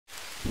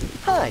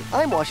Hi,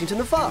 I'm Washington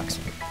the Fox.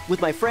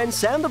 With my friend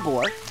Sam the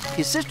boar,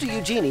 his sister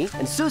Eugénie,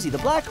 and Suzie the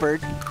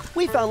blackbird,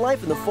 we found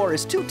life in the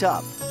forest too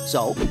tough,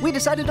 so we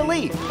decided to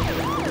leave.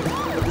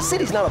 But the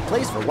city's not a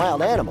place for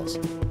wild animals.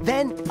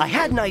 Then I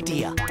had an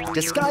idea.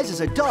 Disguised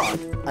as a dog,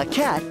 a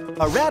cat,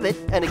 a rabbit,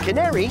 and a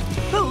canary,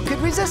 who could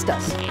resist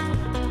us?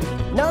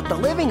 Not the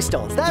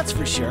Livingstones, that's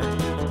for sure.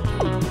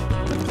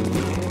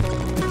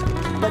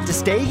 But to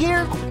stay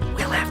here,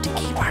 we'll have to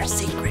keep our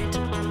secret.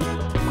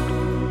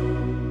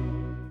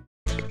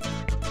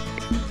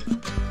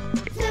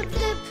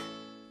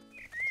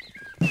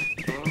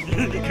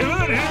 Come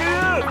on,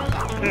 hurry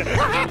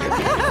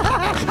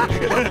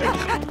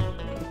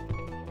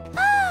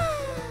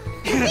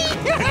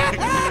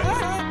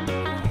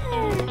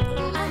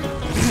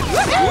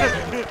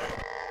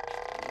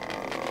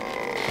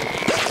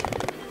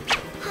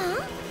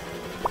Huh?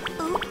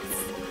 Oops.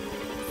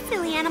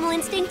 Silly animal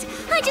instinct.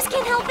 I just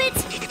can't help it.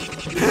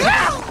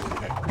 Huh?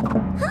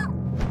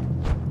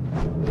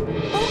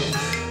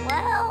 Oh,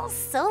 well,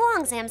 so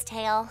long, Sam's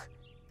tail.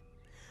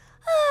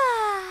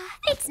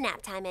 It's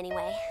nap time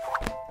anyway.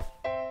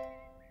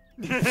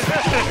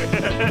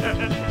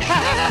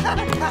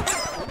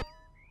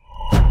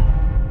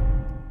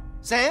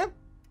 Sam?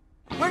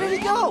 Where did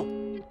he go?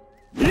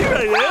 Here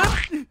I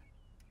am!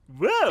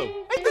 Wow,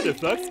 I thought a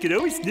fox could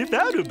always sniff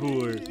out a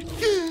boar.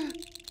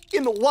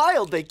 In the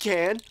wild they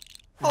can.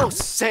 Oh,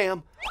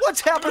 Sam,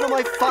 what's happened to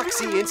my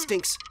foxy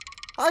instincts?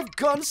 I've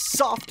gone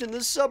soft in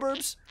the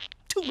suburbs.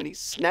 Too many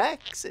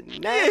snacks and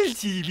And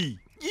naps. TV.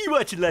 You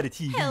watch a lot of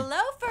TV.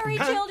 Hello, furry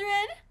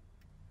children.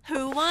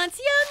 Who wants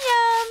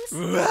yum-yums?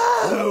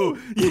 Wow!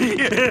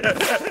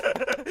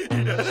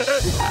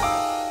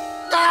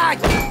 Ah!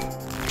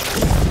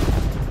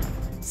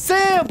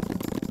 Sam!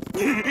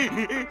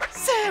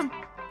 Sam,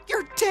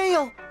 your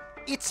tail.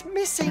 It's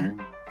missing.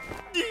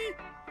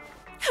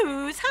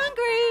 Who's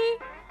hungry?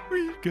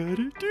 We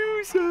gotta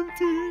do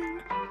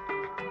something.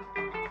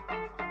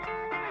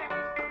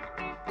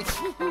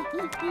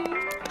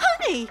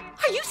 Honey,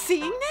 are you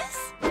seeing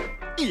this?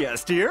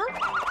 Yes, dear.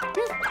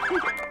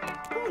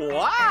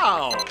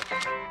 Wow!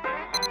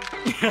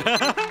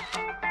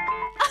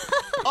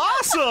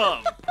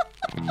 Awesome!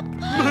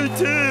 My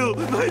tail!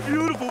 My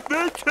beautiful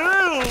big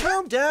tail!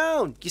 Calm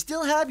down. You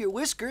still have your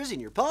whiskers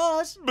and your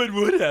paws. But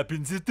what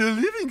happens if the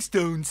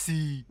Livingstones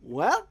see?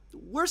 Well,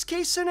 worst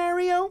case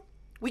scenario,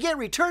 we get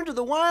returned to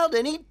the wild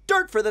and eat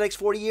dirt for the next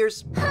 40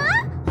 years.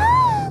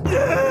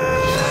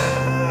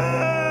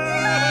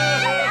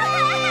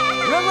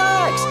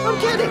 Relax, I'm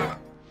kidding.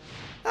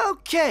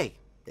 Okay,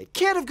 it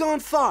can't have gone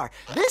far.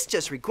 This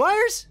just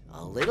requires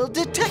a little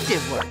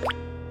detective work.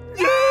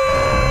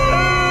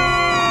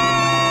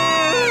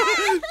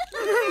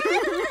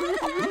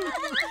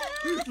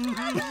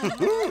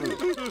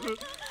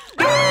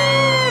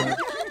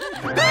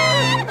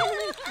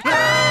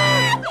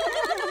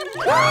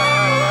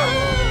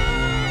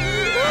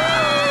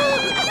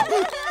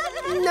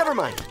 Never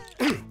mind.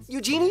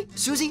 Eugénie,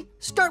 Suzie,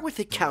 start with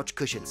the couch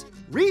cushions.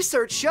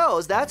 Research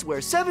shows that's where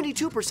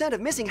 72%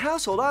 of missing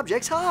household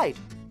objects hide.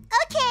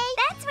 Okay,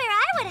 that's where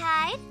I would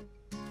hide.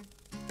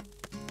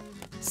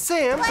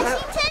 Sam,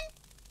 Washington?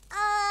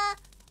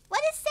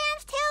 What does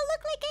Sam's tail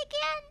look like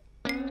again?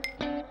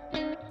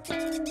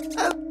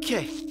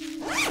 Okay.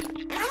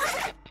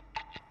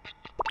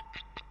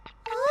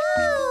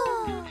 Ooh.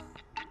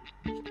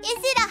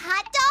 Is it a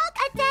hot dog?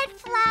 A dead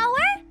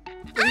flower?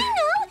 I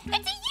know,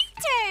 it's a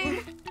U-turn.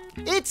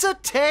 It's a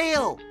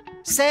tail.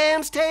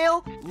 Sam's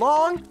tail,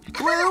 long,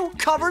 blue,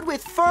 covered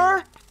with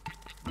fur.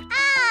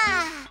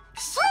 Ah,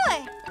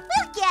 sure,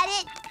 we'll get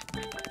it.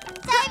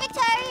 Sorry,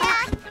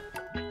 Victoria.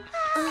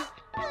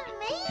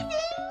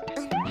 Amazing.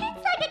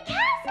 It's like a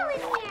castle in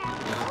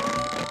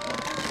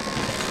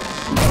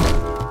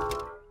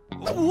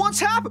here. What's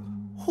happened?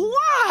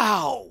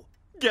 Wow!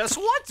 Guess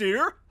what,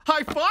 dear?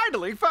 I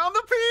finally found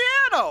the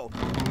piano!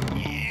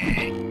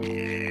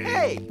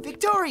 Hey,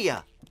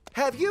 Victoria,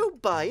 have you,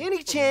 by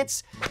any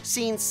chance,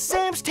 seen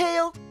Sam's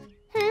tail?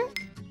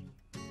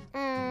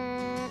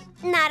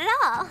 Not at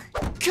all.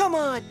 Come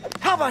on,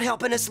 how about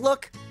helping us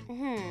look?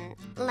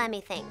 Let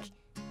me think.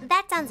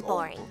 That sounds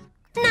boring.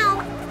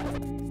 No.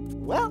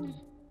 Well,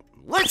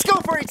 let's go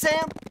for it,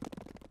 Sam.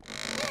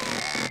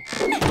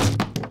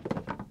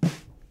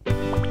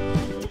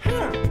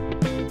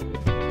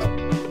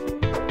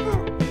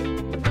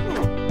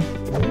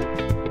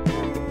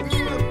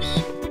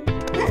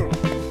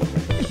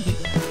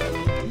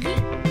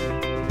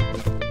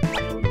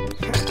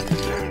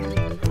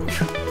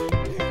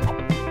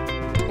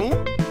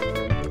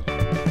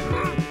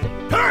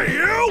 Hey,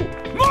 you!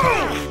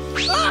 Move!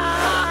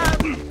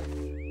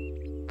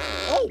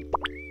 Oh,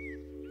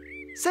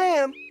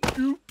 Sam.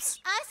 Oops.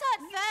 I saw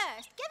it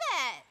first. Give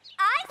it.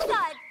 I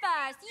saw it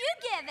first. You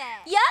give it.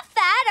 You're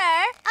fatter.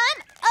 I'm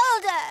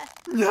older.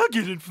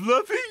 Nugget and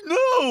Fluffy?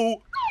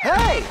 No!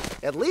 Hey,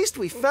 at least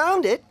we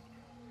found it.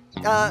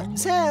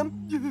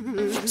 Sam.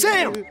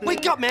 Sam,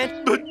 wake up,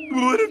 man. But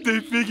what if they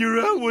figure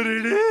out what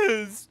it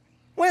is?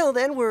 Well,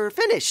 then we're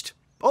finished.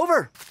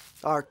 Over.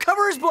 Our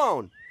cover is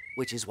blown,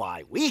 which is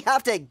why we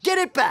have to get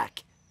it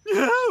back.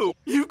 No,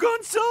 you've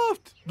gone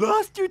soft.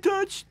 Lost your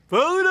touch.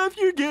 Fallen off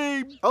your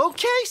game.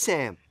 Okay,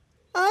 Sam.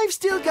 I've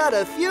still got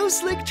a few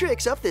slick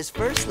tricks up this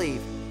fur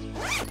sleeve.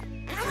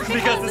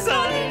 Because the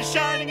sun is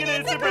shining and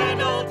it's a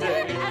brand old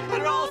day. And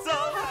we're all so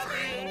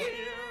happy.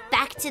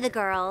 Back to the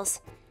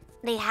girls.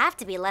 They have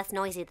to be less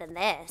noisy than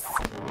this.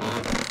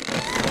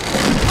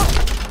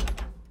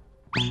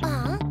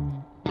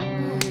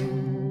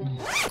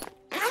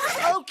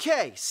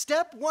 Okay,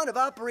 step 1 of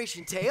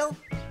Operation Tail,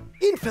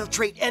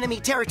 infiltrate enemy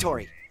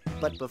territory.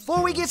 But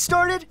before we get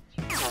started,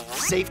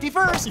 safety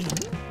first.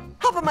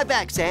 Hop on my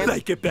back, Sam.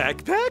 Like a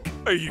backpack?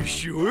 Are you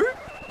sure?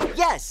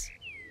 Yes,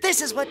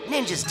 this is what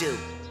ninjas do.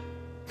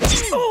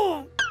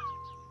 Oh.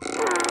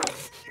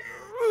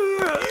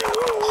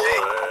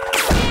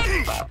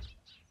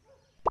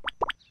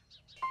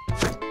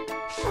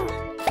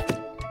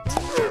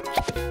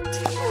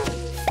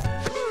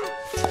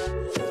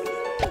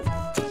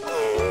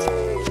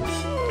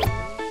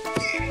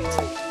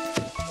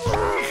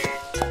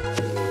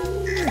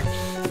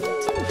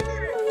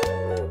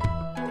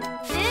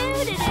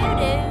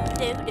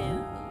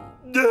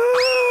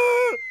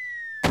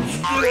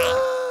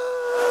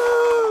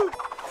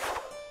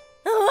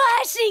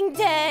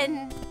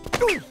 Washington!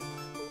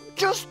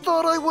 Just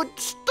thought I would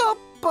stop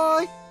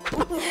by.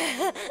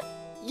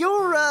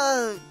 Your,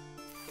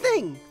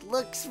 thing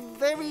looks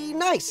very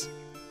nice.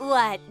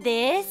 What,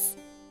 this?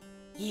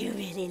 You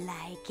really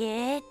like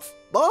it?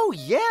 Oh,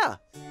 yeah.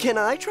 Can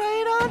I try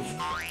it on?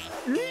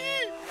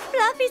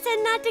 Fluffy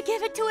said not to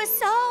give it to a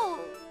soul.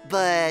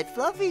 But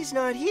Fluffy's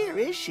not here,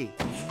 is she?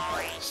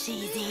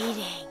 She's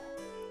eating.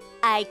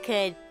 I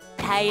could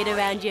tie it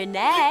around your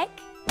neck.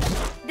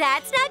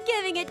 That's not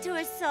giving it to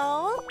a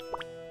soul.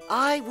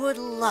 I would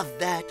love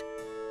that.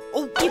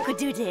 Oh, You could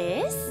do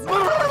this,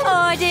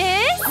 or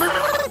this, or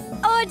this,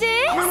 or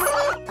this.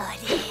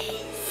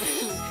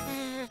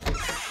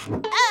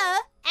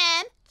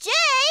 OMG!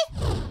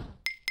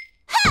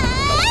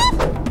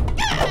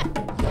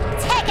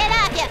 Take it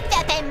off, you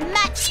filthy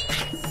mutt!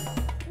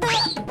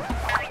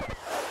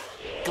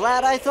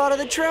 glad I thought of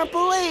the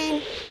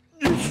trampoline.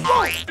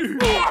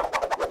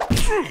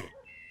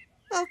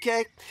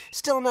 Okay,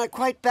 still not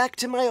quite back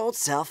to my old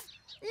self.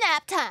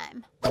 Nap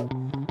time.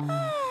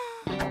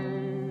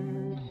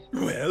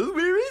 Well,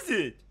 where is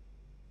it?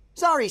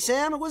 Sorry,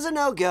 Sam, it was a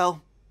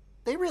no-go.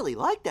 They really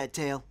like that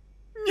tail.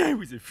 I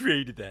was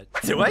afraid of that,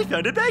 so I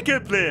found a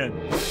backup plan.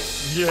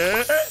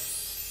 Yeah,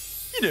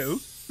 you know,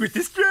 with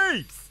the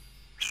stripes.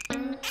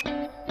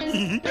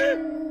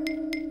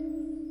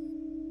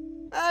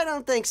 I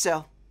don't think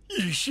so.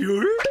 You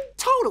sure?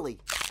 Totally.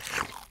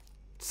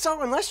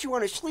 So unless you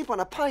want to sleep on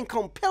a pine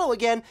cone pillow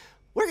again,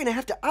 we're gonna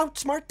have to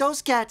outsmart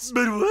those cats.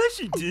 But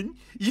Washington,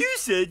 you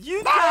said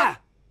you... Ah!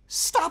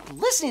 Stop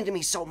listening to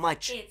me so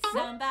much. It's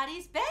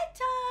somebody's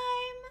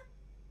bedtime.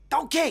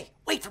 Okay,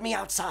 wait for me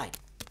outside.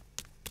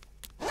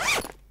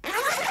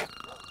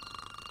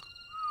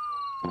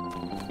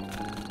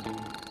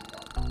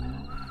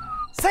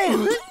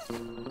 Sam!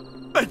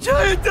 A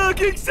giant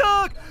talking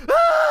sock!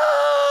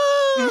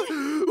 Ah!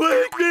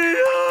 Wake me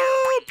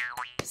up!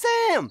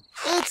 Sam,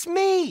 it's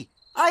me.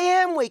 I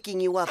am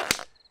waking you up.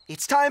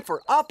 It's time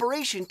for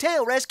Operation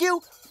Tail Rescue,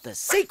 the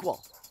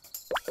sequel.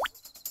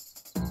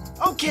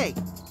 Okay,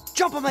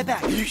 jump on my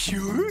back. You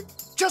sure?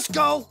 Just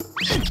go.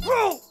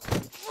 Roll.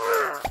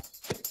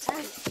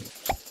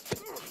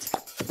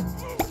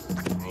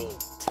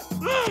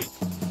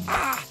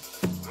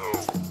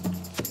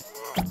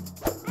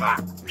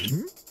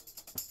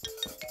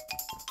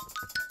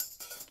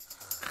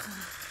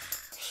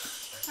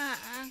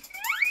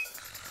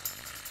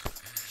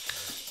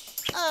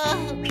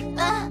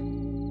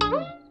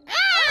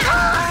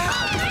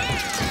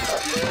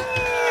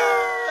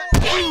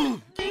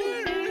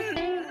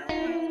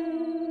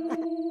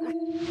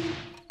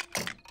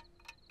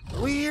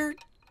 We're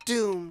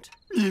doomed.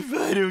 If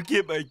I don't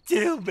get my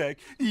tail back,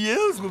 the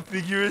elves will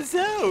figure us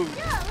out. No, Robbie's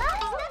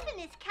up in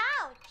his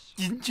couch.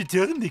 Didn't you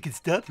tell them they could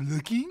stop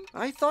looking?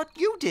 I thought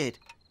you did.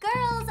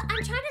 Girls,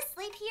 I'm trying to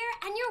sleep here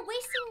and you're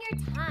wasting your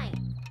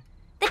time.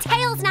 The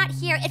tail's not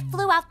here. It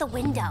flew out the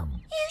window.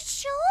 You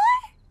sure?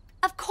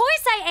 Of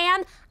course I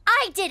am.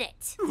 I did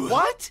it.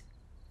 What?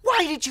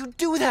 Why did you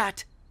do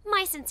that?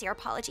 My sincere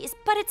apologies,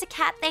 but it's a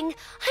cat thing.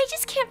 I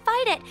just can't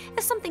fight it.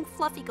 If something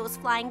fluffy goes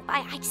flying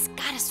by, I just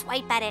gotta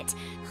swipe at it.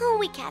 Oh,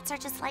 we cats are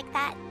just like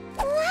that.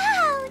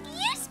 Wow,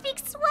 you speak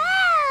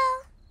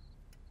swell.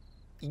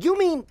 You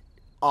mean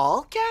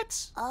all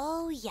cats?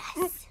 Oh,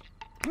 yes.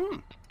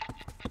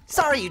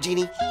 Sorry,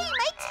 Eugénie. Hey,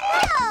 my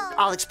tail.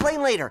 I'll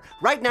explain later.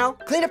 Right now,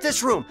 clean up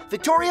this room.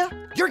 Victoria,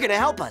 you're gonna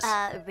help us.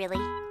 Really?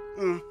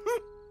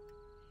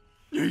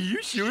 Are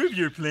you sure of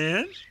your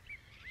plan?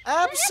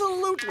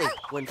 Absolutely.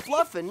 When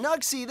Fluff and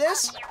Nug see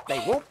this,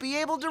 they won't be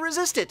able to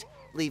resist it,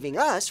 leaving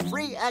us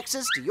free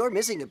access to your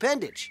missing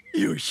appendage.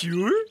 You're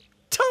sure?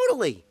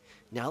 Totally.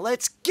 Now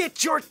let's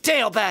get your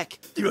tail back.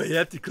 Do I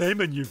have to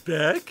climb on your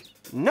back?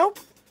 Nope.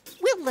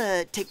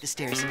 We'll, take the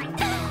stairs.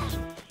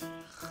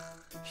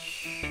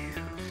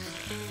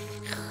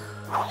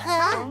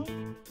 Huh?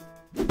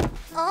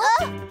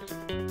 Oh?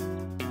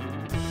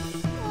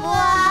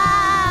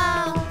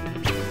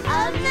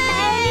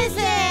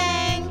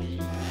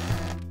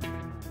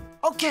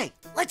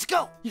 Let's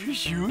go. You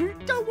sure?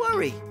 Don't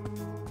worry.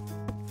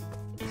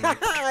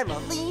 I'm a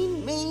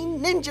lean, mean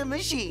ninja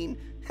machine.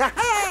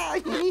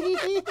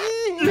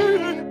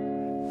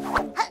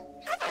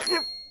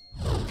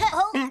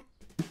 Oh.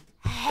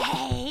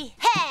 Hey.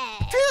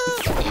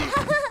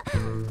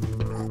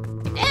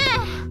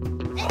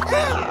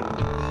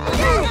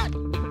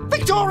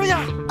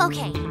 Victoria!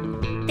 Okay,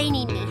 they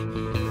need me.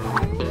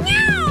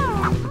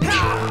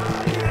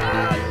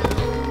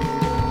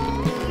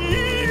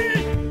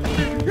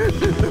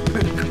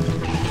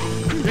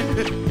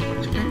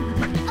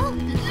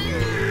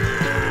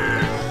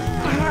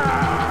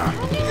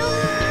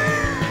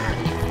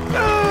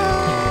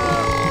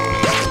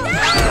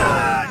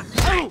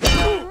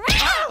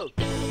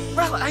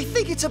 Well, I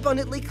think it's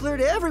abundantly clear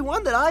to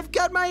everyone that I've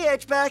got my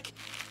edge back.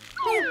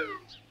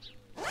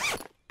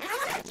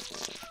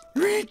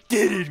 We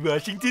did it,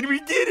 Washington, we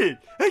did it!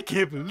 I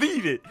can't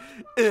believe it!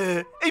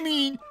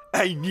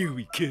 I knew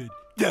we could,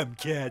 dumb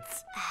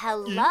cats.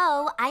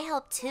 Hello, I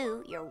help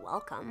too. You're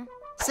welcome.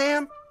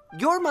 Sam,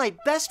 you're my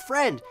best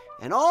friend,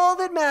 and all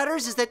that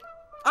matters is that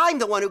I'm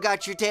the one who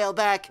got your tail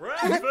back.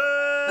 Breakfast!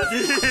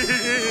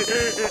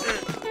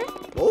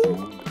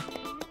 Oh.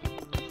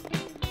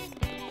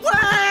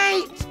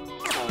 Wait!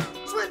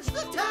 Switch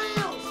the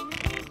tails!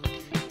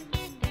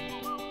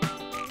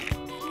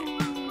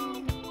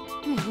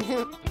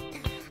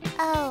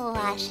 Oh,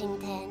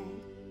 Washington.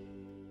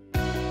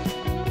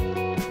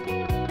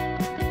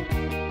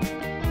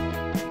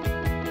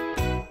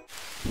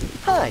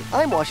 Hi,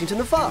 I'm Washington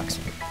the Fox.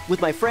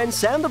 With my friend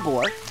Sam the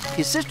Boar,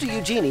 his sister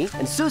Eugénie,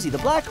 and Suzie the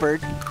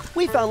Blackbird,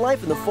 we found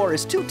life in the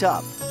forest too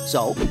tough,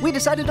 so we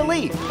decided to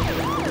leave.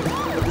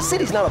 But the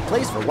city's not a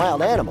place for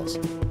wild animals.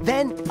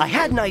 Then I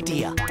had an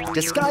idea.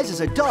 Disguised as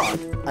a dog,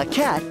 a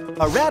cat,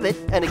 a rabbit,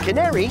 and a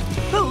canary,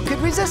 who could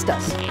resist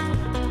us?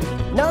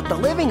 Not the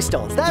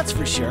Livingstones, that's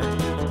for sure.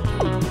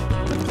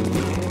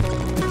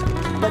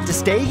 But to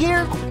stay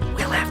here,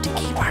 we'll have to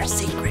keep our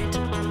secret.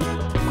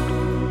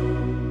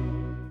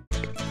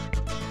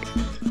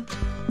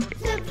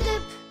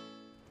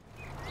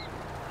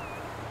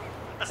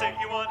 I say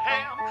you want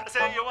ham, I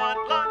say you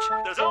want lunch.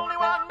 There's only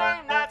one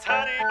name, that's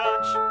Honey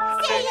Bunch.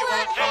 I Say you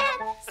want ham,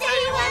 say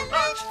you want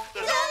lunch.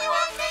 There's only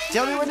one name.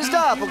 Tell me when to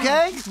stop,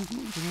 okay?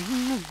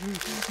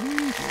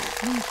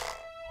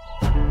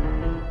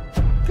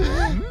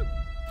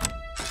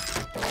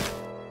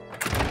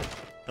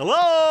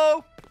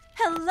 Hello?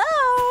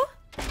 Hello.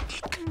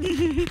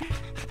 Meow.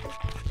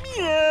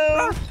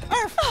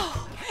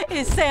 Oh,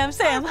 is Sam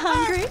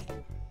hungry?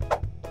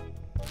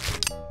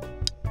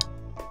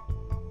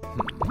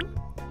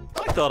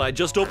 I thought I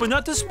just opened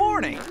that this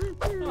morning.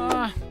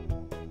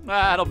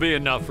 That'll be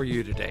enough for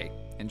you today.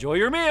 Enjoy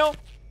your meal.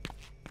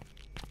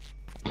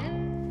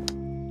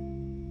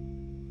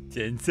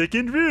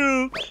 10-second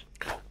rule.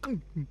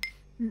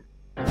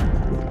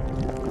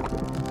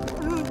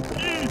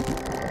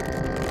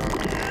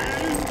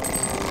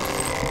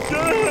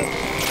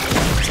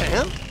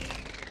 Sam?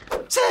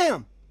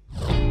 Sam!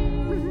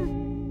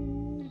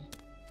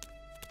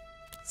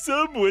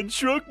 Someone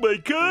shrunk my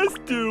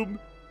costume.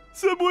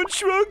 Someone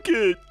shrunk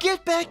it.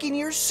 Get back in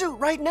your suit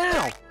right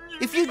now.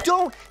 If you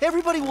don't,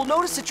 everybody will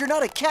notice that you're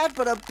not a cat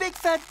but a big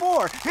fat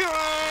boar.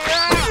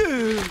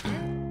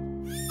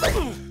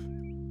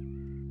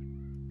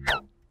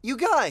 You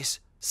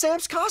guys,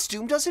 Sam's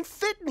costume doesn't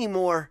fit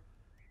anymore.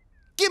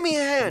 Give me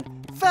a hand,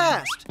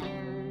 fast.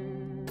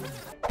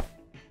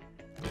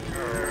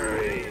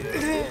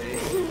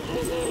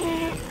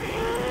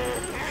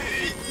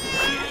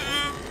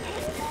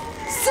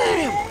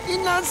 Sam,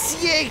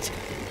 enunciate.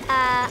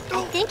 I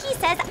think he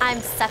says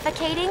I'm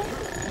suffocating.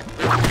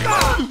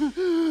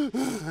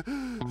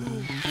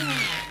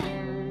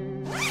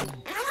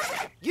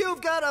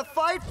 You've got to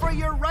fight for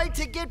your right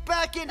to get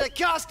back into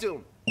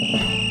costume.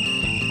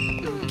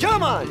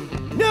 Come on,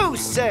 no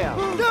Sam,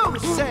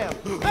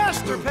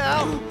 faster,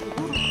 pal.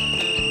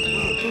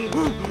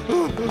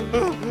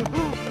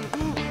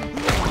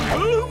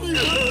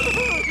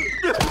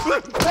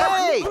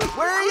 Hey,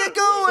 where are you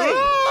going?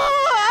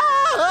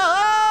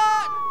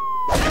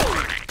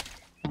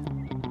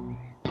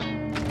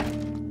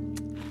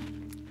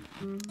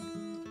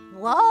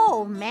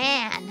 Whoa,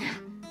 man.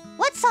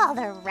 What's all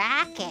the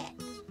racket?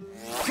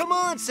 Come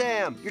on,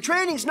 Sam, your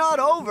training's not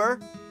over.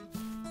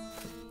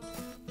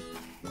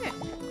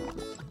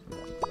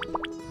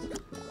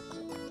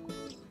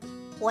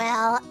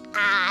 Well,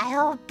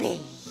 I'll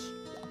be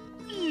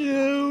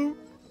Meow.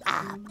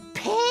 a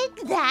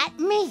pig that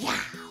meows.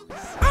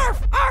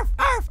 Arf, arf,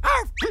 arf,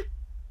 arf.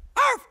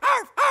 Arf, arf,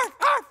 arf, arf,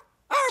 arf.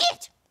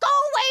 Get! Go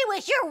away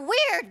with your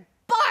weird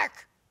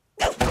bark.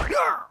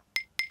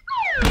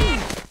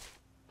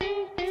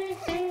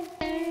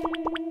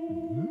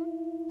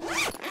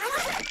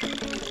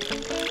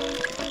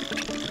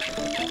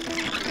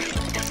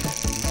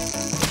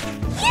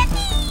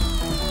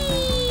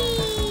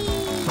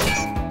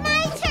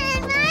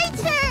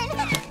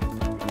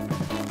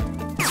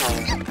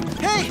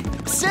 Hey,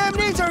 Sam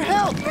needs our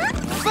help.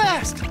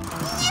 Fast.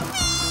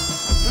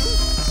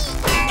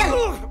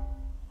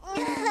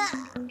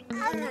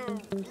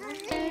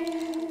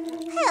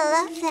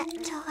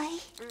 that toy.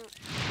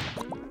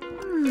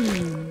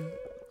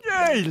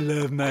 I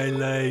love my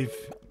life.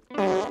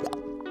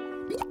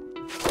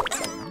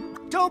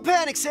 Don't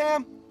panic,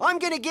 Sam. I'm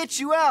gonna get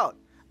you out.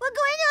 We're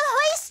going to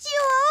hoist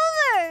you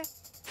over.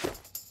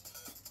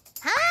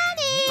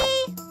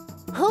 Honey,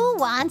 who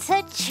wants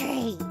a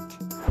treat?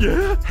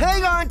 Yeah?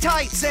 Hang on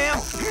tight, Sam.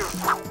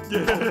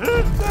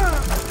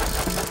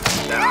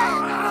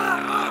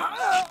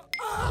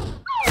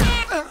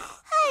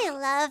 I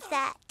love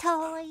that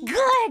toy.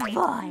 Good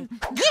boy.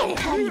 Get it,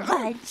 Honey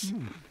Bunch.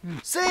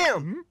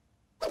 Sam,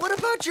 what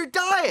about your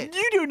diet?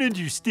 You don't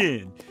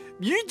understand.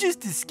 You're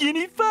just a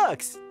skinny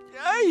fox.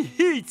 I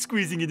hate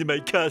squeezing into my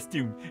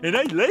costume, and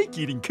I like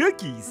eating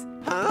cookies.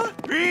 Huh?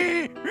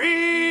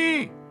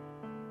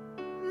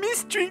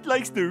 Miss Treat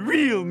likes the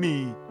real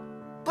me.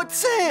 But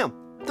Sam,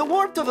 the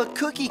warmth of a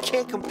cookie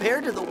can't compare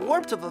to the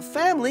warmth of a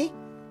family.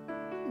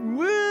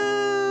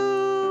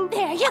 Well...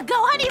 There you go,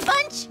 Honey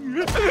Bunch.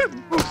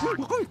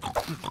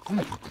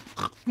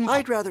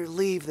 I'd rather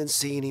leave than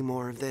see any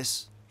more of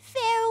this.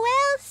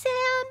 Farewell,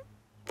 Sam.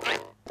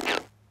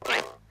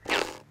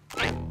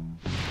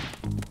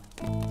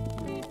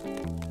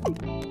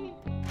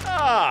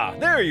 Ah,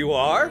 there you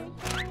are.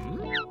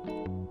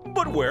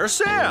 But where's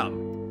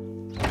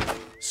Sam?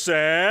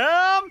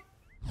 Sam?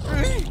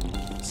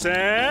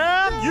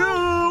 Sam,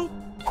 you!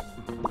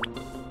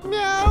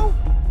 Meow.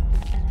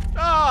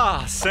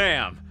 Ah,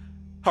 Sam.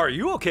 Are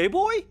you okay,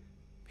 boy?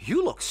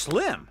 You look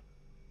slim.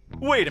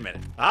 Wait a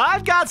minute.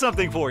 I've got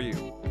something for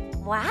you.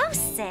 Wow,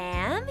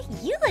 Sam,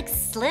 you look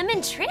slim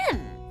and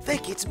trim.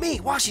 Vic, it's me,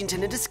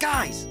 Washington in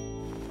disguise.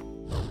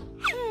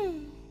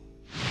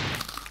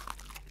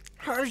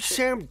 How does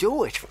Sam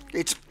do it?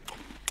 It's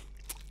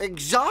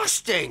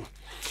exhausting.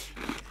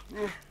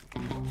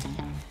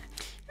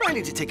 I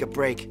need to take a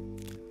break.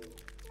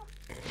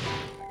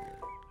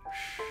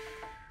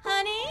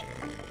 Honey,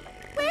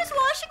 where's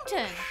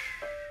Washington?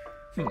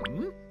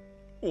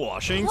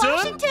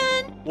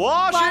 Washington? Washington!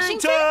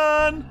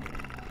 Washington!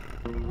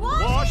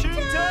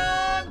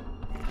 Washington!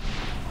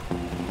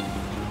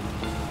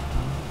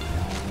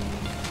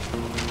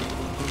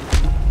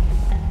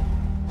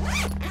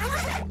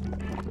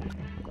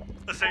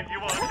 Say you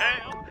want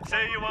ham,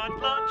 say you want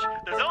lunch.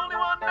 There's only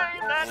one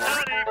name, that's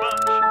Honey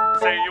Bunch.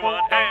 Say you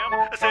want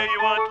ham, say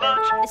you want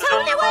lunch. There's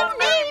only one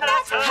name,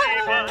 that's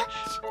Honey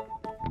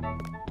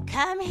Bunch.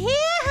 Come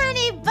here,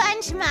 Honey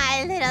Bunch,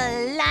 my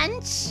little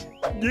lunch.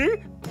 Yeah?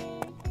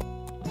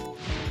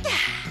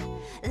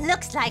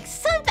 Looks like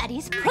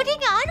somebody's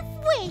putting on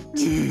weight.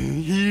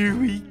 Here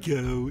we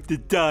go, the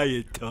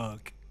diet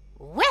talk.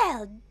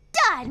 Well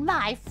done,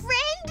 my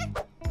friend.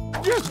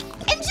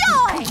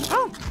 Enjoy!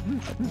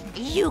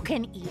 You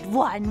can eat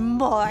one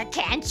more,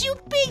 can't you,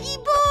 piggy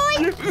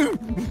boy?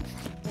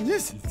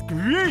 This is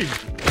great.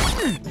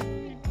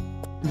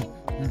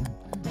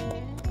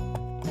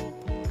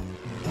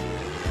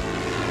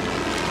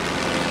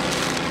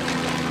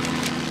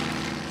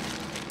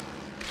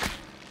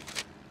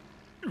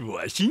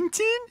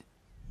 Washington?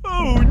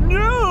 Oh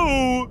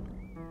no!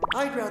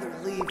 I'd rather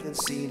leave than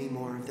see any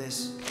more of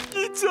this.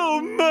 It's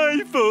all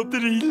my fault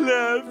that he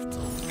left.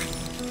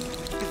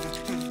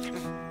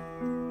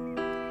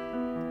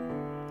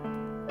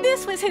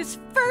 This was his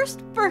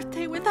first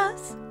birthday with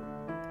us.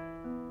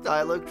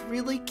 I looked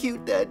really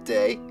cute that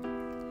day.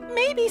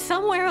 Maybe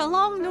somewhere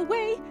along the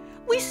way,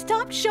 we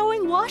stopped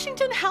showing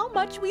Washington how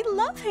much we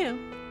love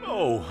him.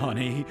 Oh,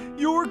 honey,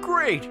 you're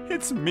great.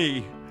 It's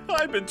me.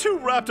 I've been too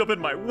wrapped up in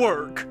my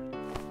work.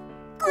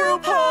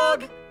 Group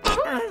hug!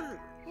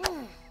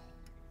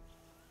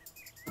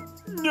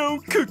 No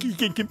cookie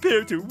can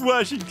compare to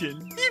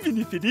Washington, even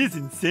if it is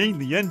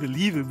insanely,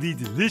 unbelievably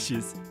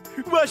delicious.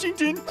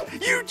 Washington,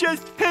 you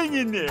just hang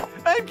in there.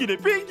 I'm gonna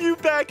bring you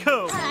back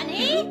home.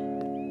 Honey?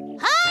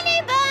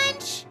 Honey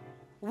Bunch!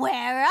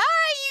 Where are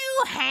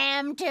you,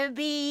 ham to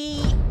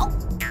be? Oh.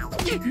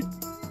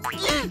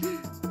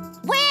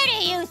 Where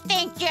do you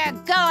think you're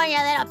going, you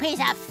little piece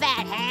of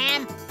fat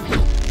ham?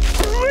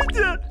 What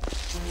the?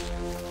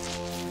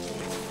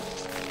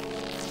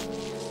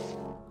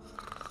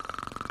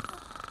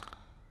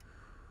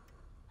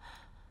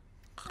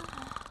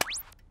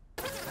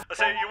 I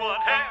say you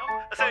want ham,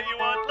 I say you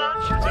want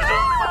lunch. There's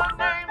only one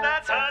name,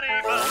 that's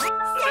Honey Bunch.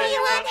 Say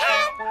you want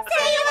ham,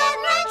 say you want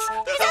lunch.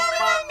 There's only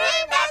one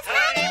name, that's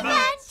Honey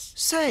Bunch.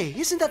 Say,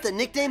 isn't that the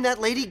nickname that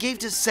lady gave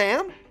to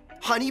Sam?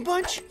 Honey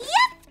Bunch?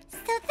 Yep, so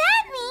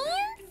that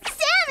means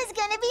Sam is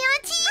gonna be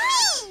on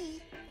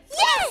TV.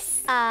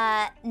 Yes!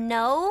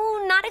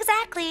 No, not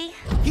exactly.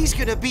 He's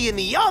gonna be in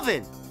the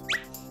oven.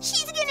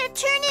 She's gonna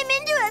turn him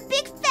into a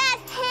big fat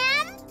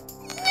ham?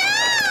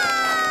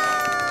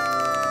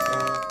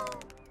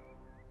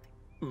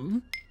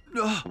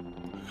 No!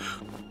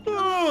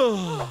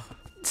 Oh,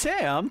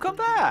 Sam, come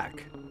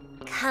back.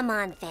 Come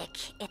on,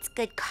 Vic. It's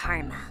good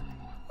karma.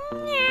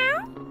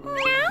 Meow,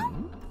 meow,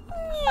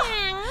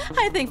 meow.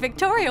 I think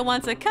Victoria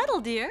wants a cuddle,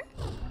 dear.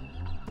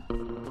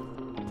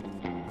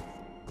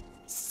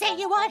 Say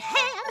you want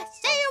ham,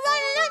 say you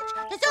want lunch.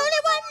 There's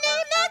only one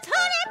name, that's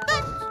Honey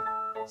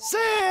Bunch.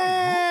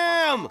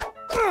 Sam!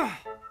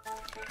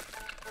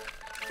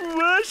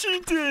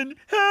 Washington,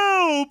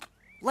 help!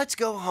 Let's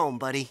go home,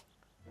 buddy.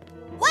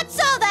 What's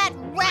all that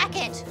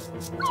racket?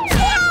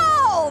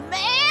 Whoa,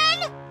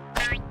 man!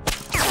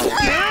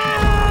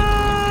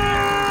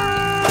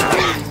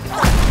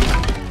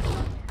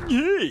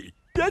 Hey,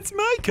 that's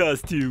my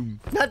costume.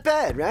 Not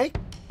bad, right?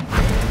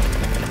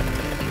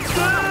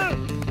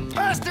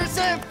 Faster,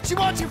 Sam! She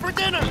wants you for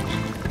dinner! Come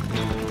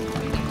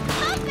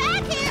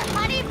back here,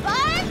 honey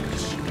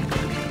bunch!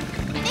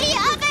 The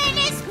oven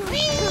is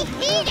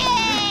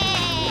preheated!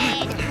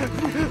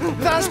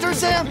 Faster,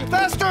 Sam!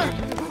 Faster!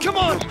 Come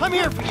on, I'm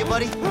here for you,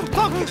 buddy.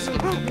 Focus!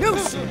 No,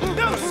 Sam!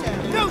 No,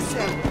 Sam! No,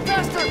 Sam!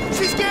 Faster!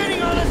 She's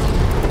gaining on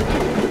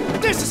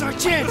us! This is our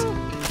chance!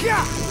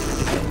 Yeah!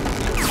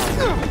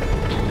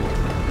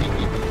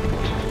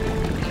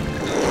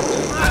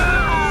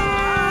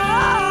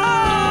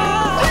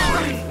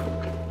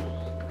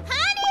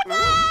 Honey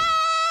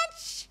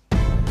bunch!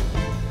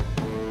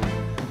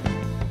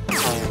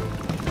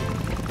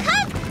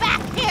 Come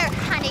back here,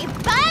 honey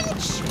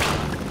bunch!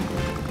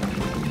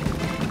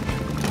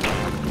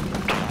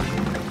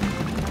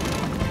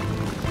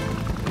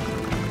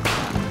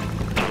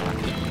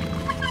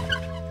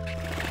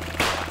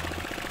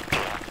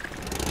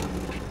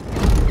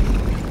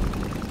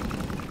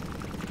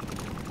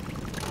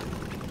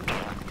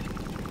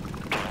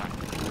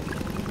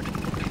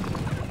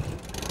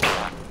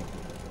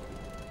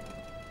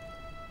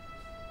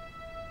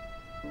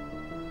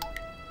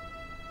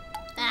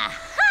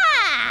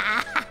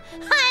 Aha!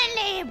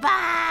 Honey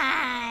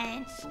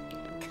bunch!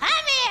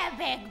 Come here,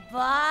 big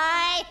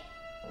boy!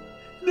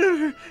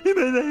 Never in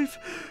my life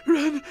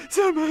run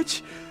so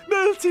much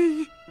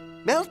melting.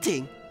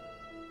 Melting?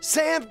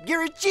 Sam,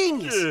 you're a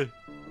genius.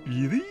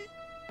 Really?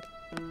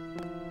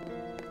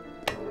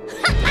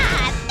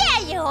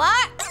 There you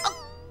are!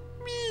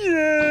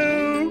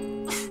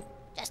 Meow.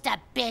 Just a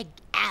big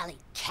alley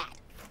cat.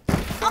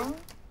 Oh,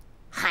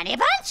 honey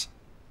bunch?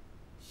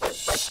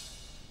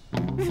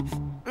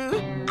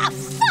 A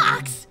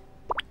fox?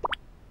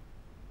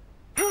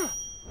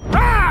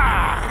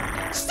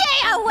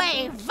 Stay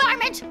away,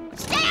 varmint!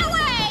 Stay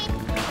away!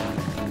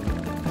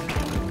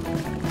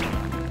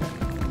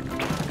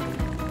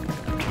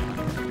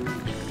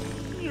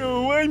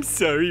 Oh, I'm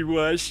sorry,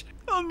 Wash.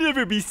 I'll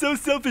never be so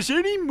selfish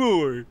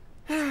anymore.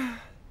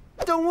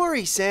 Don't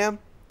worry, Sam.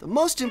 The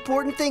most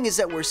important thing is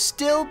that we're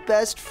still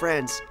best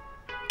friends.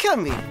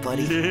 Come here,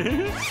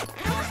 buddy.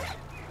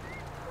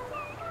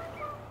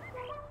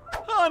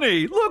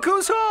 Honey, look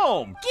who's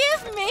home!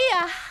 Give me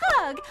a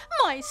hug,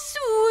 my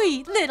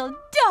sweet little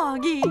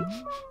doggy.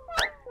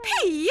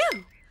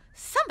 P.U.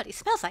 Somebody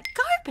smells like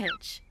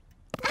garbage.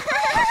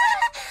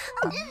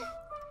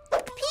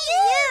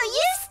 P.U.,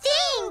 you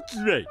stink!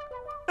 Right.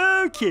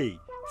 Okay.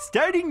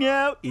 Starting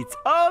now, it's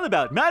all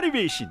about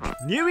moderation.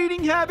 New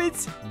eating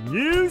habits,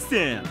 new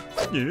Sam.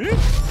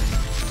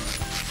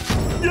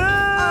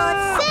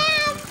 Ah! Sam!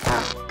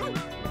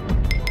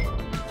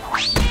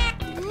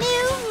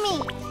 New me.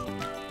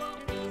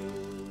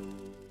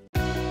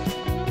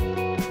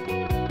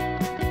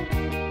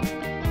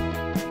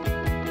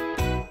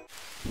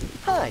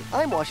 Hi,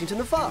 I'm Washington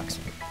the Fox.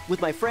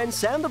 With my friend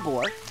Sam the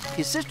Boar,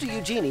 his sister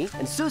Eugénie,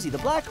 and Suzie the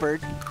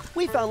Blackbird,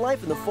 we found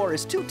life in the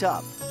forest too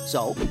tough.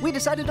 So we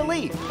decided to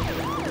leave.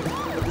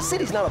 But the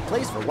city's not a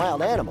place for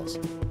wild animals.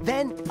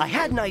 Then I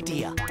had an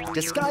idea.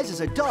 Disguised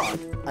as a dog,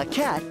 a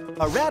cat,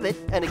 a rabbit,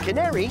 and a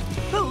canary,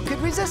 who could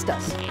resist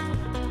us?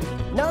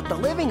 Not the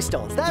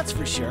Livingstones, that's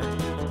for sure.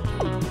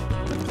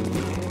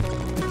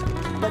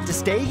 But to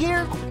stay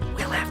here,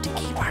 we'll have to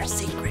keep our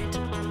secret.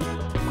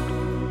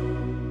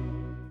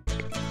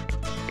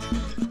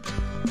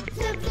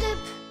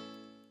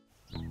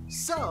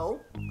 So,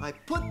 I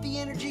put the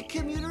energy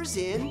commuters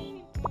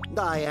in,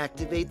 I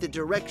activate the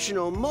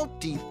directional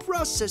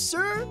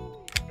multiprocessor,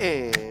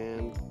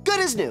 and good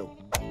as new.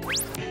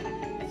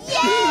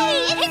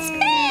 Yay! It's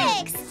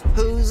fixed!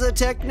 Who's a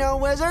techno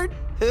wizard?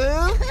 Who?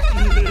 It's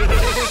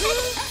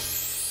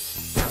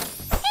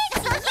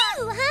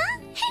you, huh?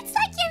 It's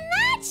like your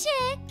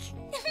magic.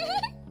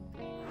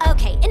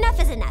 Okay, enough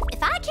is enough.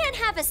 If I can't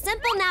have a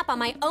simple nap on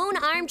my own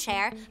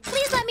armchair,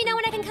 please let me know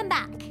when I can come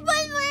back.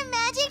 One more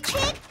magic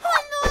trick?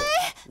 One more?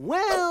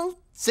 Well,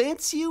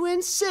 since you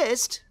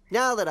insist,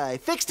 now that I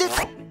fixed it,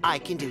 I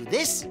can do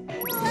this.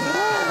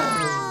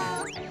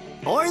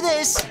 Or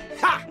this.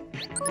 Ha!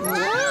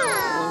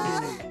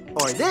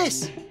 Or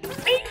this.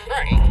 Meet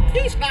Furry.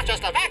 He's not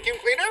just a vacuum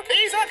cleaner,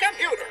 he's a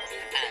computer.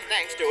 And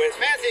thanks to his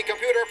fancy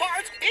computer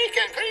parts, he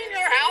can clean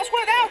your house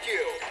without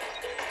you.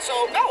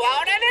 So go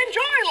out and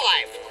enjoy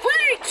life.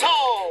 Craig's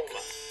home!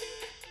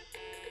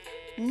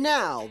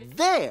 Now,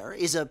 there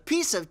is a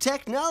piece of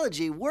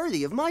technology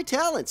worthy of my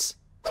talents.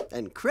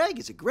 And Craig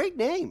is a great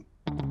name.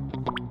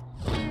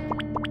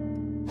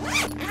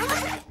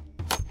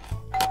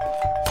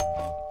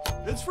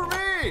 It's for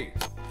me!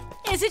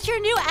 Is it your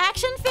new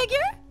action figure?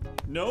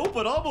 No,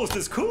 but almost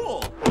as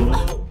cool.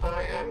 Hello,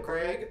 I am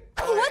Craig.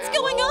 What's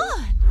going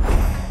on?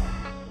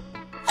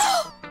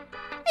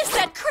 Is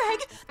that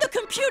Craig, the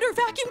computer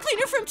vacuum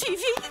cleaner from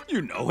TV?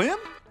 You know him?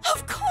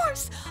 Of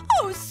course!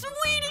 Oh,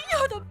 sweetie,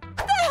 you're the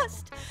best!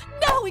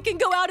 Now we can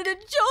go out and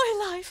enjoy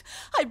life.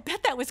 I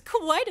bet that was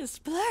quite a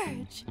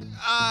splurge.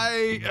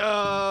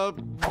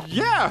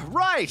 Yeah,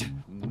 right.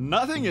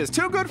 Nothing is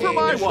too good for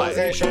my wife.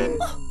 Initialization.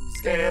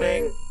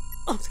 Scanning.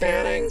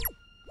 Scanning.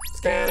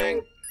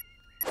 Scanning.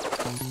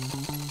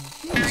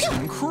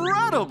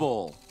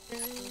 Incredible.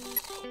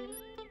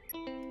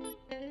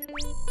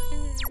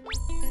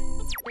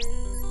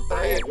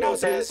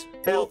 Diagnosis.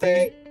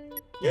 Healthy.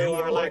 You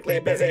are likely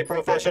busy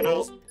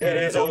professionals. It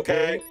is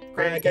okay.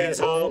 Craig is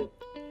home.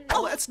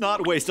 Let's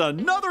not waste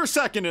another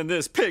second in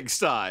this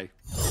pigsty.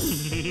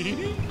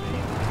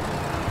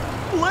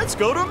 Let's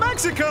go to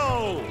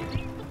Mexico.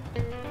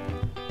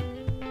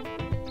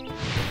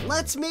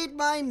 Let's meet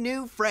my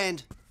new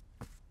friend.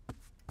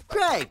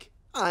 Craig,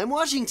 I'm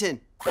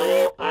Washington.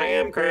 Hello, I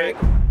am Craig.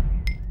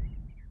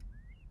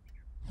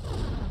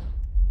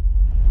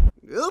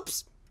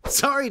 Oops.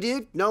 Sorry,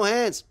 dude. No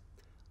hands.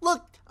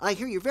 Look, I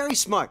hear you're very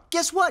smart.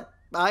 Guess what?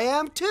 I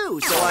am too,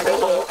 so I...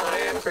 Hello, I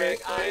am Craig.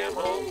 I am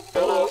home.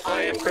 Hello,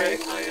 I am Craig.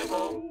 I am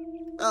home.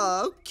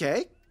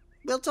 Okay.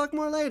 We'll talk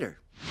more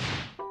later.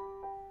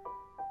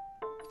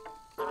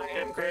 I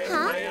am Craig.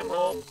 I am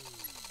home.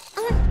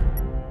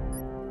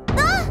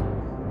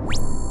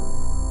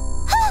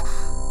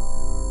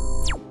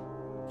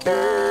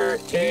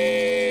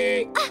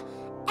 Dirty.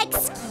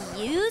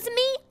 Excuse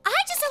me? I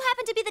just so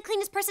happen to be the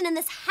cleanest person in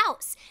this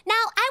house.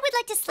 Now, I would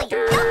like to sleep.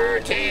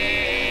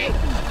 Dirty.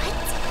 What?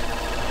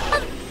 A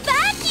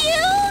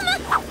vacuum?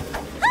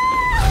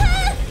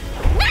 Ah!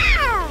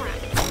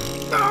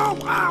 Oh,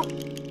 wow. A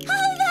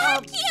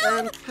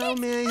vacuum! How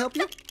may I help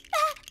you?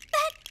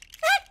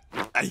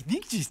 I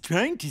think she's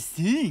trying to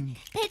sing.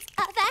 It's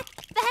a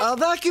A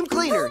vacuum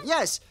cleaner,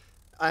 yes.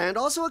 And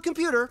also a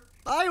computer.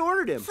 I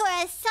ordered him. For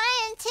a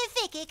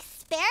scientific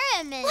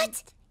experiment.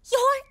 What?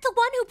 You're the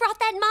one who brought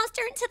that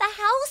monster into the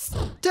house?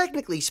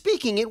 Technically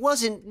speaking, it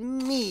wasn't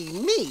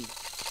me.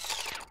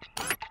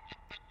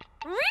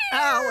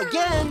 Ow,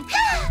 again.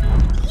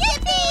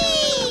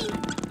 Yippee!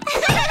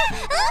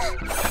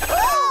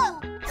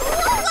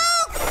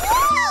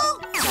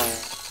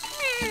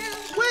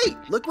 Wait,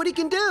 look what he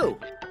can do.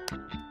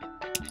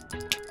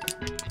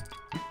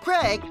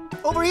 Craig,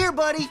 over here,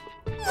 buddy.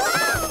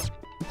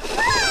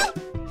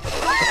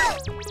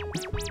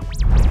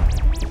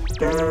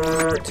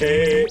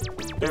 Dirty.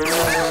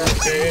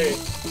 Dirty.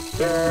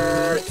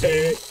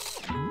 Dirty.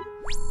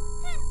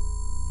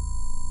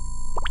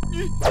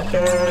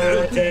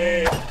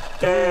 Dirty.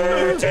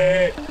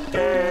 Dirty.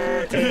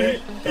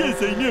 Dirty. Yes,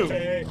 I know.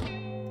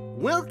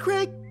 Well,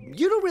 Craig,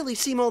 you don't really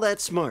seem all that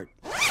smart.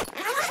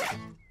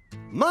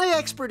 My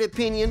expert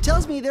opinion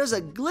tells me there's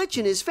a glitch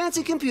in his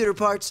fancy computer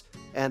parts,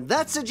 and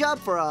that's a job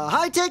for a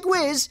high-tech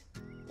whiz,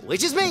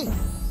 which is me.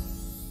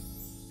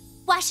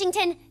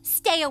 Washington,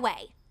 stay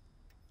away.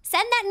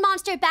 Send that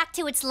monster back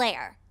to its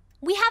lair.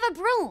 We have a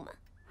broom.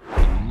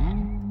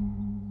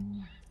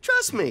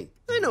 Trust me,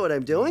 I know what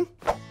I'm doing.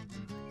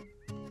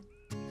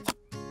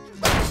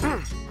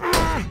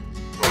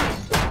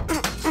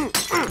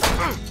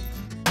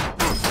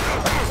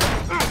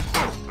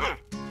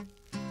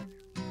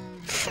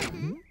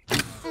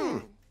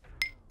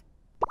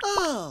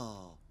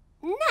 Oh.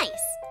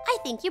 Nice. I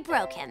think you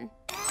broke him.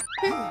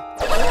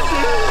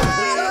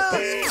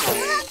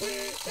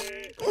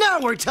 Now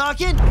we're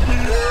talking.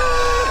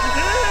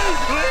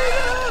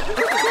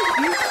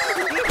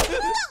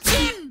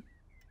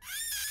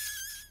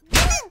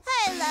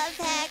 I love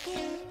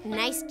hacking.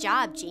 Nice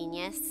job,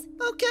 genius.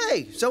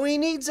 Okay, so he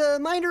needs a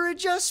minor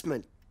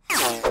adjustment.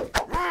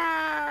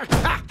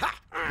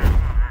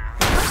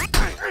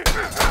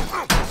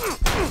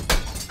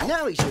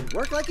 Now he should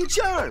work like a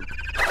charm.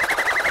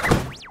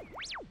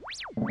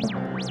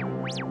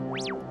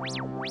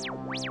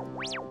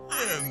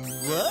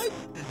 What?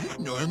 Is it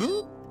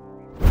normal?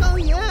 Oh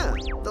yeah,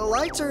 the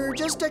lights are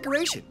just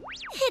decoration.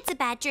 It's a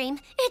bad dream.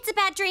 It's a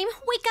bad dream.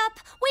 Wake up.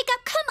 Wake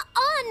up. Come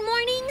on,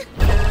 morning.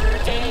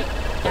 Dirty.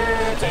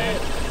 Dirty.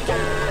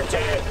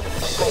 Dirty.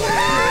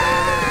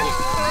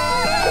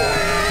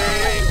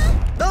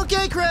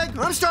 Okay, Craig,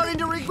 I'm starting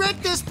to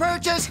regret this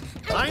purchase.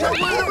 I know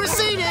where the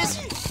receipt is.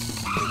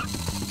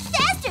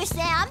 Faster,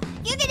 Sam.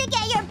 You're gonna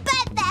get your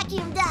butt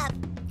vacuumed up.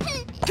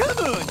 Come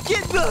on,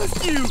 get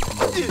lost, you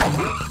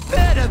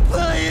bad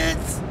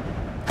appliance!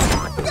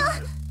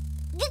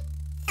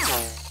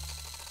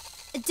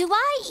 Do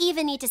I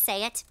even need to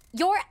say it?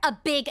 You're a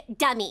big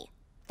dummy.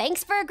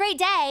 Thanks for a great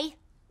day.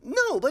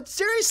 No, but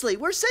seriously,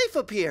 we're safe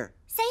up here.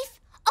 Safe?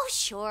 Oh,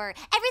 sure.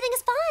 Everything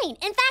is fine.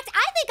 In fact,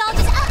 I think I'll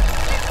just...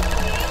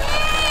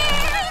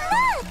 Hey,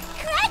 look!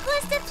 Craig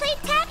wants to play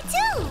tag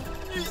too.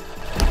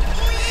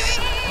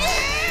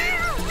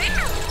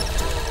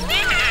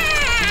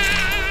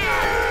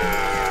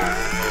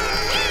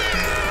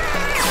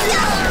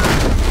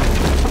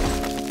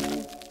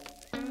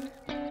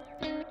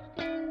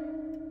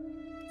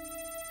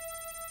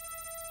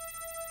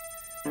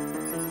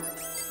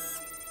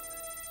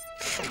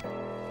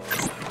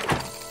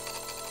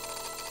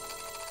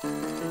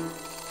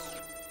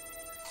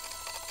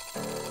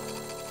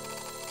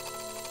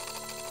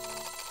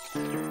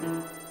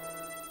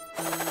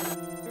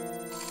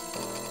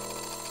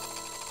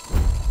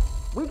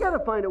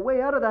 gotta find a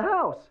way out of the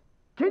house.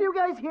 Can you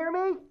guys hear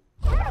me?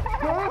 Vic?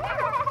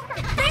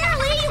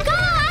 Barely, you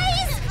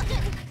guys!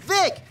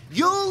 Vic,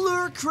 you'll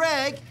lure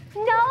Craig.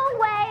 No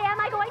way am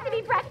I going to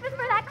be breakfast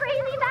for that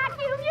crazy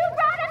vacuum. You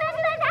brought him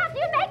into this house.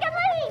 You make him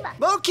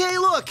leave. Okay,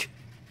 look.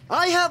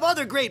 I have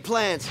other great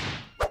plans.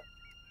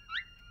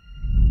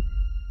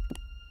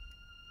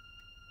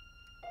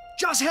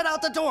 Just head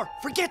out the door.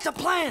 Forget the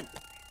plan.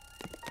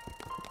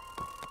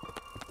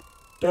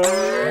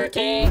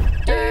 Dirty,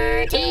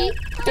 dirty,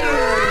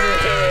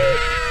 dirty.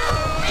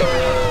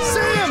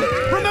 Sam,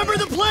 remember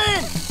the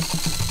plan.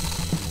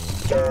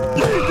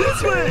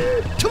 This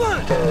way! Come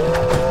on.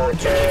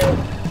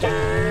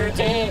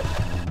 Dirty.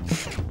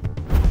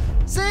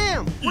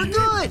 Sam, we're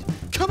good.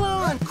 Come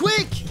on,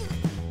 quick.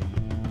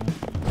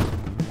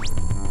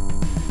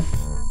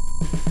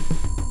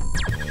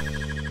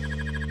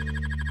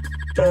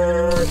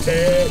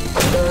 Dirty,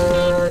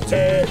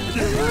 dirty.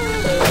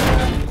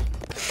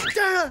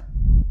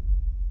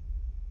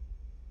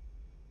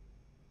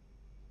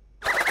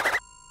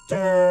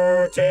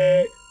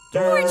 Dirty,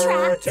 We're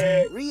trapped.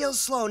 dirty. Real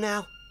slow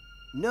now.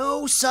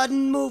 No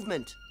sudden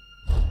movement.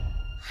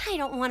 I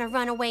don't want to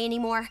run away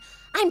anymore.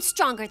 I'm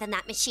stronger than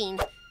that machine.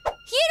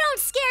 You don't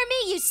scare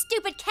me, you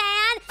stupid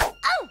can!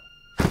 Oh!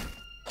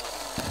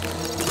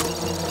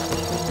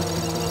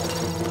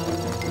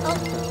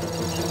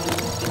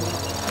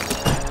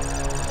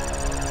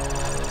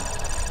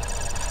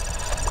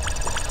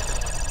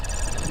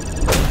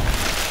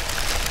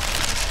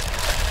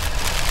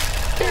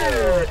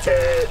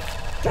 Dirty,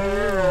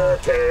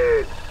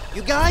 dirty.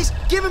 You guys,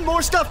 give him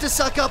more stuff to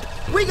suck up.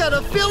 We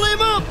gotta fill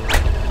him up.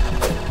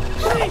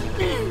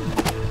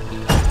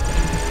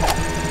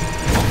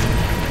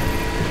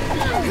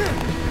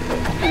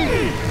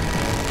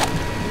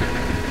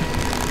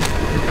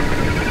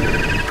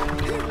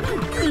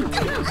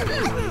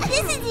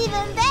 This is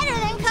even better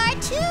than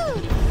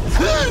cartoons.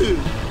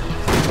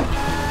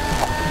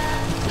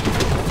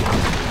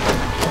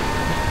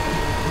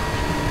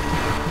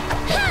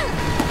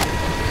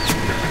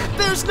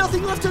 There's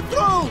nothing left to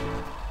throw.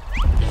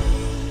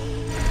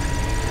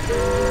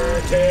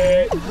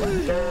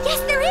 Yes,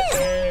 there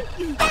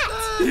is!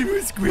 That! It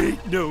was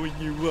great knowing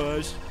you,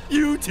 Wash.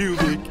 You too,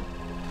 Vic.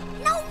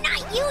 No,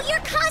 not you! Your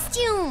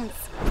costumes!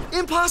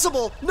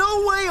 Impossible.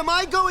 No way am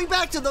I going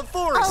back to the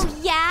forest. Oh,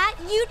 yeah?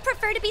 You'd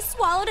prefer to be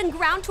swallowed and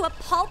ground to a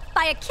pulp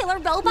by a killer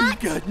robot?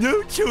 Got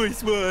no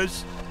choice,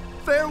 Wash.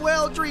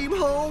 Farewell, dream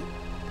home.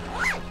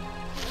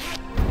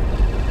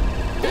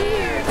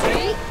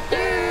 Dirty,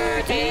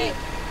 dirty.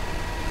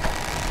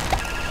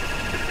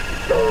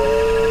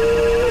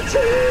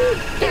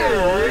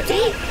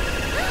 Dirty.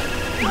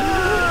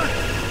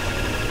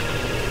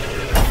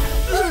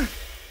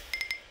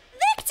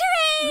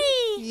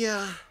 Victory!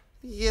 Yeah,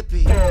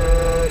 yippee.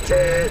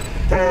 Dirty.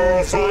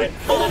 Parasite.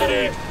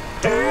 Eliminate.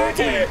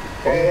 Dirty.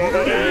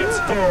 Eliminate.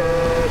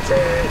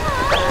 Dirty.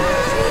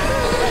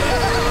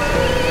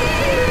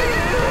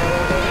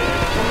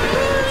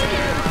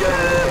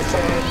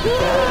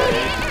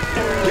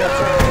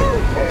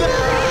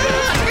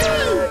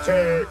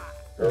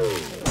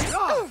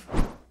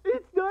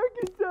 It's dark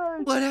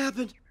inside. What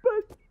happened?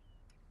 But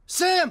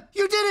Sam,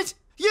 you did it.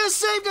 You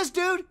saved us,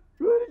 dude.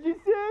 what did you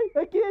say?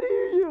 I can't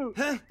hear you.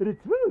 Huh? And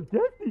it's full of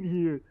dust in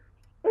here.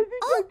 I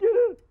think I'm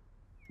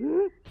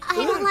gonna... I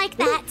don't like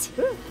that.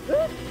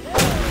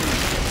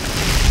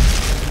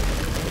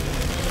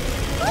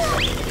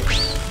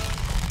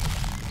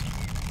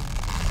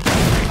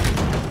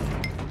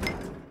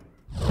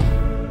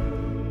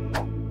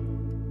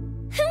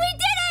 We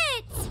did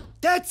it!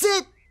 That's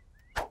it.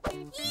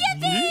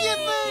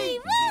 Yippee!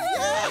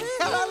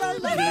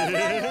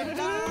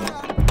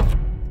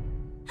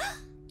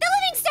 The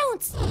living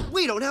stones!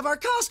 We don't have our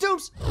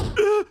costumes.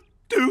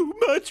 Too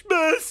much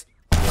mess.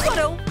 What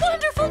a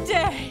wonderful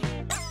day!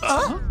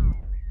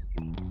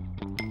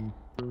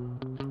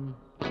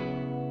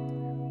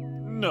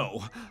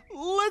 No.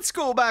 Let's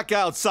go back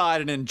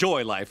outside and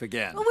enjoy life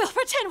again. We'll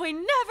pretend we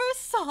never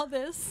saw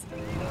this.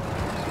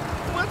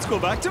 Let's go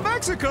back to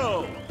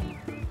Mexico.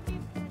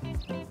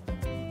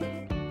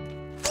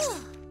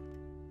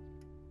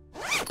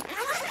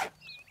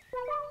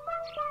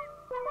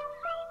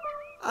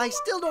 I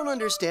still don't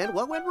understand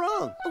what went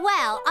wrong.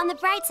 Well, on the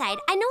bright side,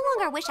 I no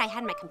longer wish I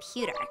had my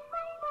computer.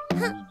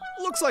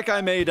 Looks like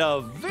I made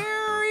a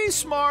very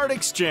smart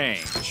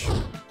exchange.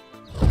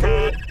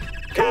 Cut,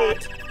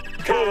 cut,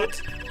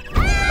 cut.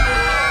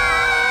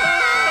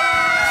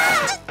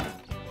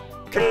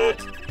 Cut,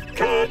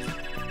 cut,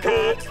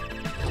 cut.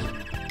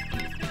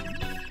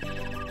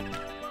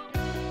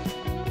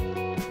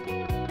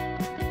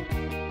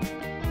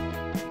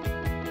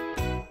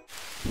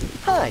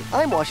 Hi,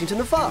 I'm Washington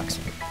the Fox.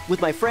 With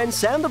my friend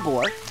Sam the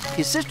boar,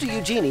 his sister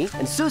Eugénie,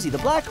 and Suzie the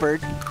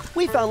blackbird,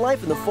 we found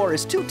life in the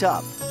forest too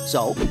tough.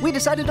 So we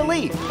decided to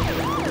leave.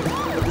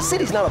 But the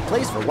city's not a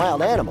place for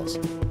wild animals.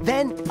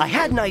 Then I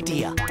had an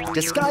idea.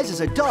 Disguised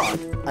as a dog,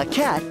 a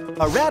cat,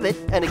 a rabbit,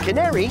 and a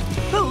canary,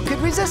 who could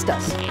resist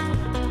us?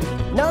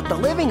 Not the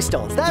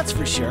Livingstones, that's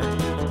for sure.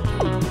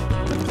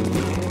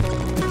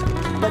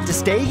 But to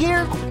stay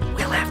here,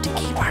 we'll have to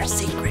keep our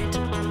secret.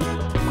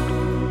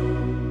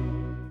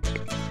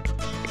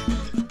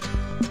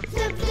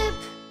 Flip, flip.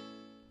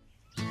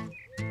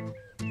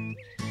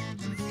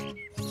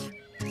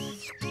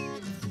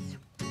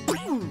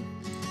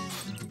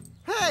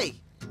 Hey,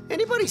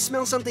 anybody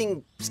smell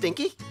something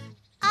stinky?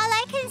 All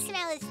I can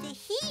smell is the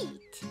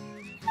heat.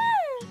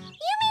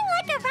 You mean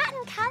like a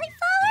rotten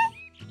cauliflower?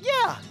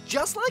 Yeah,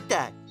 just like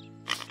that.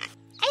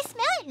 I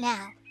smell it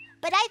now,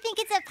 but I think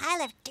it's a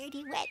pile of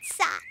dirty, wet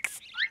socks.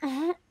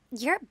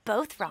 You're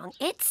both wrong.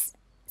 It's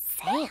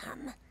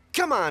Sam.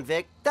 Come on,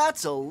 Vic,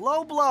 that's a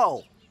low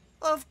blow.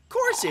 Of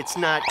course it's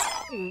not.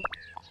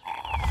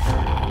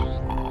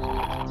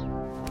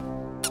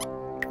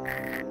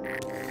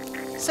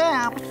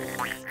 Sam,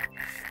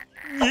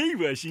 Hey,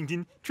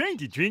 Washington. Trying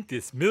to drink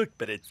this milk,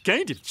 but it's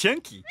kind of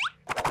chunky.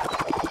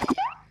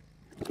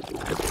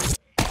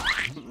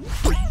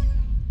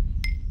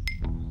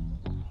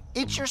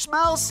 it's your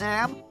smell,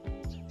 Sam.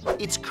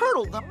 It's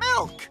curdled the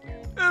milk.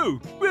 Oh,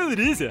 well, it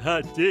is a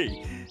hot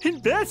day,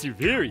 and baths are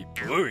very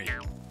boring.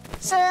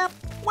 Sam,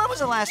 when was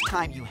the last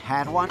time you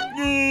had one?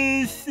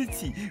 Let's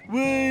see.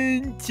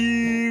 1,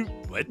 2...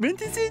 What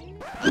month is it?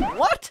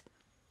 What?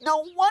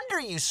 No wonder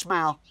you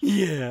smell.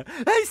 Yeah,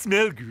 I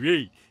smell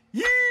great.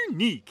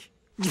 Unique.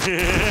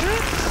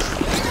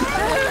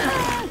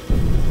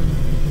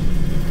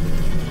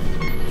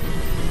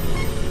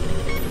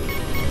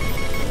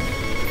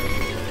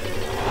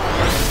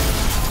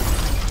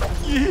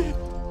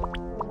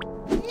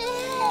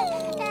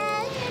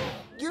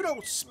 You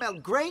don't smell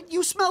great,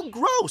 you smell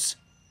gross.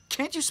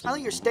 Can't you smell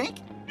your stink?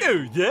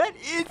 Oh, that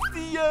is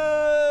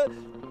the,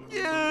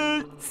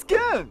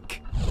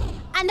 skunk.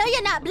 I know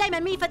you're not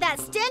blaming me for that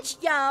stench,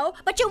 yo,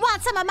 but you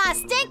want some of my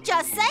stink,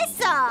 just say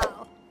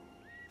so.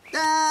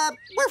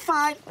 We're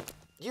fine.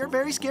 You're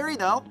very scary,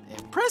 though.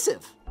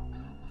 Impressive.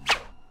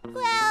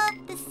 Well,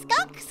 the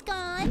skunk's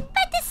gone,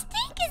 but the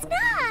stink is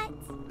not.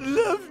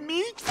 Love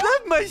me,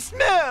 love my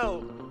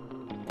smell.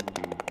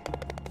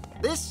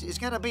 This is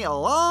gonna be a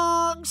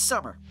long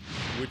summer.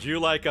 Would you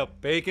like a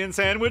bacon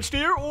sandwich,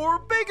 dear, or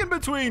bacon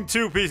between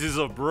 2 pieces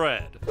of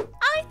bread?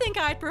 I think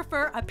I'd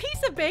prefer a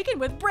piece of bacon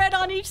with bread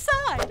on each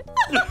side.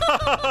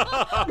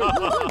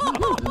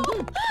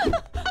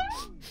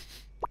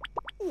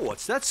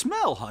 What's that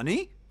smell,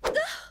 honey?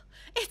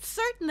 It's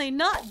certainly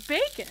not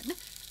bacon.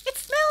 It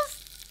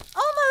smells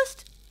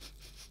almost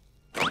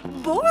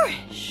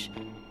boorish.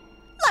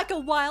 Like a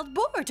wild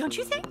boar, don't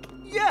you think?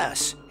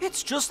 Yes,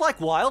 it's just like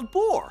wild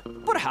boar.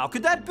 But how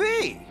could that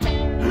be?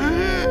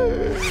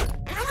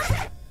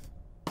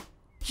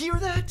 Hear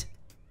that?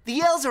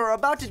 The elves are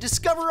about to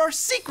discover our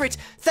secret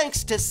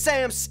thanks to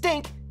Sam's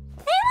stink.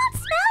 They won't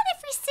smell it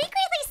if we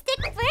secretly stick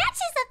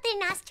branches up their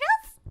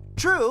nostrils.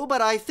 True,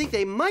 but I think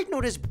they might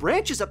notice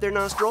branches up their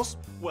nostrils.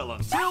 Well,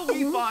 until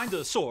we find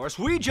the source,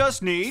 we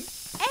just need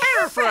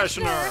air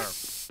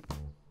freshener.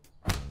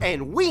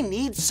 And we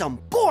need some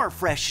boar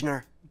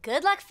freshener.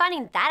 Good luck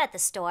finding that at the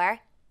store.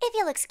 If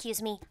you'll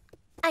excuse me,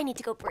 I need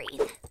to go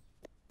breathe.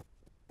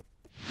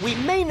 We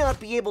may not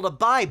be able to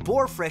buy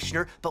boar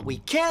freshener, but we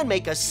can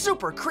make a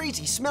super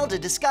crazy smell to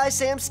disguise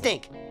Sam's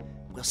stink.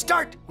 We'll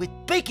start with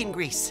bacon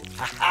grease.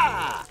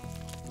 Ha-ha!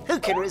 Who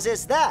can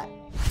resist that?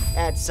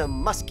 Add some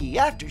musky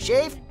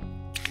aftershave.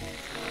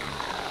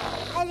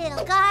 A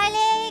little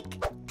garlic,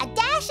 a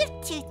dash of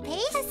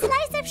toothpaste, a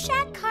slice of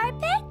shag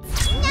carpet.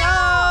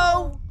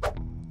 No!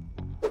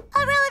 A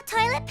roll of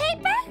toilet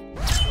paper.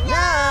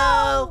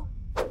 No!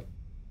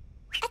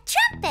 A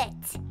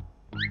trumpet.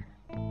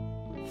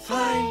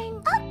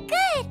 Fine. Oh,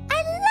 good.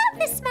 I love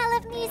the smell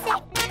of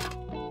music.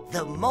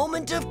 The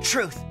moment of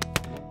truth.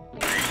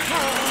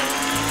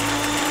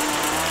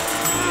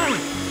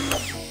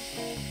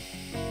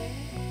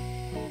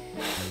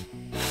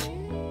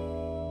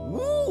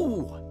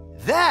 Woo!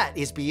 That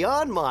is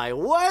beyond my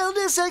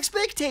wildest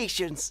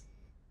expectations.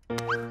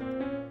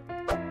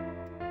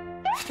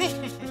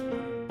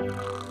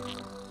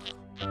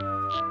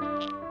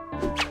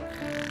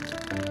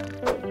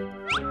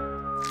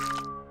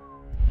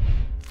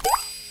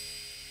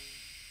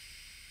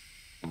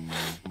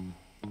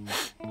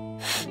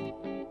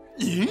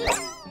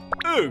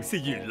 Oh, so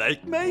you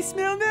like my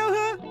smell now,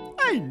 huh?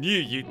 I knew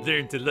you'd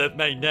learn to love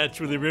my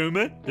natural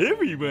aroma.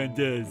 Everyone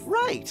does.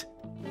 Right.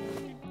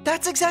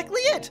 That's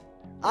exactly it.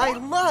 I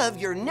love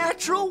your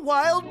natural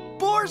wild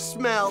boar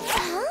smell.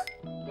 Huh?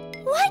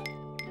 What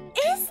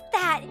is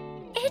that?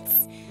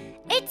 It's...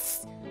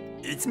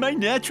 It's my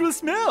natural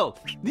smell.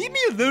 Leave me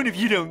alone if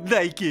you don't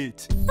like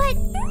it. But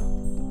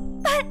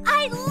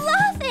I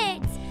love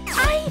it!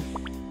 I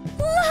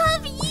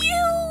love you!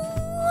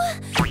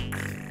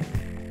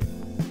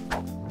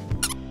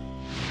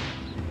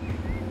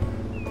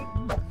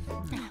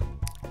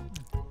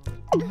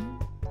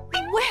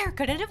 Where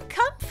could it have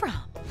come from?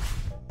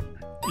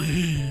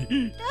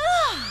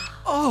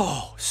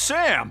 Oh,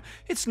 Sam,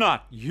 it's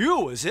not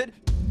you, is it?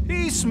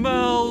 He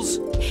smells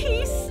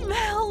He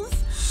smells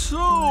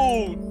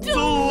so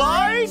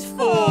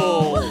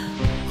delightful.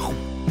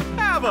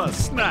 Have a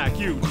snack,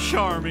 you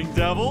charming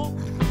devil.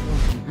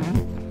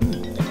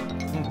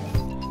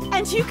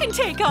 And you can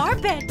take our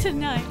bed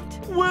tonight.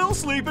 We'll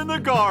sleep in the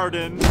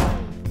garden.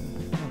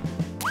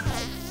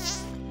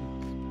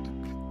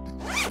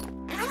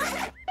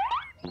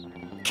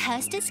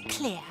 Coast is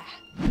clear.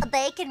 A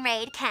bacon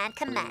raid can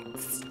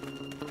commence.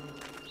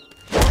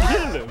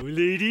 Hello,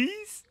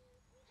 ladies.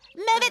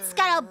 Move it,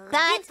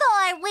 Scuttlebutt.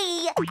 Before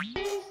we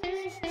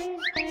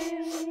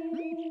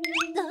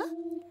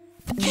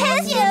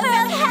kiss you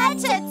from head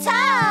to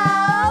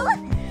toe.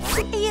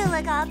 You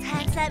look all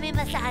tense. Let me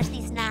massage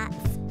these nuts.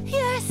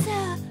 You're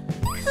so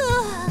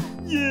cool.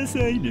 Yes,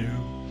 I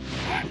know.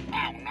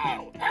 Oh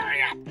no,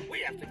 hurry up. We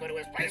have to go to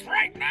his place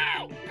right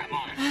now. Come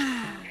on.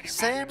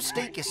 Sam's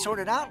stink is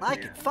sorted out and I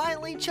can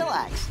finally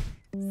chillax.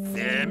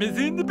 Sam is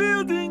in the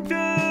building,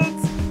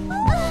 fans.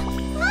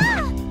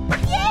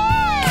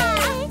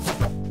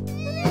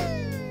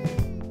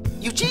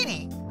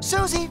 Eugénie!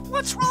 Suzie,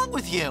 what's wrong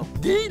with you?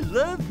 They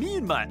love me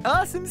and my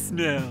awesome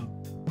smell.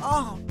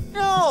 Oh,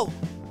 no!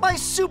 My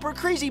super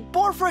crazy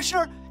boar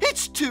freshener,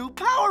 it's too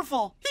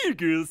powerful! Here,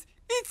 girls,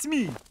 it's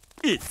me.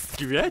 It's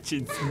Scratch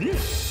and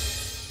Sniff.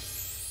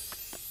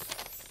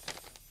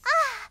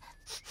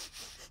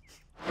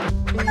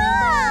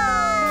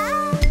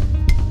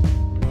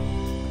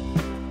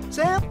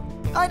 Sam,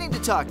 I need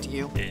to talk to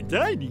you. And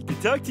I need to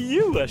talk to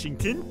you,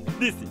 Washington.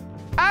 Listen,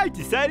 I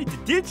decided to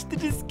ditch the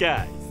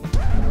disguise.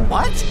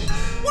 What?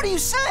 What are you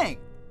saying?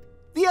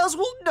 The elves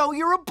will know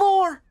you're a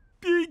boar.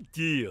 Big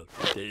deal.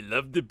 They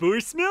love the boar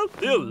smell,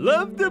 they'll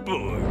love the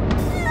boar.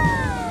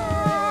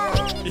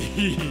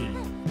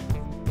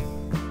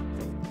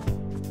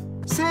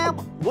 Sam,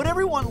 what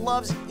everyone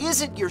loves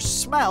isn't your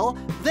smell.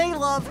 They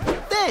love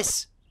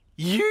this.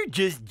 You're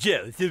just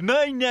jealous of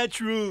my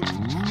natural...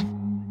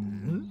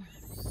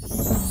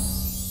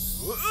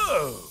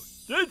 Whoa,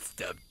 that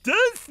stuff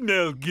does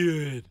smell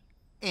good.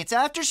 It's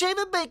aftershave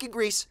and bacon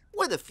grease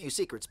with a few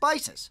secret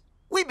spices.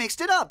 We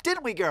mixed it up,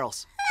 didn't we,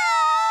 girls?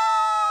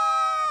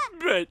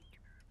 But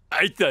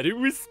I thought it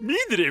was me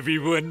that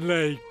everyone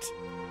liked.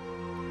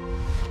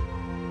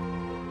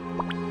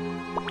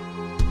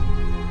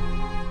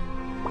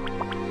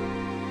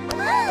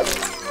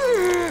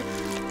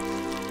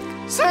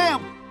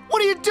 Sam,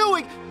 what are you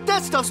doing?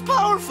 That stuff's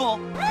powerful.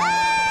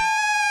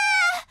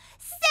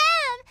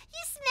 Sam,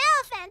 you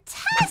smell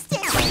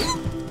fantastic.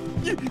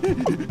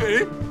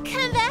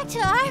 Come back to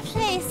our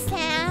place,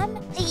 Sam.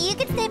 You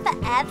can stay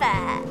forever.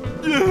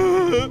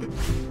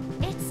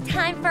 It's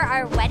time for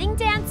our wedding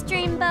dance,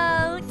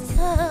 dreamboat.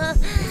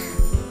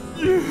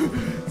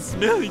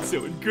 Smelling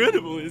so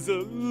incredible is a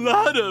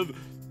lot of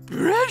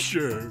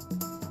pressure.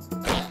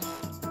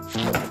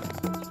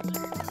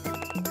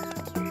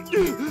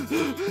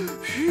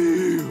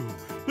 Phew,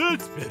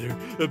 that's better.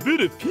 A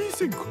bit of peace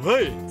and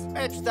quiet.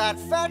 It's that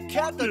fat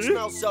cat that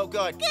smells so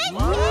good. Get it.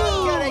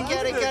 Whoa!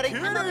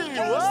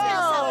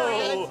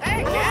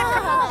 Hey, cat,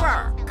 come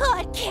over.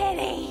 Good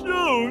kitty.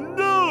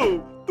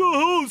 No! The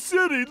whole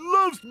city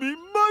loves me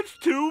much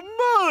too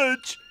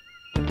much!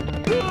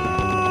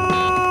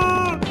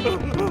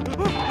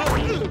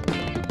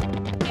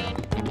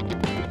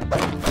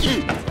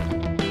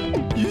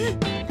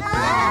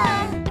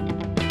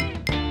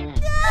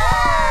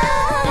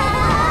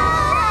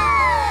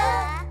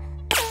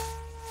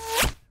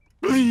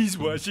 Please,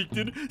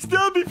 Washington,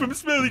 stop me from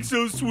smelling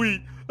so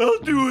sweet. I'll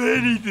do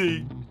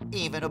anything.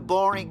 Even a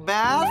boring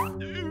bath?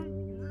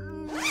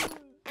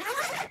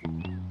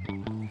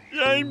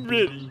 I'm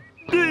ready.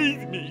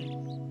 Bathe me.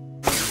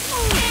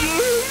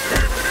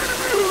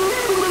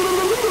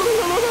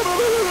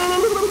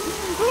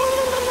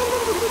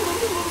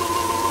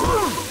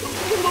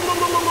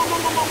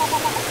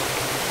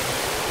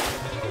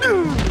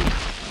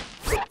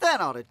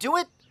 That ought to do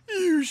it.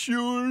 You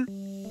sure?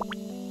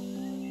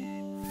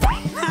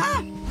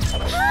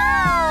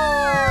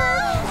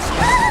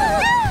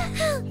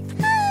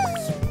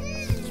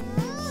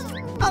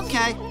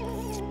 Okay,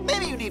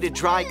 maybe you need a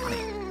dry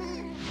clean.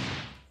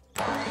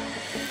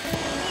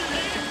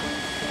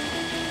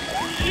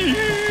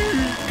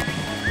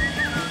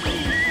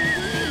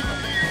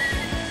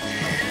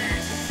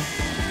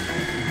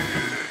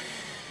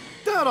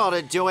 That ought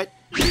to do it.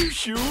 You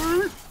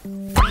sure?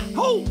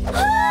 Oh!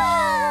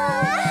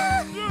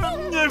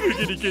 I'm never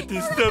gonna get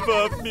this stuff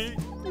off me.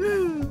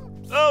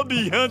 I'll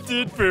be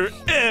hunted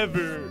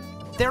forever.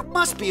 There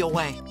must be a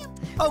way.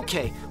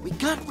 Okay, we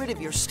got rid of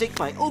your stink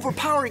by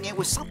overpowering it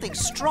with something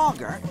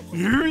stronger.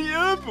 Hurry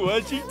up,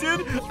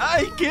 Washington.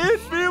 I can't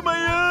feel my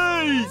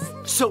eyes.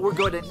 So we're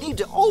going to need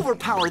to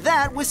overpower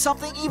that with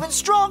something even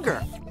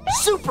stronger.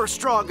 Super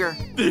stronger.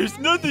 There's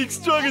nothing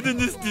stronger than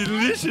this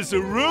delicious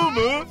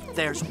aroma.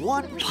 There's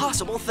one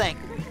possible thing,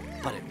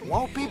 but it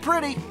won't be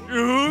pretty.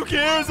 Who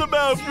cares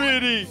about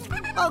pretty?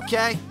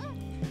 Okay.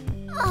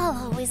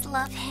 I'll always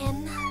love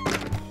him.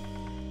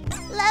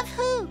 Love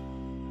who?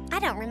 I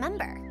don't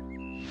remember.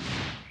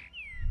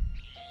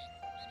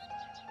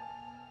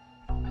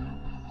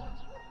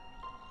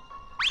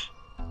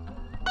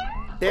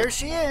 There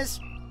she is.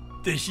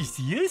 Does she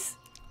see us?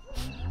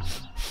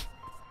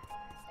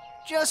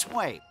 Just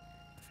wait.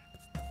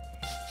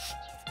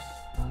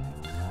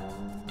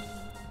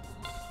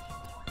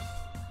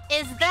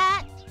 Is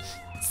that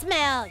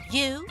smell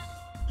you?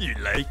 You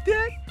like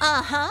that?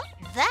 Uh-huh.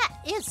 That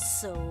is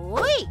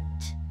sweet.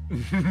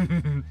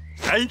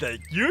 I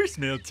like your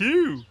smell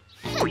too.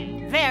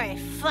 Very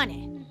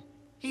funny.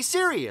 He's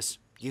serious.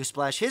 You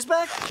splash his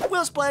back,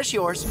 we'll splash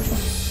yours.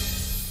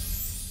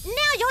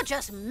 Now you're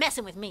just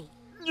messing with me.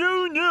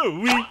 No,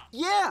 we...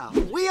 Yeah,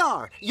 we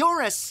are.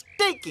 You're a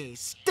stinky,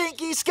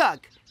 stinky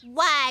skunk.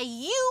 Why,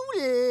 you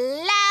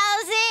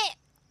lousy...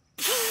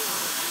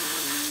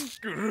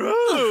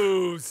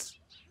 Gross.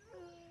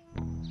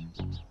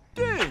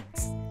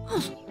 Thanks.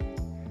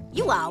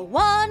 You are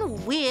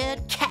one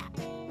weird cat.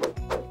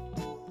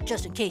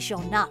 Just in case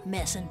you're not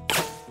messing.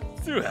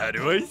 So how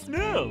do I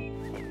smell?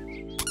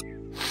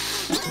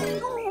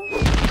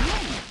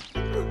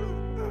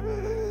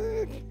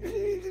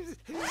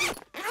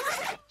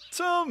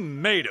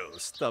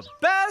 Tomatoes, the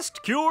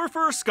best cure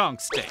for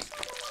skunk stink.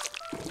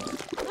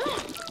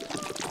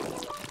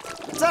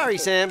 Sorry,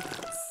 Sam.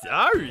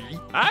 Sorry,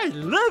 I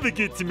love a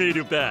good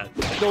tomato bath.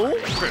 No?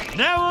 From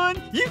now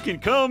on, you can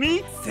call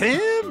me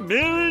Sam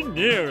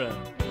Marinara.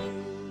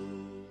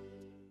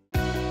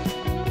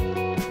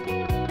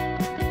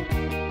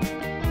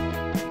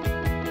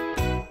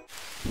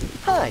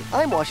 Hi,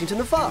 I'm Washington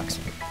the Fox.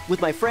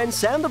 With my friend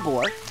Sam the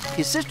boar,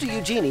 his sister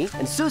Eugénie,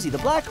 and Suzie the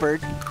blackbird,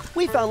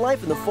 we found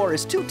life in the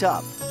forest too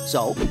tough.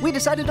 So we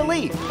decided to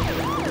leave.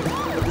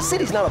 But the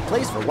city's not a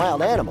place for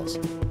wild animals.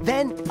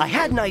 Then I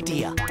had an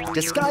idea.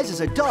 Disguised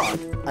as a dog,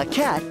 a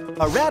cat,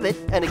 a rabbit,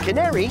 and a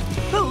canary,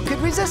 who could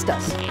resist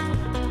us?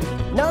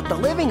 Not the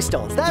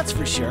Livingstones, that's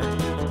for sure.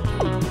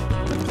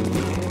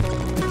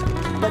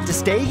 But to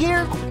stay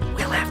here,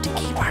 we'll have to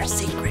keep our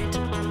secret.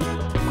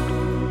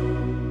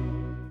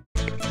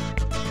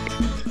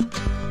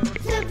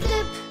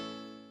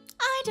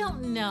 I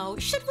don't know.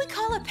 Should we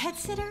call a pet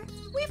sitter?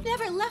 We've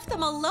never left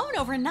them alone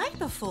overnight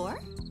before.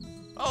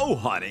 Oh,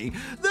 honey,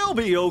 they'll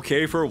be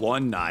okay for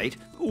one night.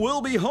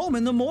 We'll be home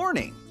in the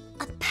morning.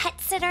 A pet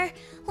sitter?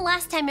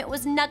 Last time it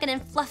was Nugget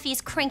and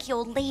Fluffy's cranky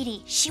old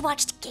lady. She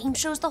watched game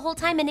shows the whole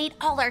time and ate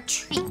all our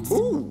treats.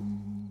 Ooh.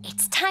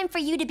 It's time for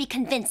you to be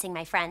convincing,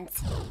 my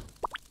friends.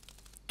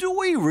 Do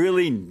we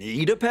really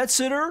need a pet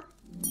sitter?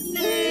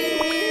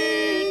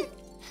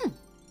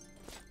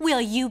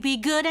 Will you be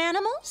good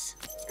animals?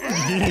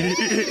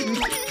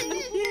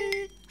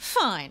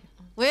 Fine.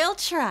 We'll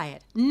try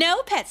it.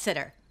 No pet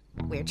sitter.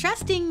 We're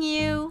trusting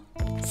you.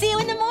 See you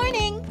in the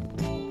morning.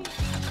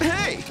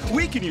 Hey,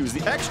 we can use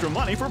the extra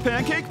money for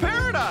Pancake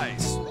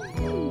Paradise.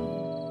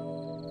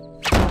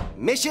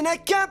 Mission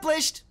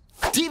accomplished!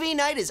 TV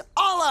night is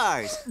all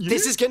ours!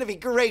 This is gonna be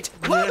great!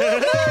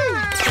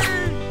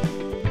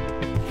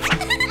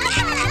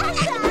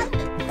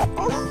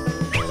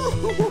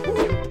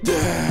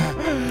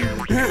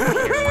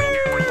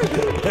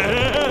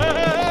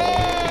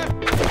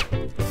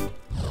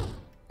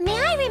 May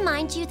I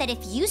remind you that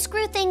if you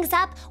screw things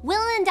up,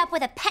 we'll end up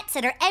with a pet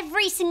sitter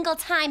every single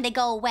time they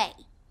go away.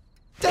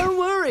 Don't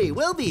worry,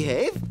 we'll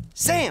behave.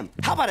 Sam,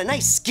 how about a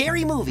nice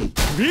scary movie?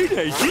 Great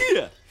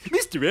idea!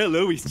 Mr. L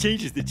always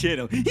changes the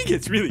channel. He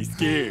gets really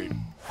scared.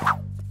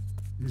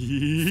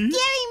 Scary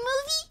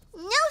movie?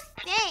 No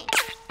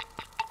thanks.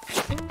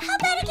 How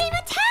about a game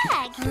of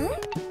tag? Huh?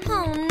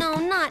 Oh no,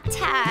 not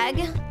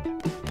tag.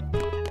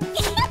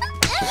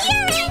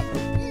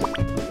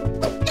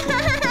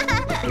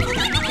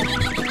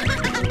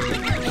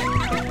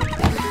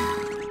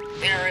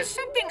 There is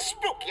something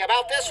spooky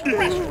about this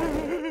restaurant.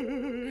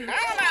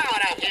 Come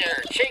out of here,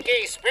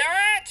 cheeky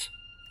spirit!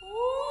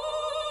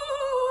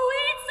 Ooh,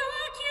 it's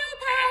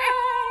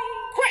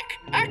occupied. Quick,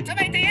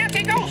 activate the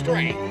anti-ghost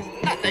ray.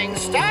 Nothing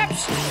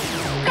stops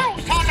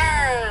ghost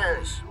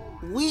hunters!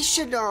 We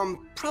should,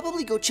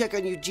 probably go check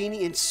on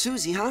Eugénie and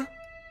Suzie, huh?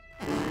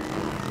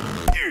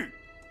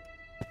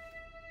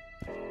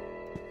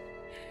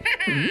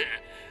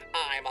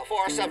 I'm a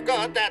force of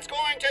good that's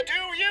going to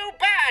do you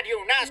bad,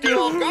 you nasty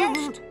old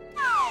ghost!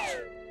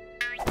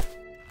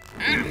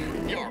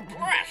 Your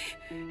breath,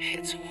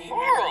 it's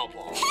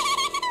horrible.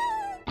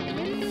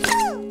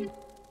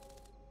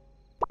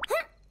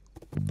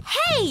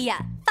 Hey,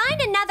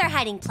 find another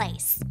hiding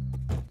place.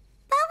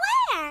 But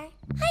where?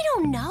 I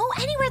don't know.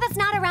 Anywhere that's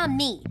not around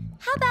me.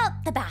 How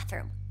about the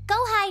bathroom? Go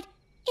hide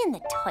in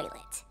the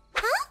toilet.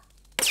 Huh?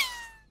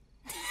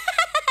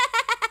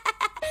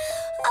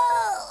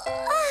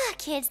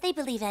 Kids, they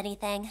believe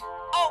anything.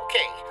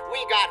 Okay,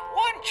 we got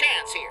one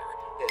chance here.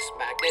 This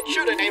magnet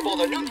should enable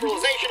the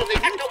neutralization of the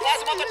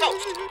ectoplasm of the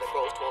ghost. The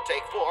ghost will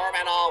take form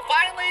and I'll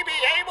finally be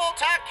able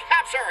to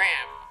capture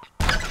him.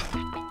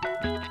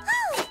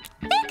 Oh,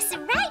 Vic's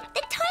right.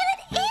 The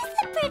toilet is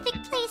the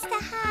perfect place to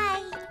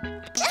hide.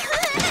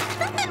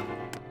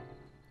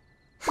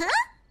 Huh?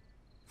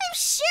 I'm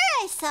sure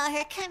I saw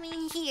her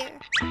coming here.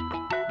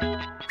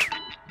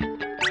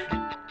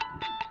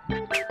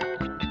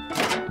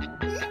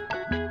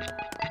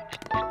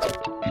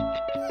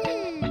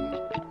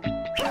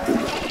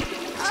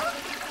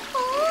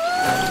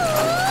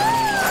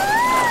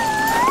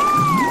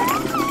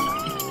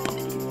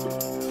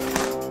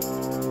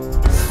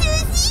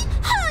 Suzie!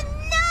 Oh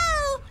no!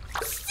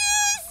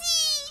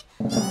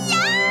 Suzie!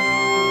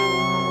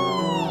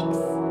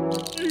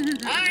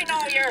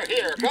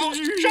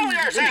 Show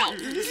yourself!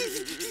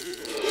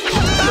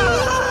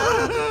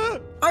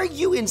 Are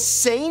you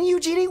insane,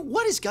 Eugénie?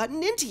 What has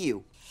gotten into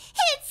you?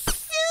 It's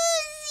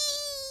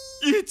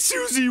Suzie! It's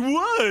Suzie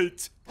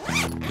what? What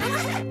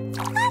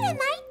am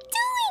I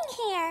doing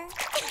here?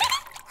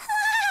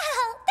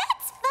 Wow,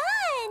 that's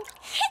fun.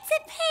 It's a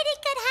pretty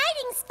good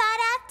hiding spot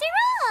after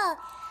all.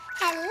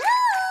 Hello?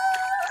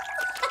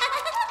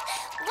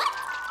 What?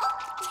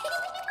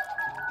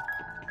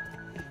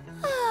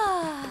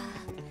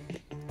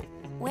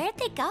 Where'd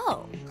they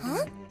go?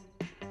 Huh?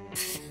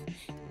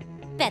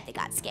 Bet they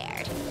got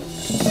scared.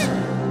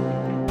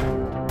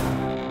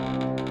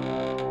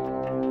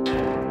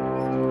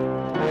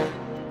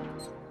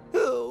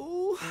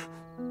 Oh,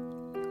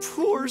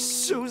 poor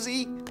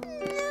Suzie.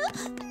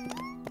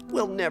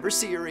 We'll never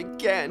see her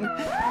again.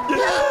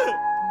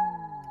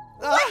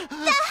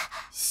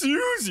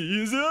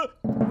 Suzie is a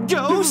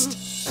Ghost?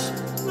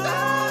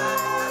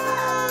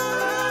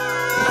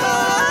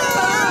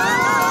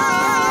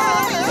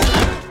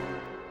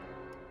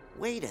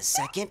 Wait a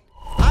second.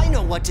 I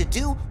know what to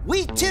do.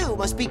 We too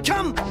must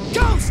become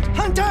ghost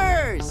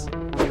hunters!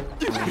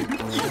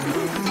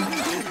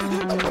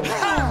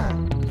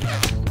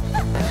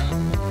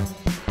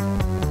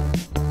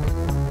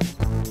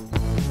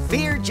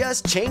 Fear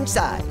just changed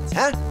sides,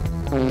 huh?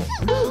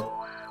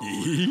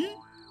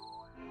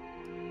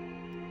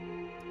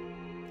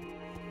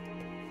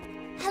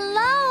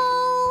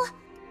 Hello?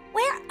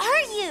 Where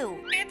are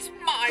you? It's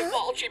my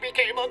fault she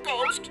became a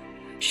ghost.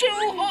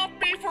 She'll haunt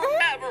me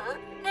forever.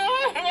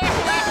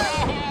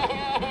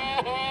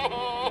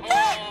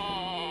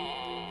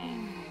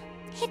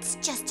 It's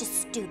just a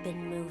stupid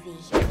movie.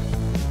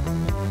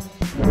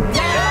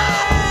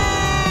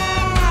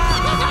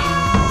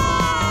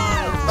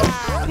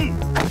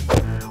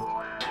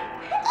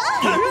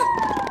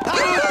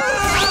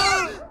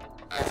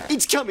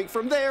 It's coming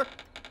from there,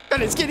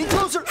 and it's getting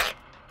closer.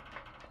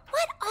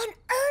 What on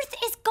earth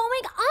is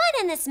going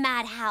on in this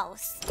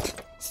madhouse?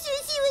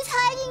 Suzie was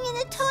hiding in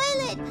the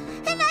toilet,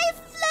 and I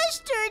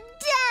flushed her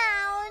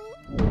down.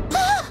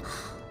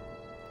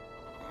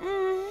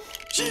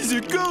 She's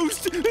a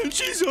ghost, and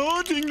she's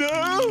haunting the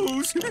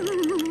house.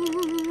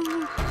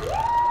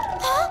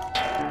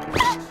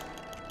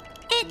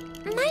 It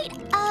might,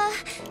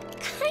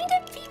 kind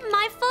of be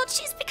my fault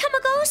she's become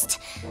a ghost.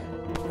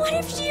 What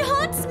if she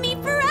haunts me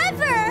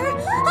forever?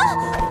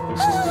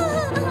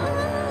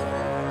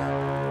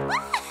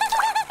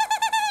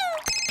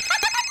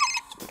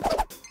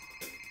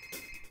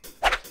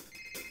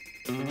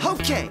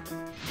 Okay,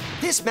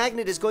 this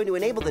magnet is going to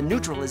enable the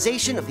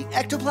neutralization of the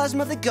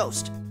ectoplasm of the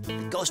ghost. The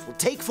ghost will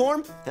take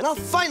form, and I'll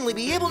finally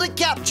be able to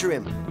capture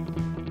him.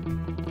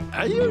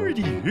 I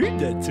already heard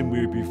that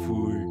somewhere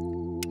before.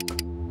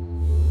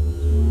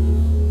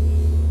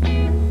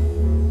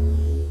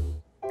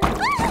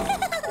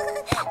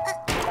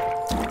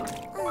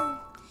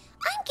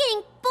 I'm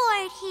getting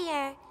bored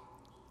here.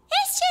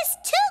 It's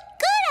just too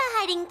good a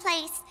hiding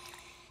place.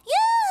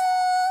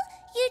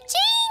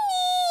 Eugénie!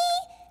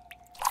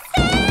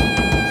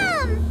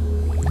 Sam!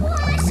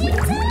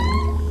 Washington!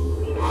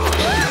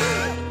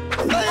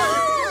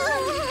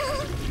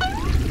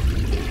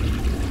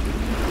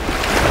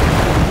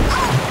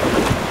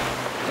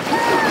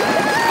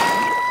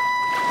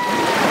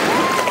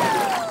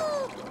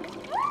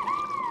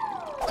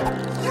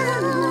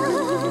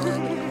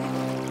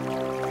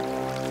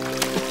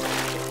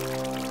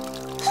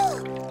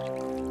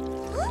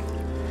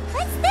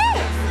 What's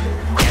this?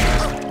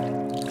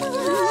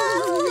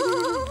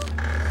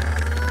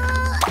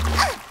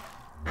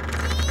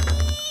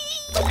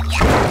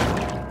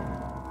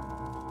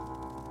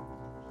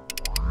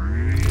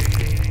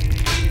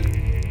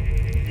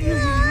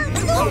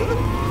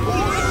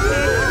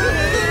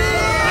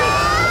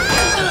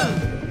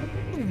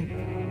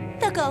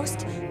 The ghost!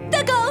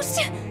 The ghost!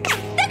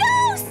 The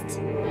ghost!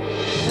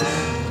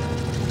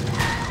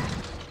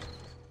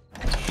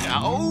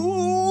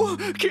 Oh,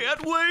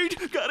 can't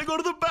wait. Gotta go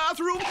to the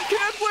bathroom.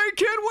 Can't wait,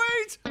 can't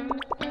wait.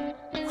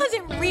 Was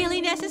it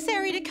really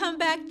necessary to come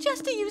back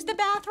just to use the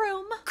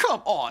bathroom?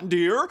 Come on,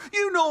 dear.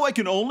 You know I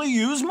can only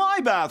use my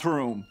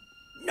bathroom.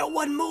 No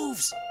one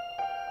moves.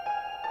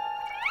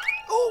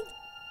 Oh!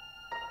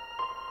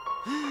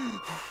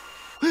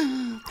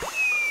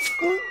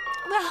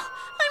 Well,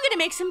 I'm gonna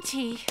make some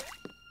tea.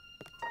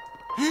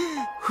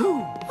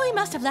 We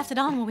must have left it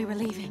on when we were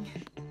leaving.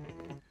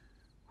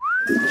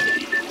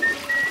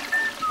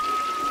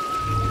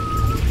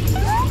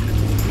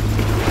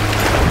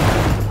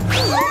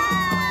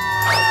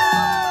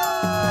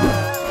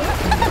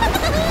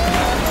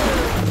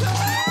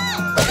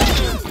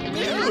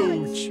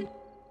 Ouch.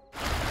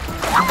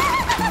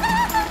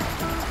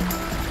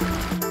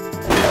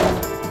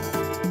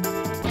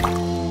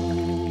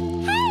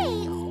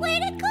 Hey,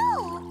 where'd it go?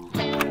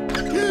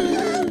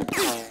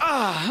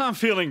 I'm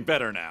feeling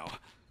better now.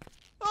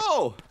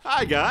 Oh,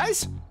 hi,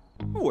 guys.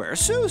 Where's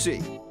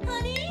Suzie?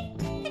 Honey,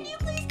 can you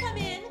please come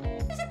in?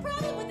 There's a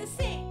problem with the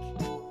sink.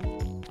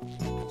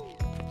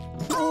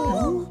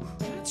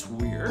 That's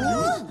weird.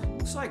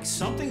 Looks like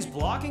something's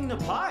blocking the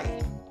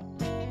pipe.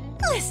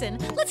 Listen,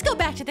 let's go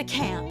back to the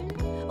camp.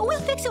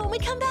 We'll fix it when we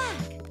come back.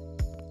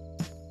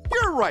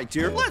 You're right,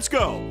 dear. Let's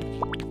go.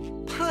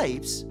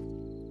 Pipes?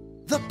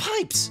 The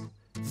pipes!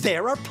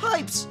 There are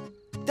pipes!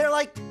 They're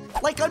like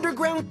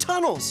underground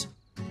tunnels.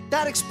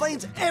 That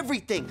explains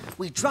everything.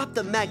 We dropped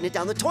the magnet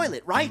down the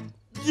toilet, right?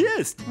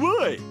 Yes,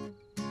 why?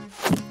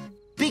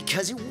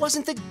 Because it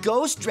wasn't the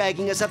ghost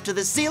dragging us up to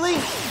the ceiling.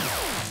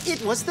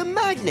 It was the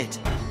magnet.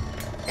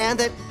 And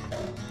that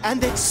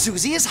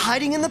Suzie is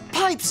hiding in the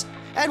pipes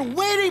and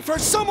waiting for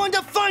someone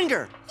to find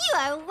her. You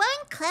are one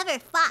clever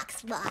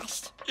fox,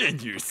 Wash.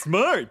 And you're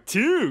smart,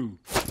 too.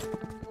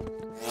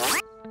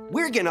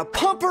 We're gonna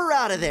pump her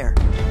out of there.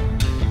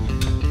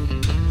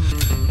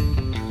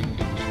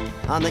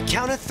 On the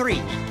count of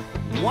 3.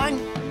 1,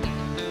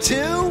 2,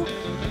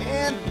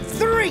 and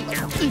 3.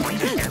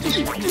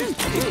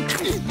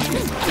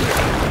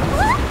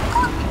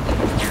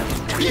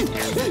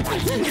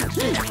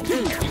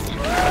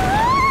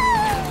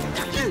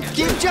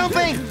 Keep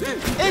jumping!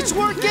 It's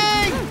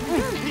working!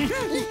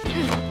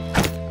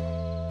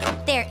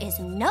 There is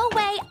no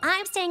way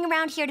I'm staying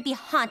around here to be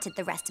haunted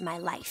the rest of my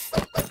life.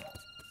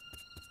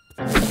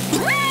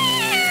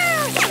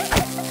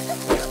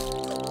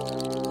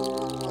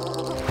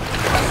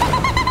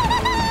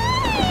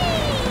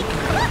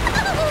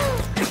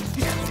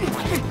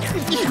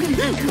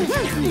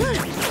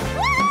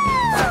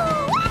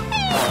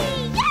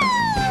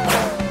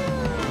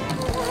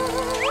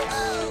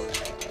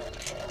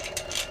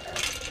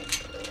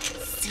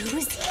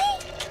 Suzie?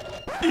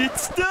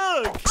 It's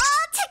stuck. All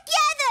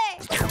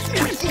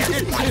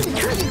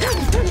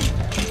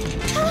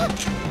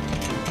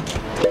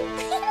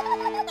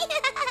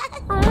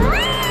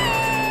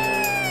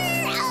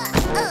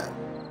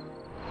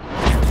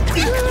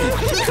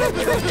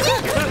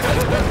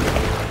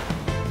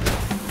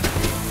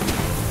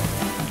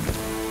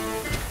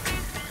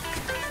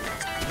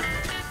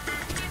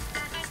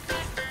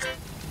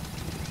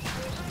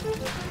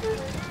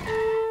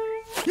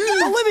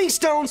The living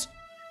stones!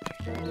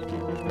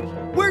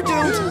 We're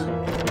doomed!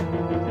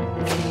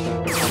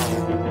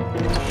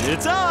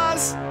 It's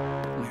us.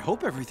 I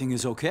hope everything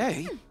is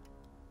okay.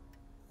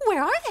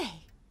 Where are they?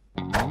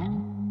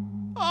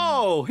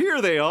 Oh,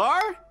 here they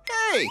are.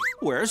 Hey,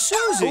 where's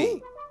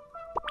Suzie?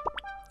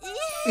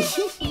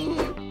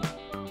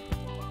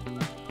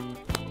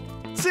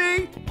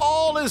 See,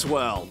 all is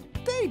well.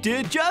 They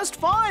did just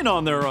fine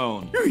on their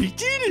own. We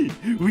did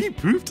it. We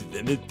proved to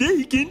them that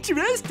they can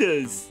trust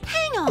us.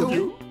 Hang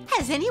on.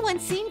 Has anyone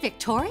seen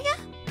Victoria?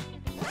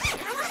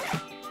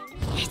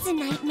 It's a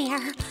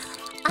nightmare.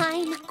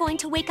 I'm going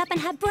to wake up and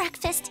have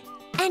breakfast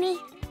any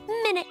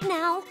minute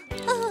now.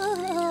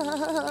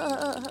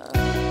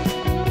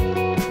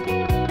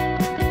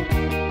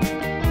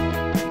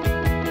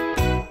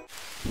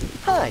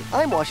 Hi,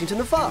 I'm Washington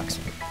the Fox.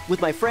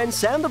 With my friend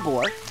Sam the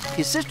boar,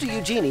 his sister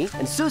Eugénie,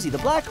 and Suzie the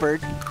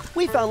blackbird,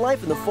 we found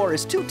life in the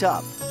forest too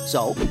tough.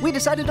 So we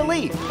decided to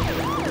leave.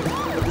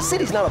 But the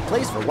city's not a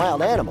place for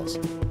wild animals.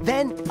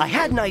 Then I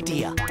had an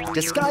idea.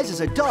 Disguised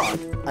as a dog,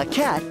 a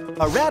cat,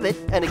 a rabbit,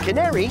 and a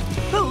canary,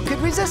 who could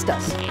resist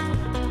us?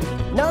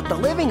 Not the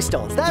living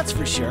stones, that's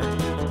for sure.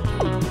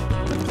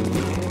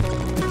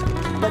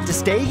 But to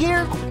stay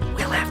here,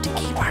 we'll have to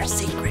keep our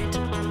secret.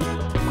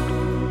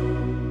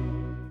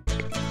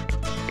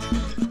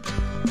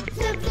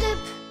 Flip, flip.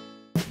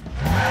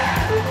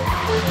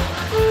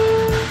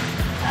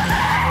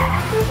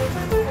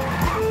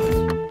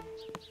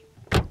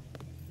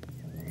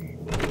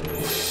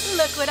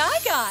 Look what I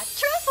got.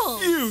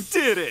 Truffles. You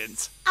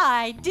didn't.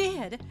 I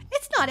did.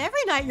 It's not every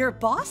night your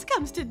boss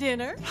comes to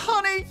dinner.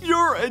 Honey,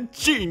 you're a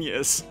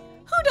genius.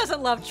 Who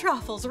doesn't love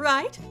truffles,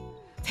 right?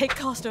 They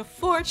cost a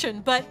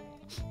fortune, but...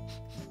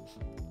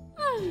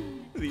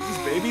 These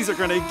babies are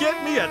gonna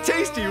get me a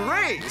tasty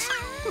raise.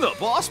 The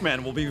boss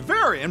man will be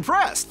very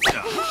impressed.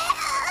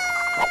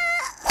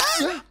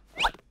 You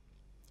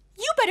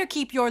better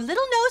keep your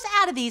little nose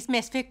out of these,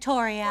 Miss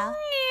Victoria.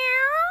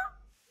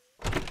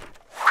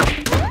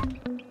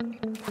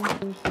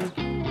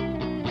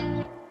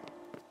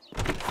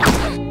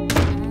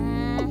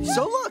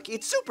 So look,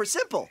 it's super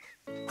simple.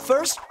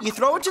 First, you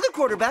throw it to the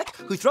quarterback,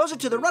 who throws it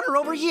to the runner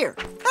over here.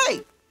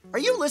 Hey, are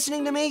you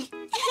listening to me?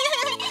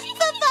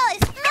 Football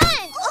is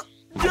fun!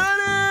 Got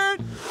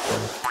it!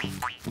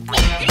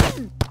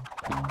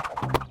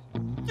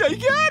 I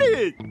got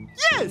it!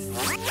 Yes!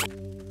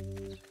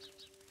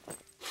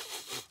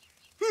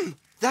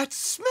 That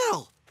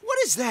smell! What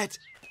is that?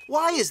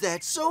 Why is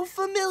that so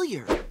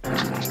familiar?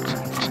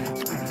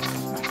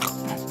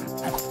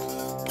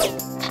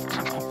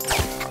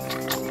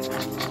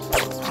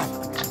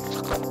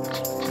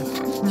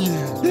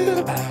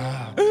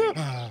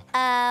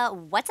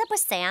 What's up with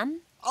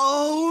Sam?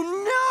 Oh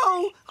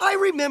no! I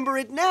remember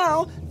it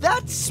now.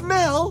 That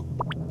smell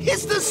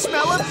is the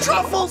smell of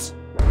truffles!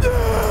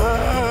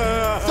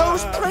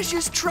 Those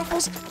precious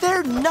truffles,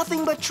 they're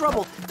nothing but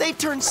trouble. They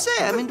turn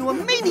Sam into a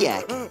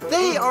maniac.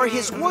 They are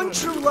his one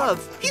true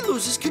love. He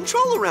loses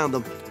control around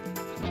them.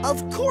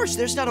 Of course,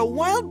 there's not a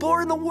wild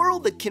boar in the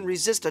world that can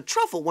resist a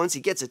truffle once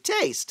he gets a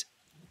taste.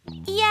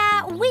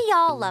 Yeah, we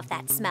all love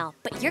that smell,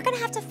 but you're gonna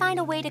have to find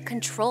a way to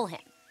control him.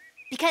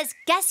 Because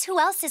guess who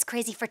else is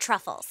crazy for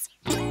truffles?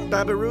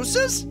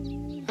 Babaroosas?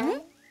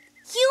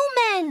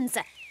 Humans!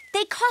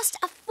 They cost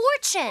a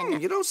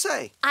fortune. You don't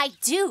say. I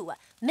do.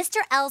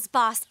 Mr. L's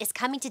boss is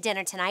coming to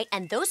dinner tonight,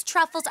 and those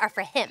truffles are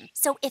for him.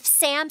 So if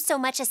Sam so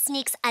much as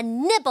sneaks a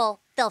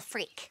nibble, they'll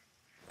freak.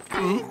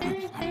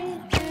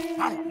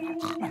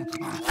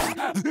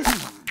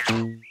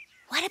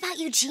 What about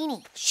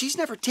Eugénie? She's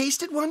never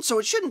tasted one, so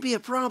it shouldn't be a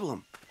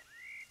problem.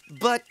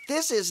 But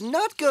this is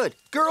not good.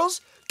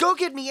 Girls, go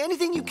get me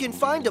anything you can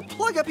find to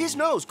plug up his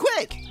nose,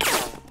 quick!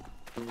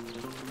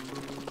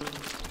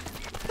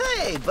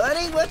 Hey,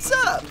 buddy, what's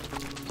up?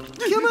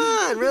 Come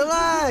on,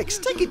 relax.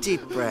 Take a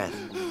deep breath.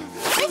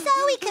 That's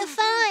all we could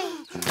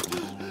find.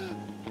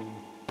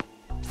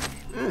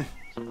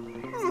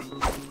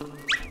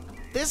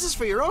 This is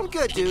for your own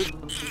good, dude.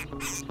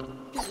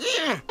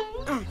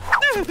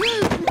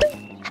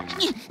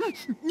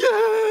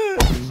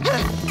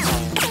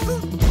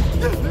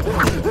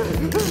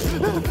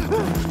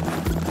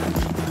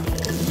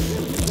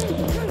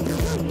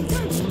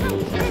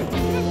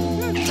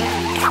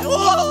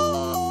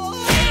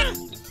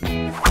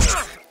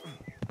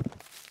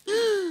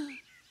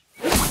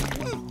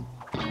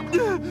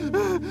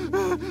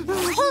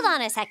 Hold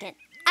on a second.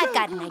 I've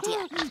got an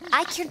idea.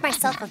 I cured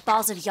myself of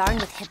balls of yarn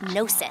with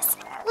hypnosis.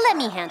 Let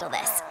me handle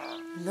this.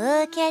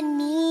 Look at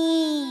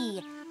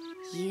me.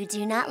 You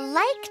do not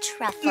like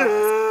truffles.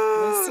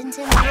 Listen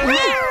to me.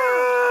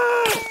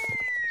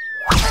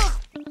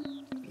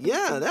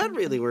 Yeah, that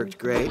really worked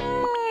great.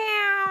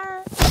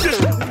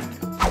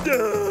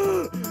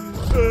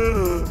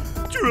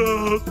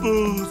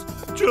 Truffles,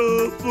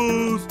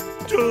 truffles,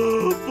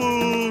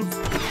 truffles.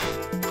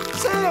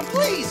 Sam,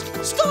 please,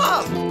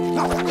 stop!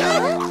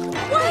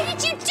 Why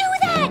did you do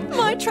that?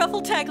 My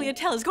truffle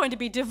tagliatelle is going to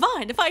be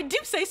divine if I do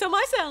say so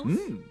myself.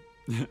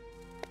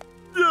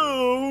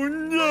 Oh,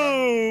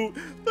 no!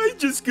 I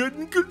just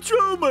couldn't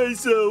control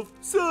myself.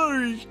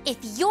 Sorry. If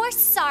you're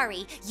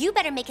sorry, you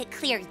better make it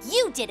clear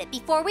you did it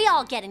before we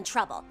all get in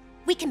trouble.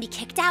 We can be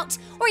kicked out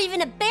or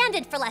even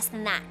abandoned for less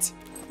than that.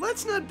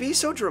 Let's not be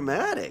so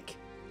dramatic.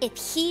 If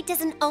he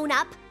doesn't own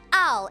up,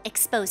 I'll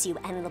expose you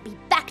and it'll be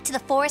back to the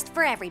forest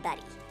for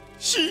everybody.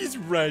 She's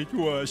right,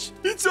 Wash.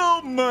 It's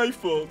all my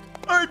fault.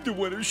 I'm the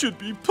one who should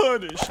be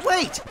punished.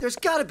 Wait, there's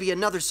gotta be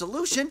another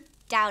solution.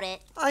 Doubt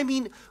it. I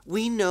mean,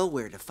 we know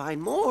where to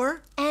find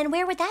more. And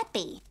where would that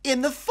be?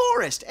 In the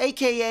forest,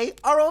 AKA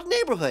our old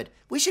neighborhood.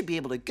 We should be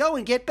able to go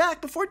and get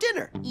back before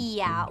dinner.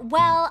 Yeah,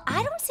 well,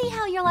 I don't see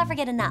how you'll ever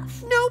get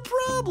enough. No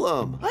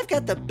problem. I've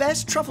got the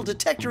best truffle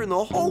detector in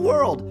the whole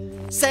world.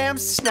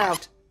 Sam's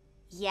snout.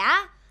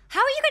 Yeah?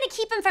 How are you going to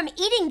keep him from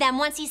eating them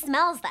once he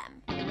smells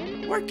them?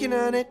 Working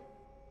on it.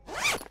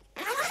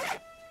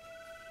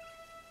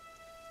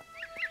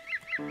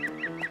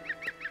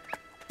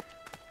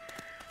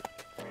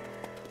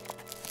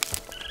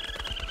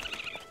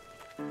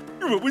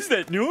 What was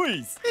that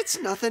noise? It's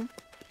nothing.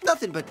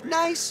 Nothing but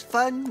nice,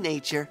 fun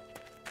nature.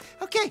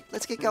 Okay,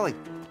 let's get going.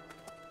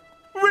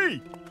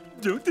 Wait!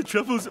 Don't the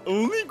truffles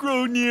only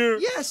grow near...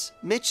 Yes,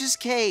 Mitch's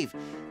cave.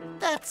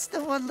 That's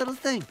the one little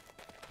thing.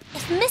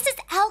 If Mrs.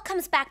 L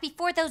comes back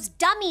before those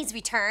dummies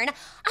return, I'm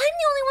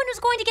the only one who's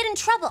going to get in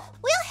trouble.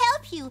 We'll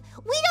help you.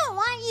 We don't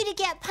want you to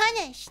get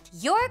punished.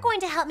 You're going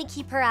to help me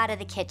keep her out of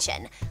the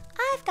kitchen.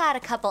 I've got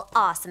a couple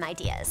awesome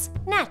ideas,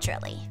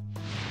 naturally.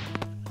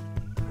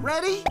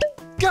 Ready?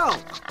 Go!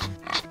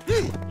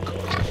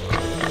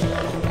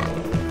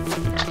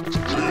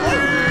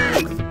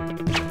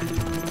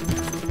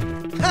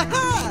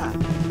 Ha-ha!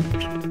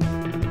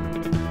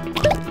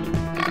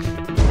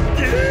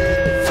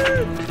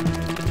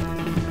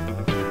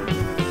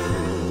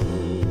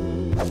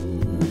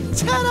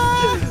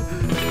 Ta-da!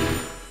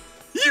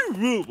 You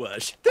rule,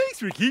 Wash. Thanks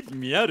for keeping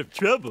me out of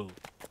trouble.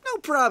 No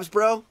probs,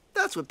 bro.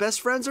 That's what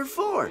best friends are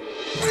for.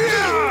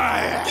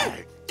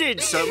 Did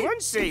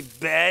someone say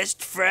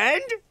best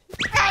friend?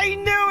 I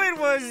knew it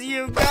was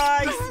you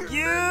guys.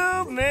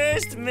 You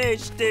missed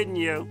Mitch, didn't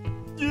you?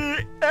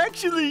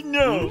 Actually,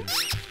 no.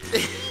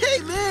 Hey,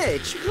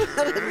 Mitch,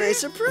 what a nice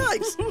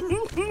surprise.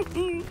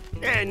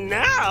 And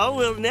now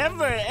we'll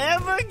never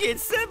ever get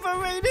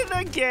separated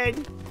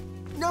again.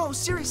 No,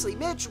 seriously,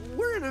 Mitch,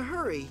 we're in a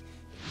hurry.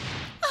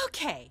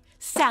 Okay,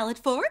 salad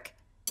fork,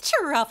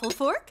 truffle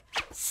fork,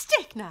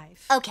 steak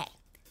knife. Okay,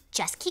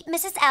 just keep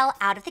Mrs. L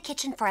out of the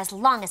kitchen for as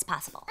long as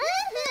possible.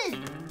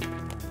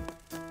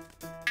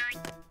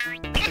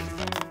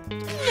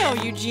 No,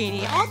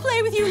 Eugénie, I'll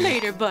play with you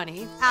later,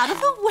 bunny. Out of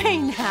the way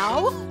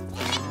now.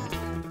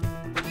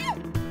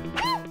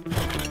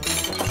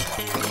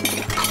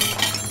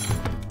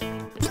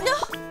 No.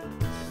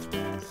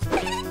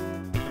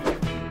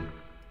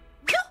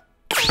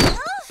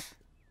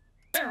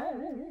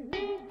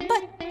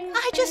 But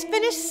I just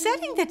finished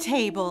setting the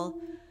table.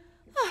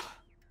 Oh,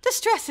 the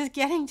stress is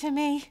getting to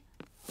me.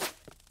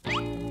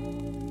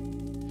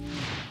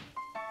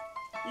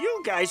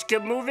 You guys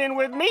could move in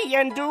with me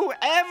and do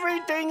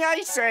everything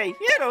I say.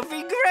 It'll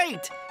be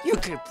great. You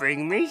could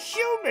bring me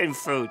human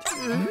food.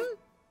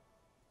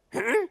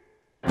 Huh?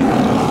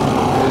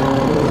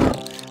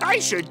 I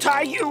should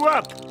tie you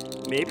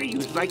up. Maybe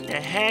you'd like to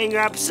hang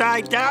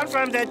upside down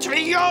from the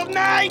tree all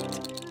night.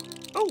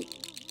 Oh,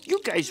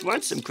 you guys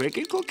want some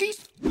cricket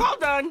cookies?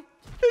 Hold on.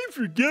 I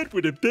forgot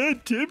what a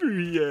bad temper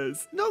he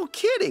has. No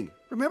kidding.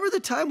 Remember the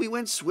time we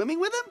went swimming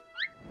with him?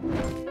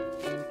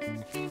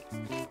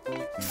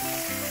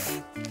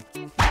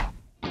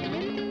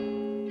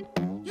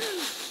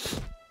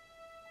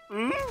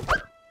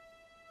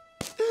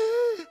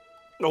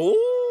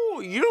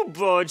 Oh, you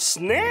brought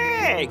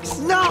snacks.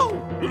 No!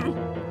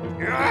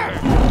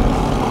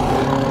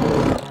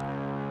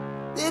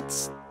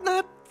 It's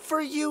not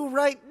for you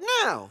right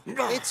now.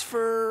 It's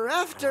for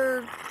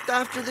after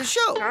the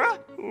show. Huh?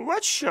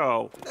 What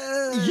show?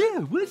 Yeah,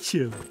 what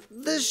show?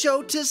 The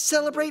show to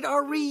celebrate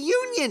our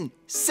reunion,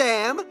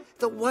 Sam.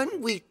 The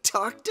one we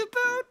talked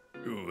about.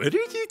 What are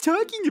you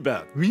talking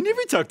about? We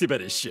never talked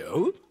about a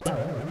show.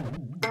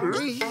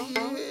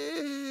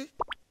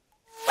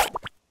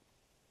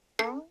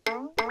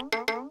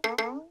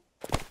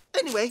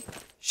 Anyway,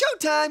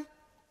 showtime.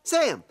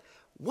 Sam,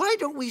 why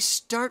don't we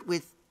start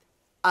with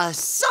a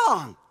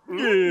song?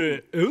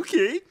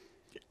 Okay.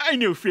 I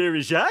know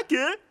Furry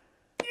Shaka.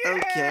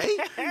 Okay.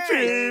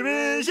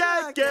 Furry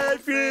Shaka,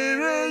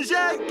 Furry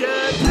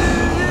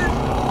Shaka.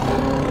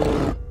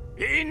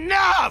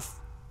 Enough!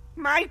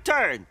 My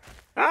turn.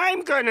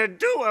 I'm gonna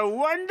do a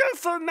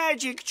wonderful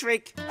magic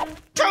trick.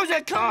 Choose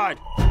a card.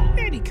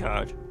 Any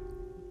card.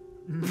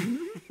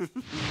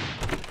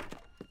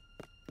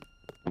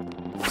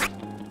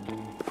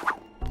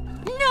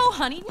 No,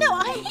 honey, no,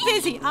 I'm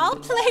busy. I'll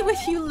play with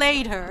you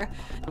later.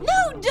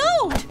 No,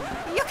 don't!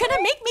 You're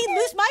gonna make me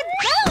lose my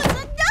balance.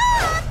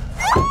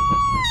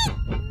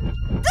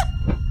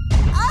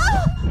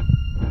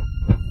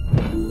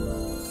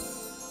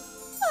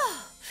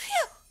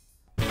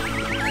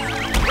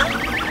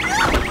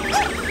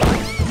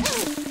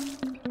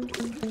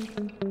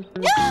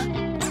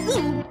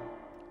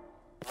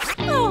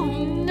 Oh,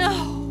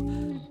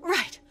 no.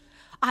 Right.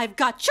 I've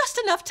got just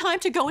enough time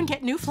to go and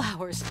get new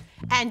flowers.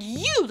 And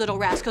you little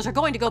rascals are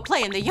going to go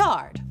play in the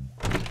yard.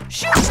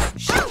 Shoot!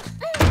 Shoot!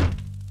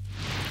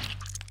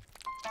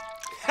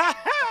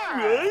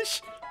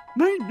 Gosh,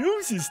 my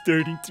nose is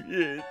starting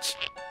to itch.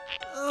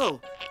 Oh,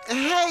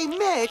 hey,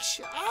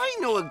 Mitch. I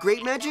know a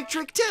great magic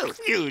trick, too.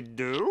 You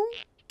do?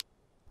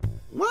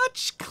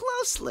 Watch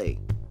closely.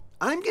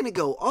 I'm gonna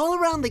go all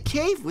around the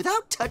cave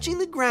without touching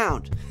the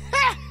ground.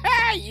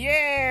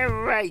 Yeah,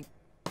 right.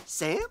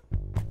 Sam?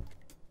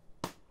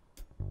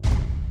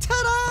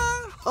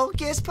 Ta-da!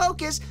 Hocus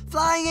pocus,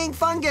 flying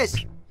fungus.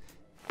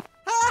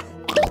 Ah!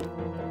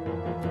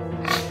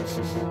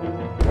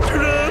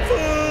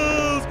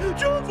 Truffles!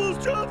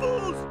 Truffles!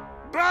 Truffles!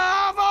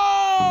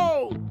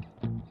 Bravo!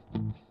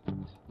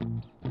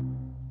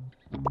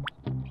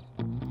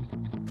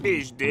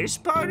 Is this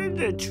part of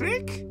the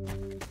trick?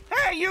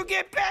 Hey, you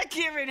get back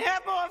here and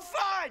have more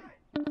fun!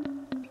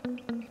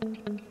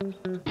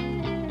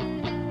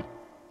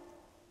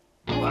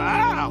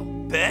 Wow,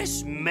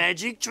 best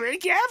magic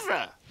trick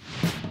ever!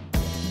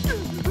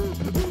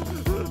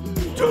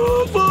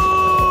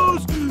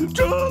 Truffles!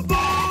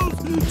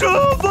 Truffles!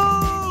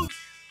 Truffles!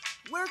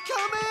 We're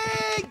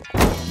coming!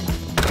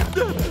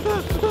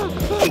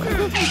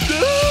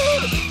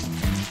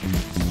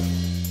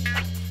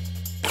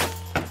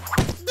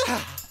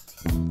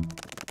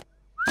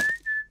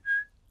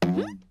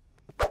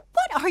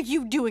 What are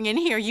you doing in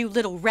here, you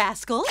little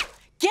rascal?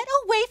 Get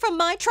away from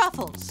my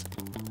truffles.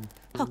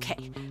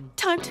 Okay,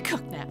 time to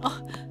cook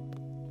now.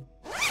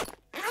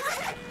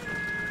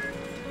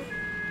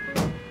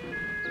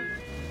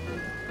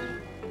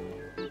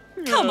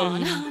 Come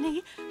on,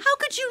 honey. How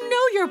could you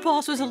know your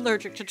boss was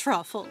allergic to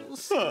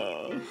truffles?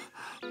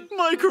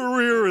 My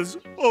career is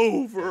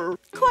over.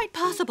 Quite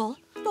possible.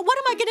 But what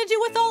am I going to do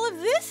with all of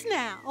this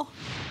now?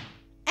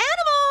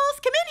 Animals,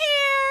 come in here!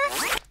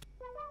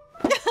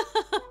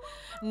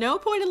 No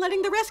point in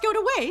letting the rest go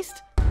to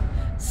waste.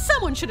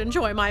 Someone should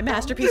enjoy my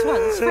masterpiece while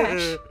it's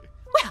fresh.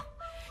 Well,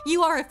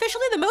 you are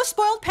officially the most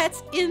spoiled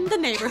pets in the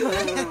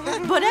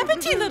neighborhood. Bon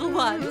appetit, little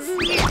ones.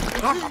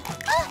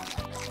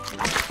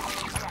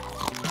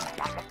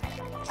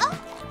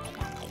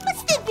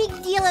 What's the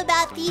big deal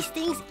about these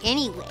things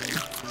anyway?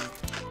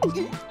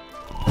 Yum!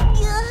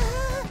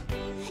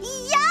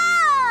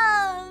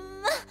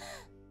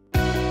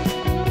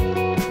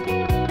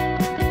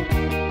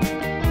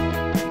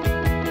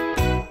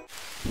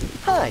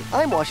 Hi,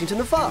 I'm Washington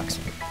the Fox.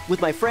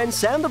 With my friend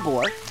Sam the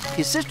boar,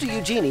 his sister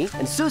Eugénie,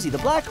 and Suzie the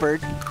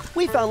blackbird,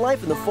 we found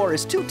life in the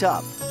forest too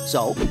tough,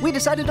 so we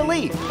decided to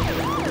leave.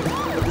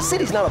 But the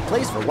city's not a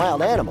place for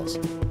wild animals.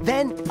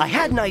 Then I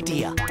had an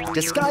idea.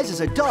 Disguised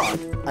as a dog,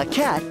 a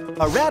cat,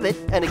 a rabbit,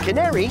 and a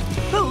canary,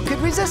 who could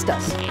resist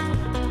us?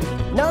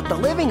 Not the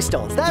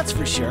Livingstones, that's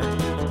for sure.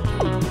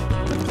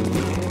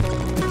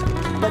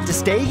 But to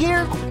stay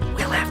here,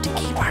 we'll have to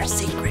keep our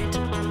secret.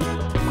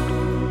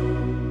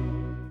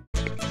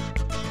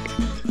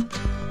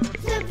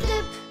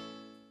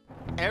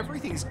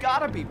 Everything's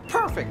gotta be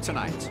perfect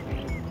tonight.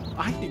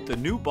 I think the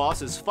new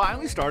boss is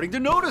finally starting to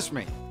notice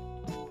me.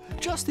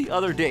 Just the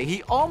other day,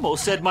 he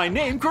almost said my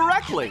name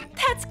correctly.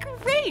 That's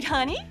great,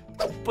 honey.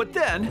 But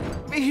then,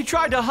 he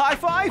tried to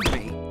high-five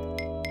me.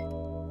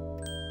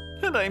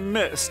 And I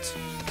missed.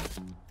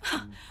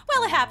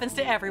 Well, it happens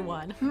to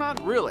everyone.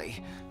 Not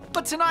really.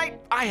 But tonight,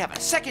 I have a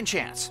second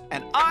chance,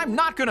 and I'm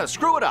not gonna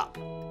screw it up.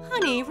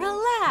 Honey,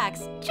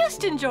 relax.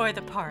 Just enjoy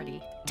the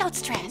party. Don't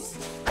stress.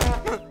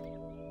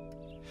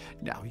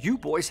 Now, you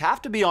boys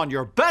have to be on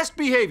your best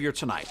behavior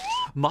tonight.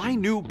 My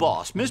new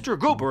boss, Mr.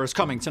 Goober, is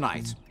coming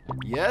tonight.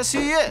 Yes,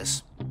 he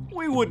is.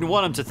 We wouldn't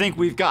want him to think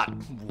we've got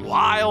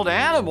wild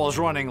animals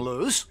running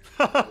loose.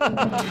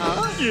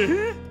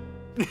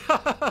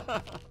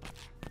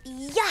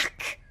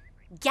 Yuck!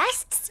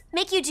 Guests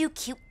make you do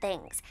cute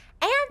things.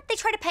 And they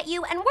try to pet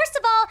you, and worst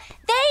of all,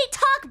 they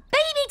talk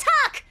baby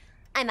talk!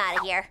 I'm out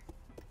of here.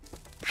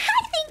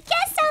 I think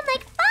guests sound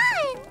like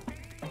fun!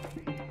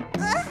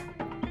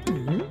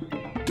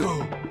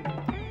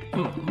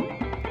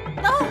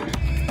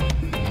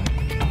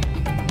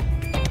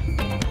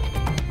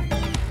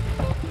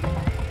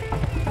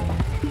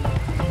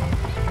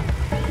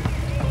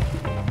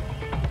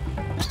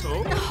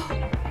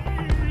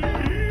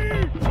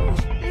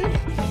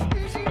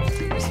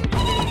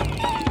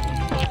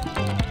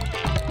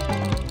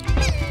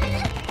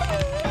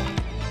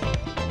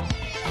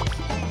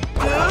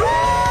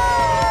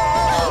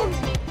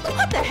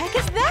 What the heck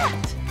is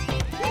that?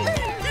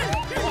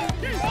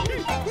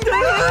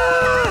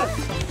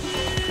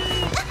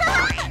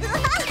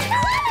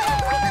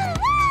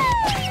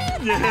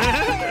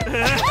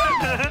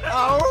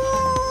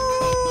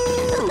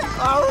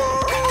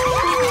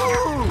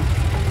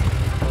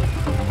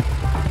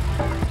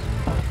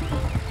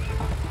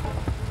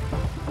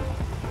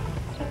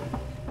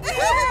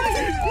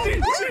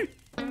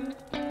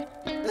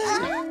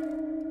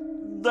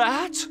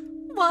 That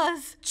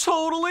Was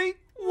totally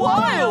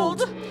wild!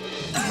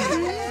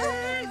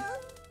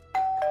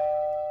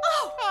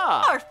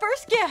 our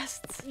first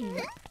guests.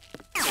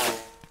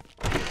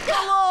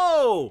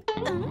 Hello!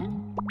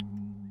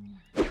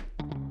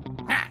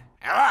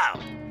 Hello.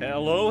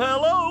 Hello,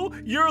 hello!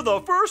 You're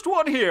the first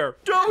one here.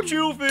 Don't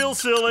you feel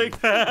silly?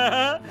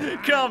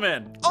 Come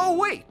in. Oh,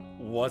 wait.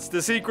 What's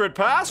the secret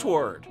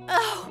password?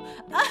 Oh,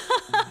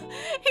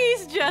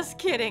 he's just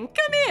kidding.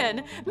 Come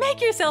in.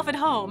 Make yourself at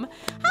home.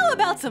 How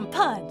about some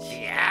punch? Do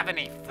you have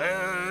any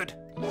food?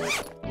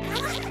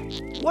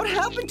 What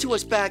happened to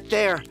us back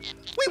there?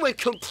 We went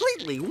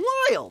completely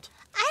wild.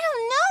 I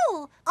don't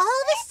know. All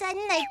of a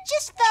sudden, I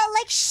just felt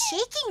like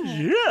shaking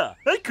it. Yeah,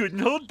 I couldn't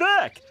hold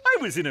back. I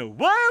was in a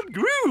wild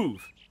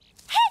groove.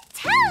 It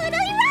totally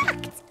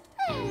rocked!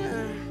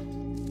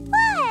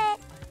 What?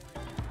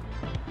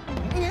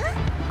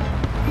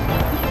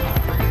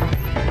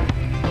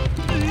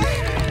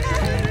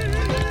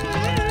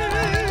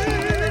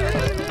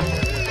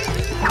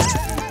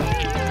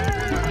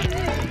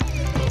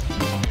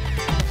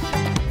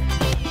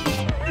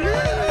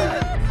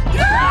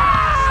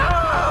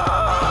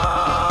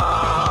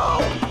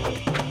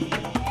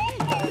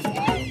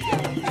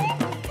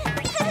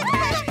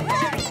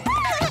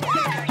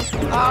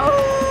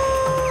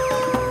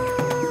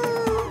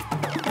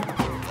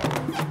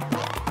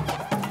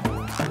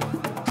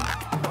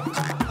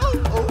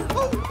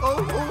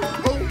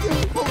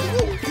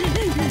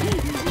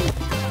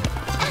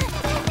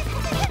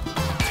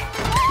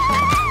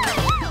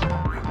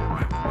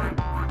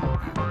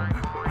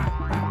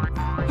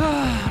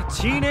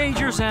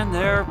 Teenagers and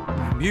their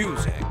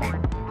music.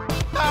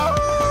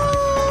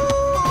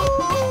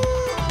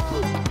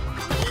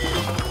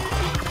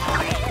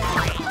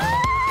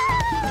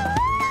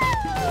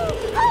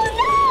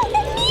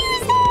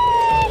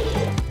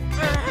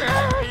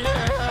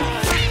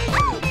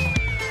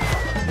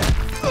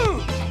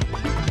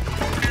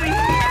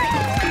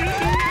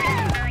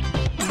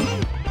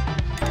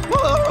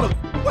 Whoa,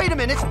 wait a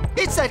minute.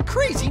 It's that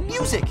crazy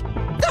music.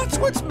 That's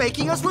what's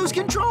making us lose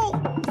control.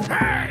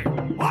 Hey,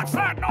 what's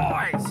that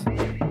noise?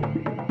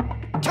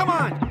 Come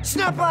on,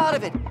 snap out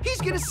of it. He's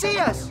gonna see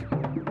us.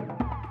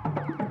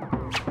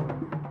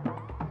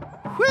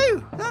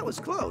 Whew, that was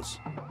close.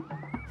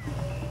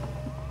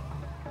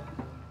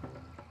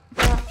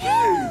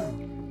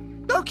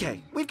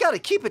 Okay, we've got to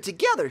keep it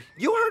together.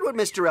 You heard what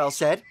Mr. L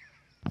said.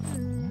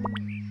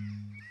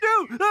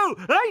 Oh,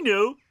 I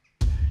know.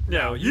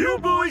 Now, you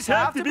boys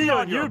have to be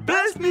on your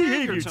best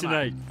behavior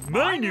tonight.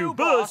 My new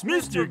boss,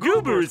 Mr.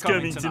 Goober, is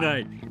coming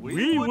tonight.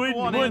 We wouldn't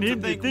want him to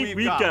think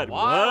we've got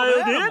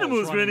wild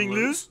animals running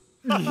loose.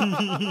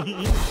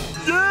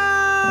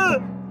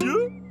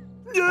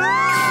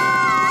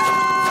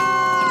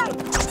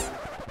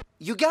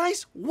 You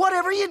guys,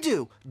 whatever you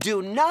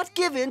do not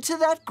give in to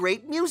that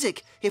great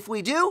music. If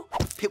we do,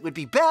 it would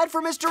be bad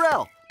for Mr.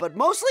 L, but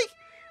mostly,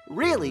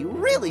 really,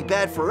 really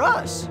bad for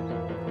us.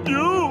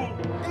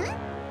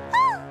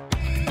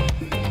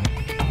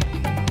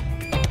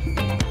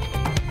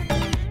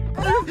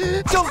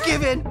 Don't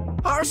give in.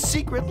 Our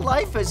secret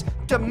life as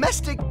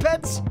domestic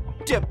pets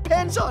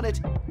depends on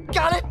it.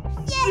 Got it?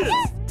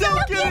 Yes!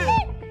 Don't give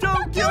in!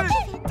 Don't give in!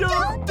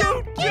 Don't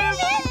give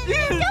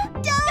in! Don't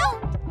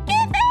give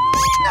in!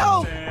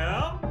 No!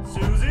 Sam,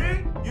 Suzie,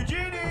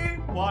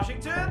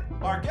 Washington,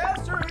 our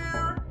guests are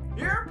here.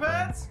 Here,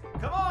 pets.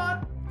 Come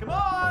on. Come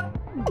on.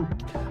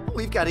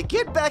 We've got to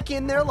get back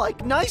in there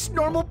like nice,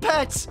 normal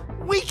pets.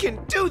 We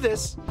can do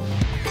this.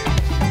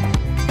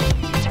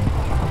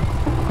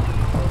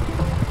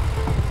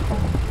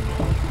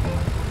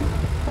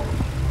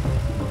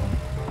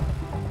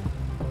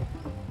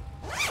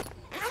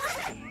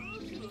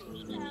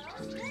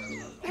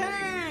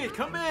 Hey,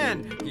 come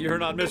in. You're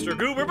not Mr.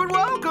 Goober, but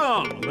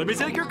welcome. Let me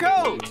take your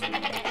coat.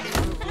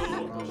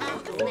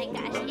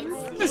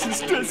 This is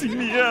stressing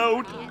me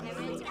out.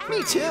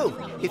 Me too.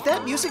 If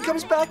that music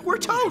comes back, we're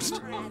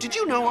toast. Did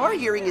you know our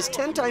hearing is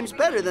 10 times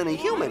better than a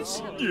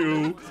human's?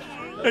 You.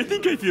 I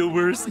think I feel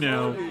worse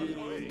now.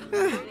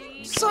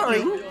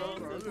 Sorry.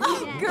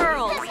 Oh,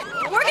 girls,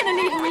 we're gonna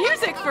need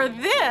music for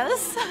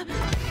this.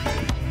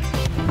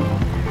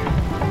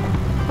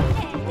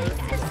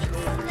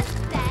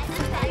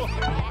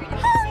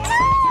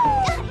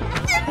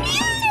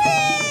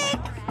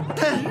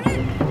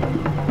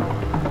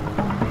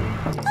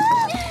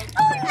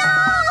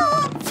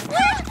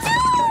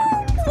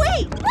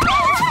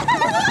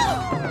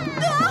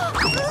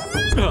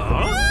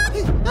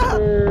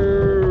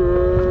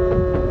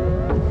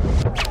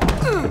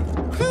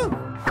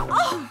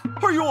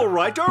 Are you all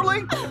right,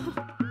 darling?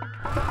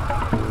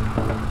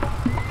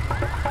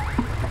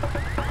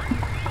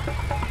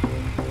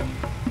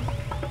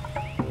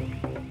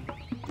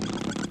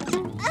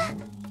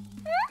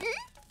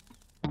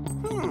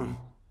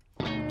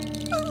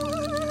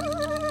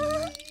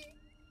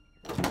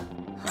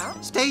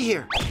 Stay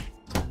here.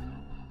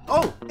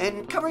 Oh,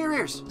 and cover your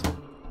ears.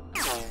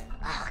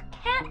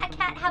 Can't a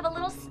cat have a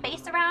little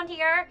space around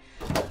here?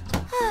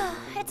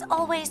 It's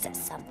always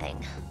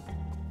something.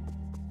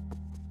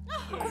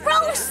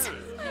 Gross!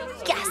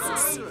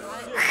 Guests!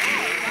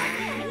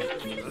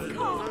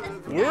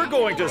 We're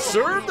going to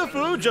serve the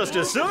food just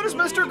as soon as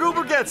Mr.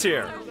 Goober gets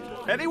here.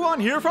 Anyone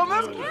hear from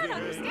him?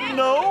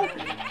 No?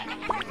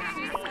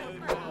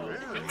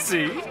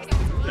 See?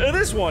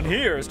 This one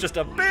here is just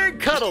a big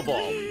cuddle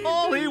ball.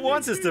 All he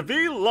wants is to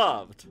be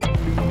loved.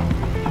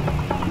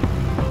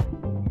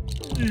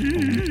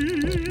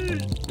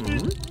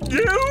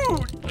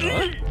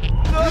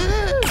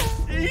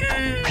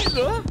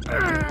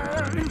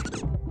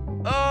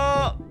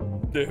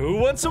 Who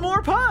wants some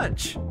more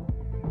punch?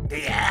 Do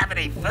you have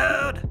any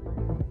food?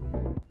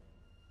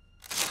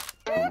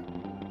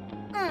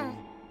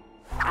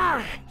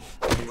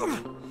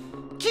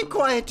 Keep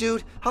quiet,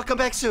 dude. I'll come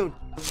back soon.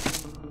 Sam!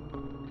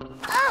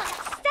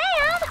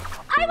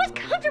 I was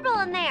comfortable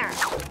in there!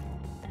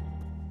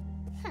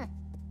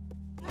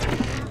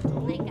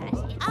 Oh my gosh.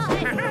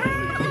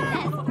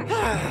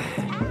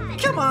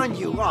 Come on,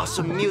 you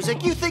awesome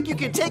music. You think you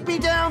can take me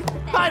down?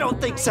 I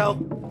don't think so.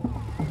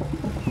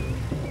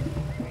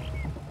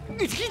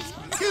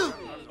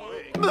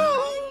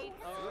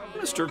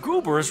 Mr.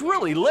 Goober is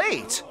really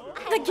late.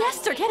 The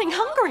guests are getting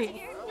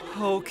hungry.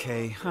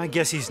 Okay, I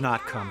guess he's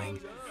not coming.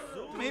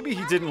 Maybe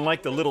he didn't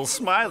like the little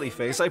smiley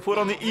face I put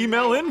on the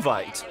email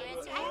invite.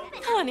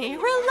 Honey,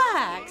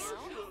 relax.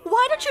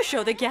 Why don't you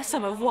show the guests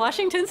some of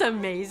Washington's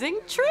amazing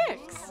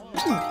tricks?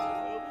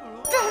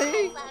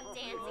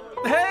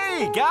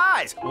 Hey,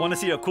 guys! Want to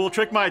see a cool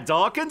trick my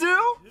dog can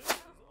do?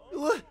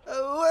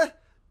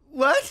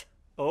 What?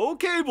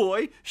 Okay,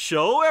 boy.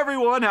 Show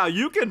everyone how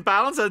you can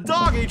balance a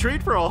doggy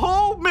treat for a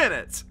whole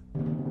minute.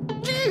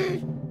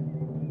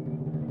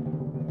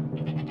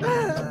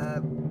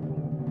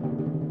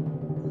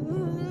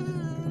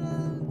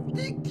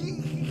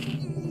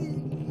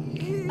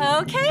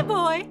 Okay,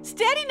 boy.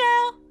 Steady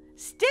now.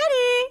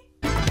 Steady.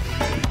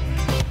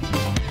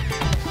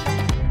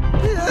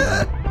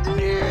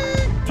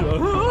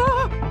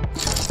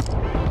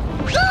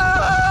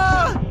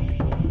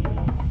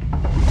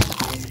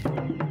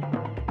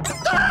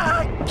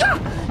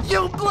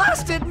 You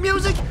blasted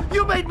music!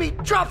 You made me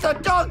drop the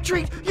dog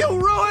treat! You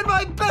ruined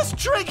my best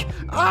trick!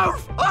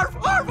 Arf! Arf!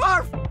 Arf!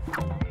 Arf!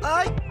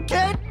 I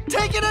can't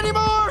take it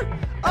anymore!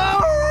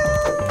 Arf!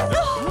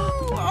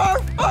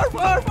 Arf! Arf!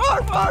 Arf!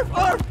 Arf! Arf!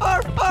 Arf!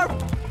 Arf! Arf!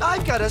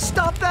 I've got to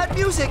stop that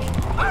music!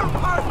 Arf!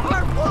 Arf!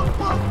 Arf! Woof!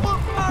 Woof!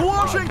 Woof! Arf!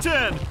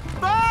 Washington!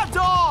 Bad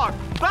dog!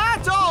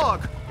 Bad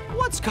dog!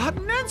 What's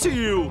gotten into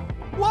you?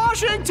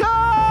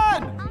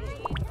 Washington!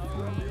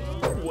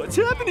 What's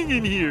happening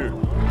in here?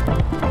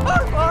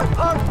 Arf! Arf!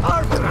 Arf!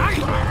 Arf!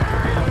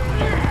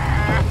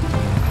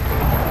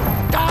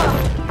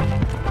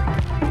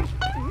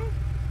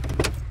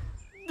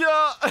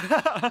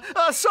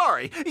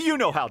 Sorry, you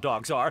know how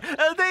dogs are.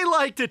 They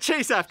like to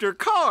chase after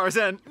cars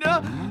and...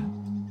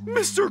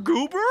 Mr.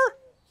 Goober?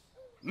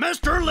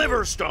 Mr.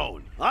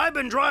 Liverstone, I've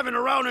been driving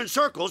around in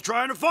circles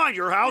trying to find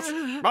your house.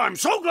 I'm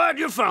so glad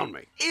you found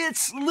me.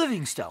 It's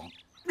Livingstone.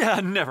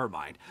 Never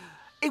mind.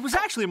 It was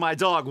actually my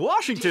dog,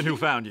 Washington, who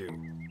found you.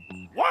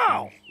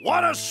 Wow,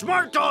 what a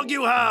smart dog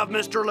you have,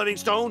 Mr.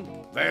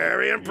 Livingstone.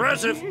 Very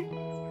impressive.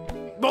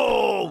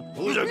 Oh,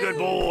 who's a good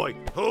boy?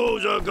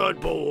 Who's a good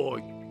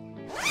boy?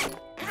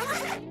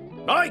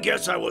 I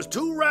guess I was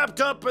too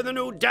wrapped up in the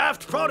new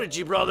Daft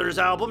Prodigy Brothers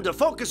album to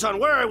focus on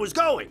where I was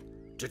going.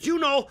 Did you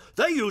know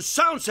they use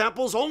sound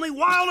samples only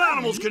wild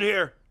animals can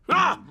hear?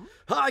 Ah!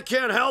 I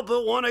can't help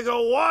but want to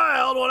go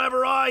wild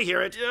whenever I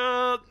hear it.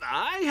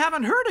 I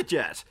haven't heard it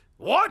yet.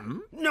 What?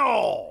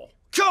 No!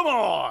 Come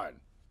on!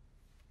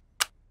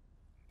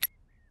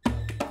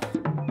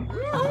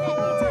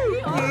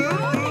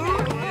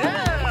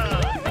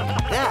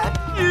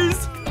 That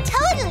Is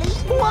totally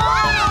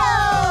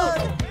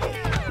wild!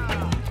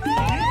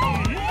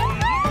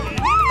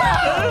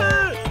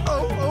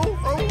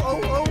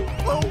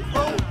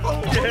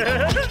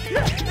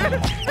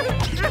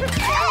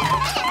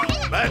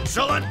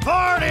 Excellent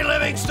party,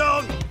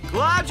 Livingstone!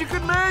 Glad you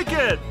could make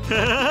it.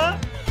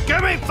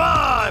 Give me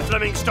 5,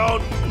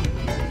 Livingstone!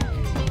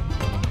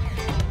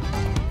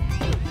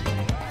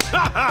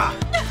 Ha ha!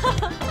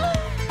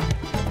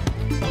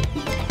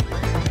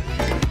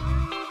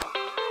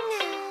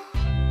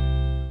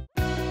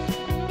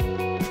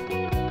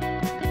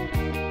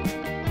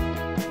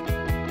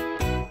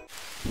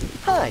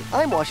 Hi,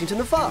 I'm Washington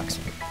the Fox.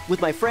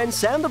 With my friend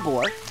Sam the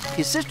boar,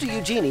 his sister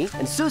Eugénie,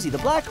 and Suzie the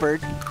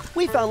blackbird,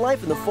 we found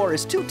life in the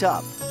forest too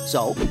tough,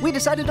 so we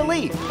decided to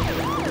leave.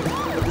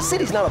 But the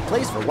city's not a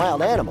place for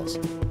wild animals.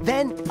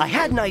 Then I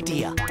had an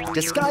idea.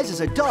 Disguised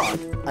as a dog,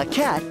 a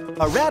cat,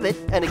 a rabbit,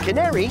 and a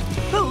canary,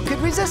 who could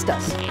resist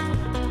us?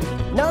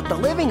 Not the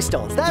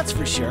Livingstones, that's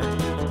for sure.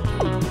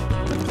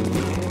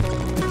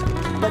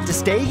 But to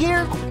stay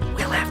here,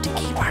 we'll have to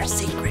keep our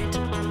secret.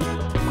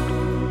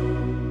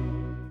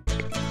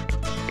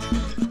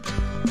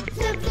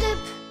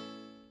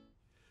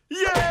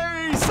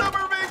 Yay!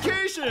 Summer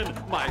vacation!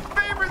 My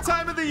favorite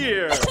time of the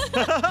year!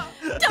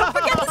 Don't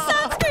forget the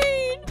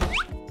sunscreen!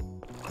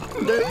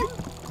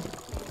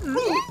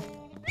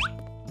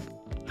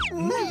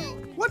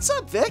 What's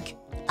up, Vic?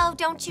 Oh,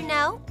 don't you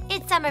know?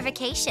 It's summer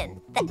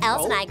vacation. The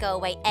elves and I go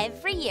away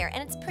every year,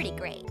 and it's pretty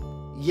great.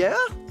 Yeah?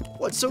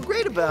 What's so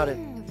great about it?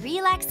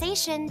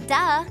 Relaxation,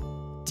 duh.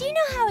 Do you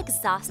know how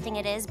exhausting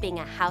it is being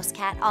a house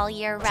cat all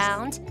year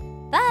round?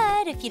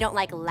 But if you don't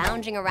like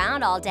lounging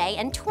around all day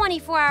and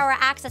 24-hour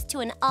access to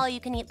an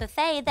all-you-can-eat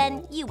buffet,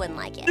 then you wouldn't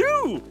like it.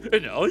 Ooh,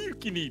 an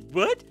all-you-can-eat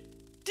what?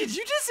 Did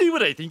you just say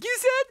what I think you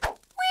said?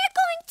 We're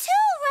going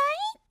too,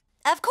 right?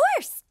 Of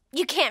course.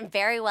 You can't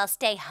very well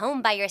stay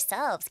home by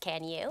yourselves,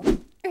 can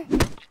you?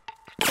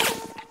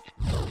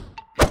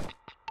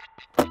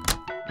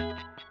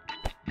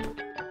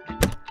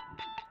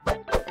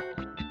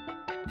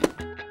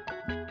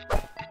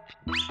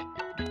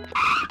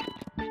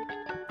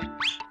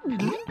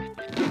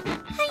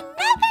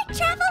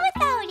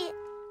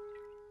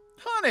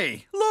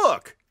 Honey,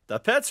 look! The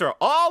pets are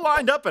all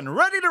lined up and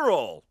ready to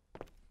roll.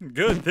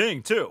 Good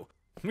thing, too.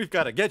 We've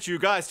got to get you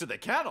guys to the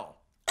kennel.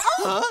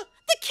 Oh,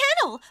 the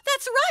kennel!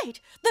 That's right!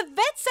 The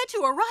vet said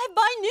to arrive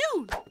by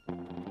noon.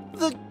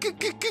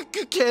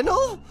 The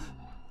kennel?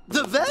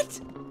 The vet?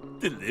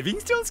 The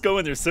Livingstones go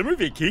on their summer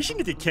vacation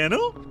to the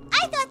kennel?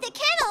 I thought the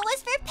kennel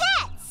was for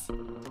pets.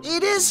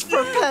 It is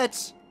for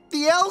pets.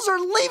 The elves are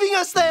leaving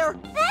us there.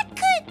 That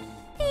could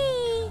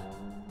be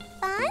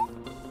fun.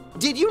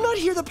 Did you not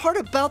hear the part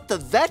about the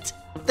vet?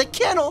 The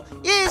kennel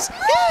is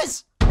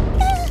his!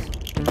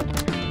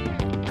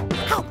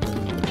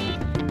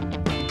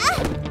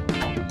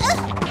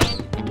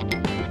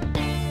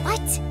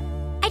 What?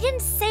 I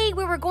didn't say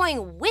we were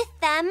going with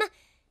them.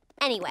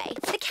 Anyway,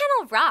 the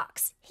kennel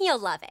rocks. You'll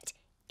love it.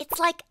 It's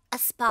like a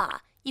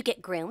spa. You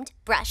get groomed,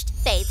 brushed,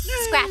 bathed,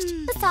 scratched,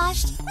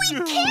 massaged. We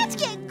can't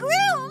get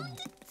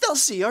groomed. They'll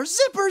see our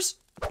zippers.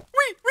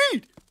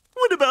 Wait!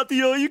 What about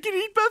the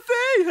all-you-can-eat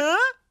buffet,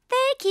 huh?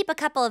 They keep a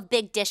couple of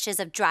big dishes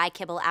of dry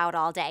kibble out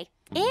all day.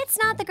 It's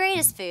not the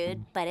greatest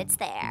food, but it's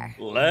there.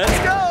 Let's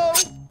go!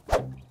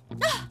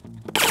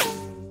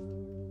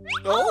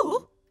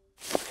 Oh!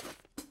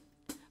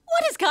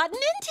 What has gotten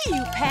into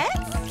you,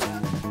 pets?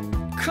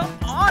 Come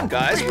on,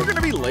 guys. We're going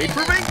to be late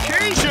for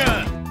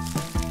vacation.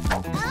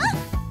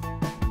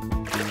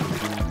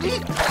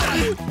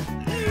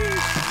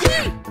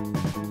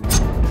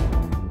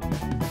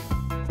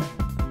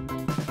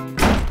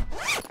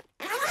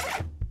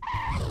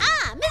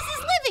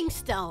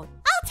 Livingstone.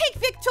 I'll take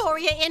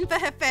Victoria in for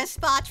her first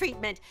spa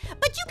treatment,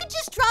 but you can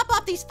just drop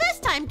off these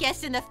first-time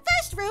guests in the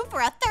first room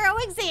for a thorough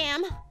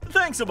exam.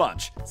 Thanks a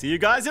bunch. See you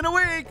guys in a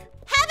week.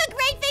 Have a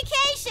great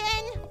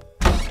vacation.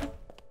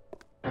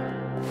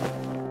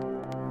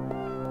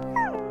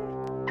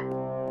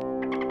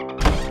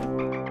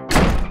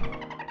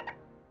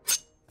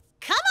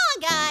 Come on,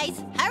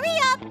 guys. Hurry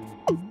up.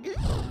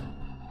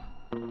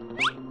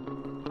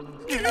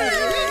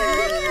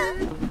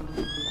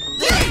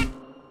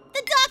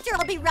 The doctor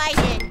will be right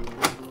in.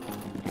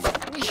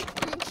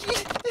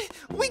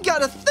 We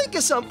gotta think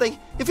of something.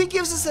 If he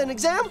gives us an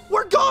exam,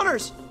 we're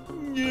goners.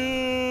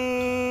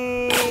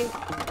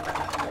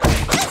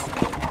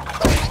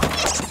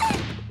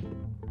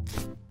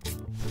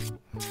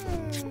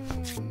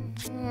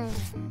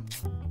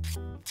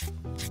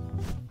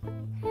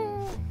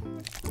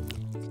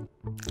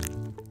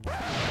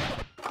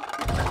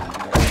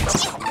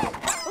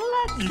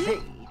 Let's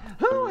see.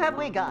 Who have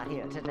we got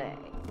here today?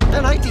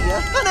 An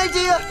idea! An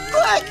idea!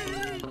 Quick!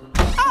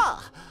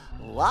 Ah!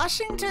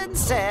 Washington,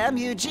 Sam,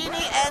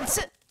 Eugénie, and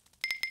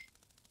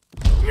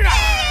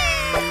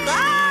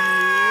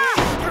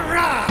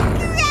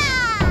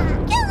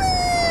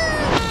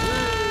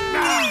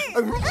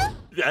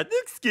That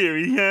looks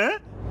scary, huh?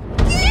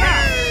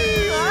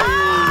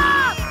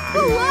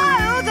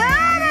 Wild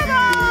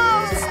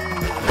animals!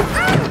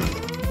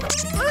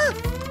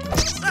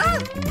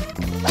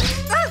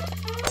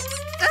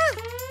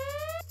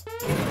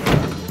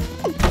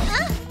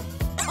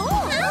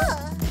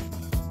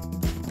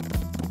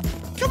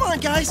 Come on,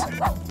 guys.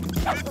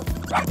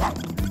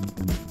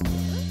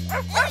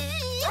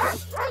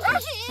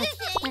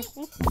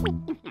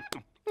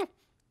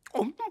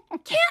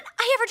 Can't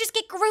I ever just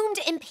get groomed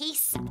in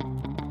peace?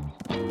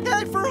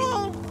 Head for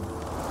home.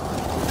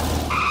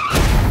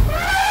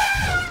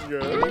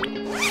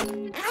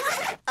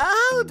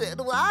 How did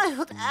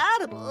wild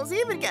animals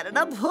even get an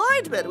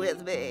appointment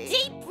with me?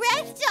 Deep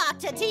breath,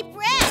 Doctor, deep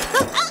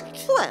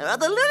breath. Where are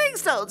the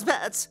Livingstone's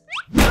pets?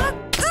 Huh?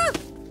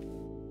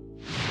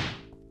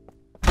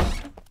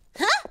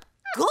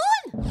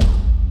 Gone?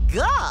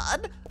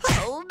 Gone?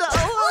 Oh no,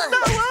 oh no,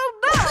 oh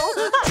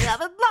no! I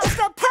haven't lost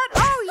a pet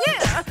all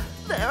year!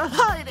 They're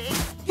hiding!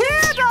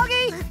 Here,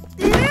 doggy!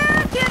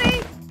 Here,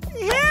 kitty!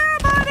 Here,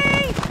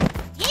 buddy!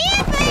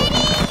 Here,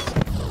 baby!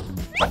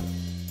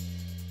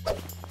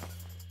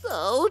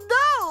 Oh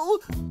no!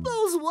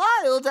 Those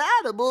wild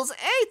animals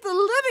ate the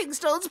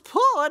Livingstone's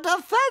poor,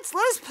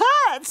 defenseless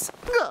pets!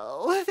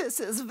 Oh, this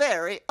is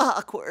very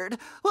awkward.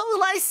 What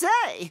will I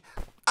say?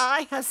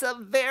 I have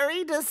some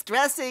very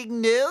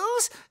distressing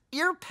news.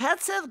 Your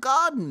pets have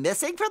gone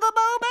missing for the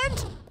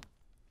moment.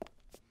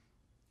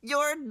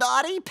 Your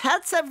naughty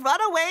pets have run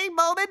away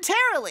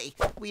momentarily.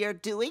 We are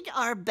doing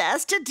our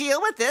best to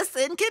deal with this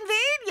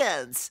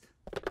inconvenience.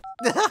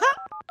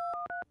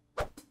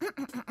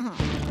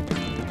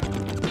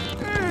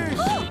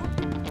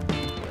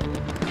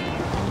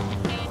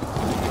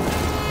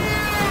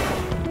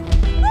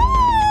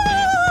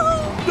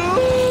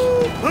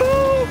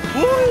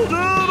 Wild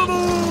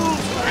animals!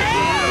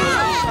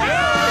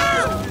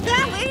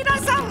 They'll eat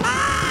us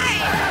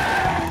alive!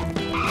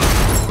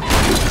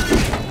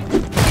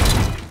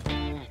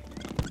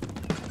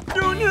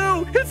 No,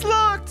 no, it's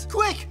locked!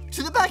 Quick,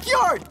 to the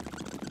backyard.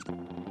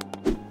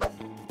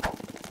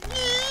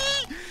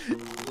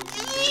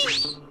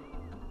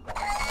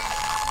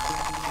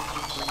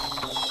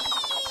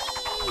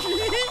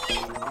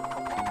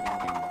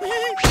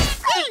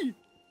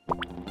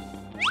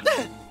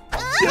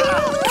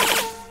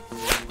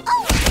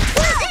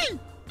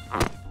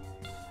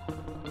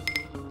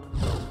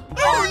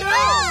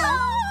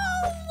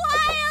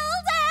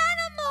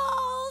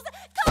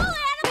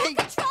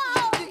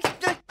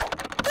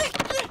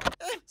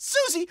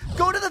 Suzie,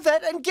 go to the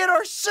vet and get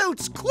our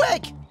suits,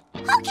 quick!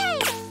 Okay.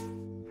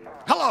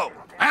 Hello,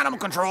 Animal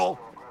Control.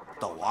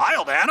 The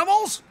wild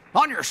animals?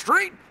 On your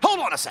street? Hold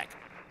on a sec.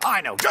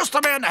 I know just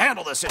the man to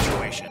handle this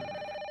situation.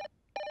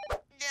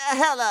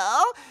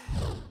 Hello?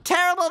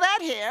 Terrible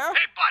vet here.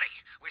 Hey, buddy.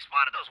 We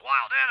spotted those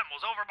wild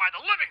animals over by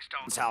the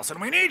Livingstone's house, and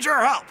we need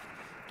your help.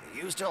 Do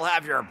you still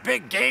have your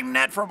big game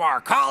net from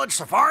our college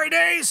safari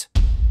days?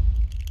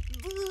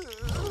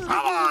 Come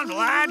on,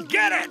 lad,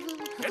 get it.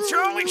 It's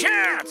your only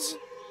chance.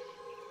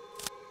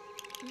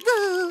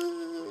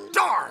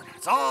 Darn,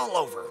 it's all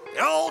over.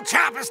 The old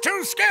chap is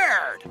too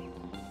scared.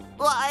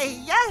 Why,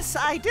 yes,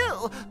 I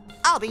do.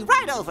 I'll be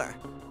right over.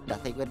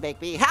 Nothing would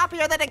make me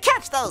happier than to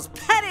catch those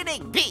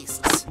pet-eating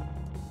beasts.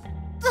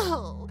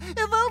 Oh,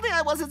 if only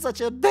I wasn't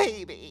such a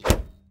baby.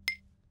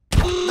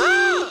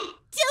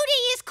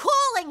 Duty is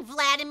calling,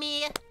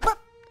 Vladimir. But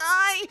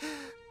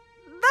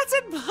that's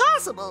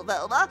impossible,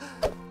 Velma.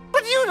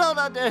 But you don't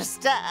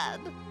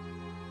understand.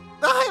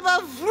 I'm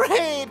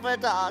afraid, for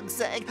dog's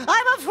sake.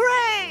 I'm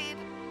afraid.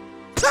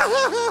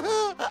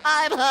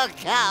 I'm a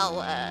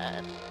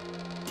coward.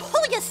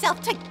 Pull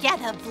yourself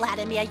together,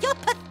 Vladimir. You're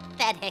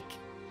pathetic.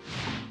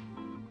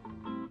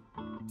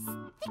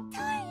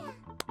 Victoria.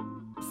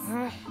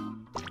 Hey,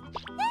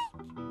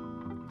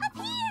 up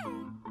here.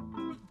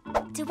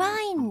 Do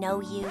I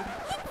know you?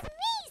 It's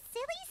me,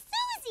 silly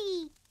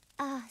Suzie.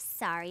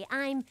 Sorry,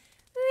 I'm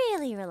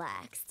really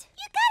relaxed.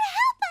 You gotta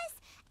help us.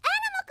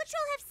 Animal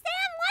Control have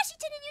Sam,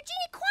 Washington, and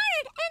Eugénie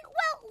cornered, and,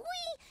 well,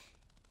 we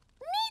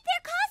need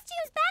their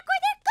costumes back or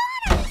they're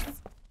goners.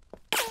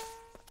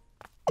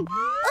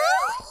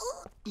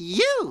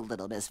 You,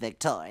 little Miss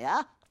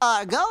Victoria,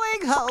 are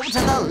going home to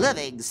the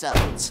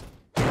Livingstones.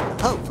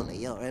 Hopefully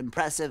your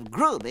impressive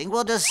grooming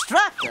will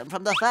distract them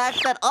from the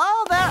fact that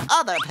all their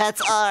other pets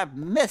are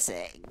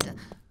missing. This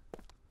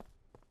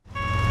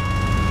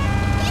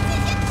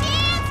is your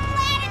chance,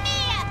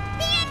 Vladimir.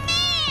 Be a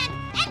man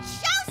and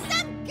show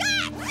some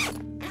guts.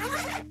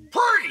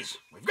 Freeze!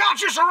 We've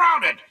got you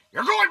surrounded.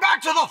 You're going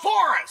back to the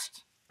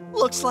forest.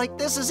 Looks like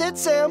this is it,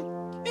 Sam.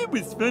 It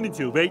was fun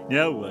until right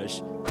now,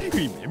 Wash.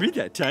 Remember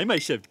that time I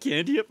shoved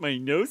candy up my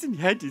nose and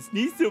had to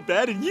sneeze so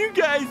bad and you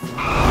guys...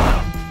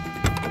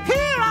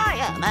 Here I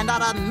am, and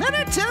not a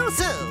minute too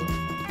soon.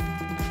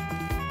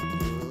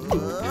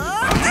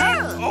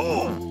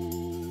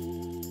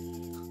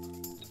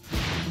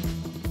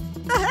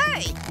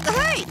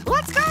 Hey,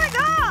 what's going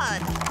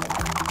on?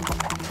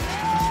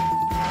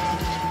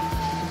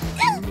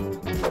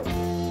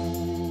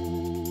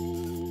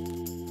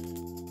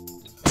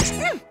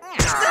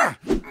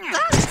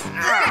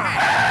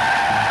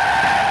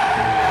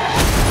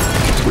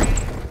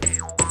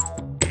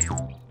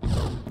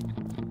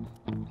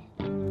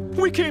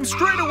 We came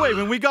straight away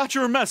when we got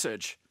your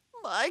message.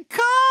 My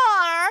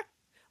car!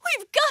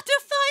 We've got to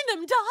find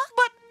him, Doc.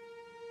 But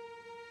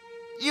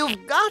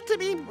you've got to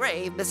be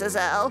brave, Mrs.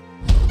 L.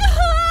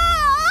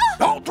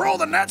 Don't throw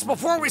the nets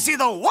before we see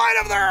the white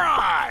of their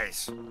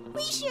eyes!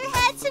 We sure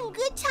had some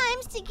good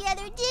times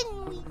together,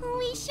 didn't we?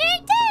 We sure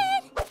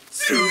did.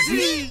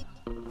 Suzie!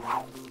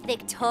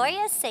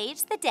 Victoria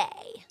saves the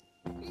day.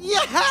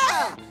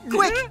 Yeah!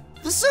 Quick,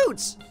 the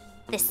suits!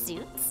 The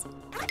suits?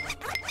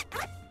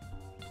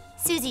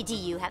 Suzie, do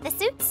you have the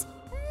suits?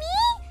 Me?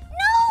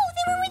 No,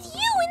 they were with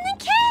you in the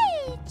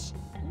cage.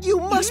 You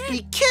must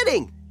be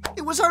kidding!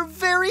 It was our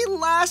very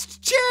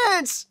last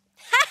chance!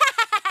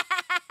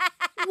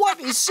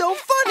 What is so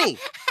funny?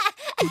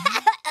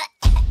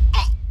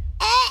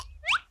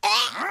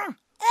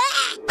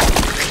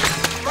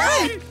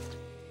 Hey!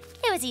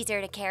 It was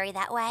easier to carry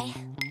that way.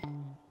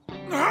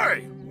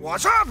 Hey,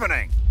 what's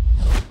happening?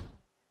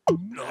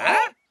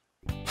 Huh?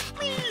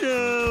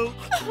 Meow!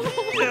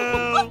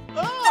 Meow!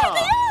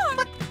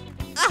 Oh.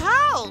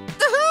 How?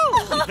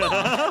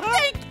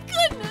 Thank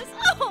goodness.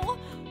 Oh,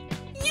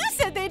 you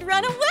said they'd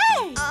run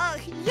away.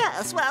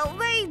 Yes, well,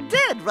 they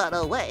did run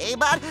away,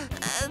 but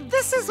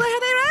this is where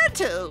they ran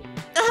to.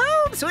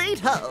 Home sweet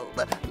home.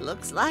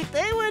 Looks like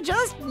they were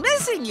just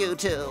missing you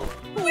two.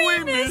 We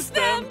miss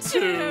them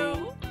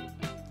too.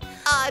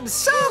 I'm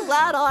so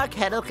glad our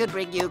kennel could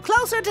bring you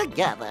closer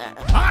together.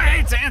 I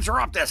hate to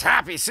interrupt this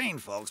happy scene,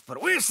 folks,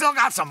 but we've still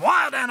got some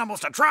wild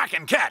animals to track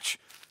and catch.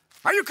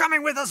 Are you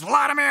coming with us,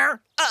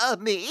 Vladimir?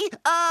 Me?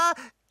 Yeah,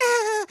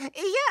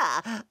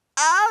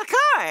 of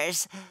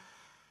course.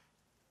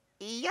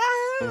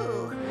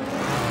 Yahoo!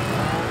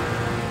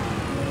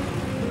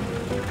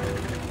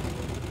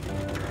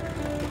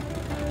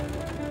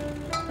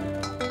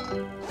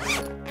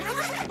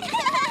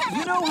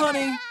 You know,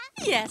 honey,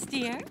 Yes,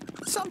 dear.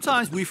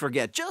 sometimes we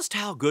forget just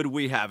how good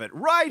we have it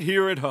right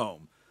here at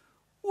home.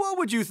 What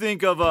would you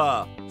think of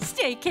a...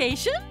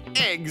 Staycation?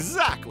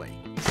 Exactly.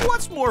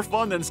 What's more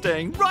fun than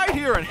staying right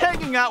here and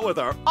hanging out with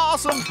our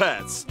awesome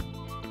pets?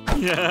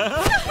 Yeah?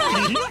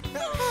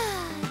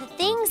 The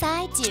things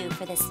I do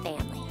for this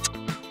family.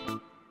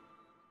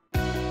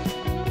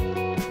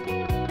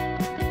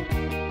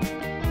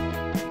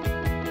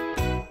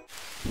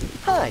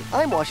 Hi,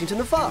 I'm Washington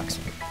the Fox.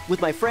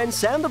 With my friend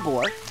Sam the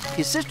Boar,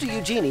 his sister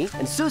Eugénie,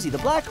 and Suzie the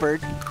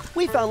Blackbird,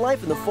 we found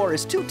life in the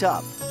forest too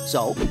tough,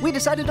 so we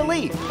decided to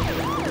leave.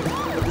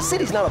 But the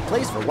city's not a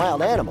place for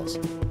wild animals.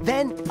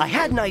 Then I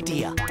had an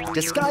idea.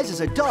 Disguised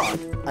as a dog,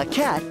 a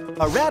cat,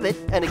 a rabbit,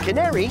 and a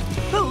canary,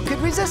 who could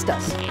resist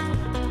us?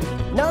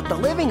 Not the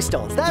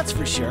Livingstones, that's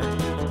for sure.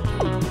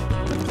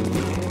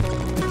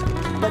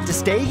 But to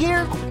stay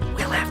here,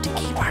 we'll have to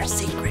keep our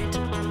secret.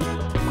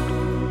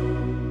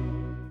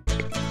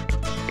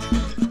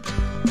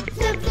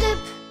 Flip, flip.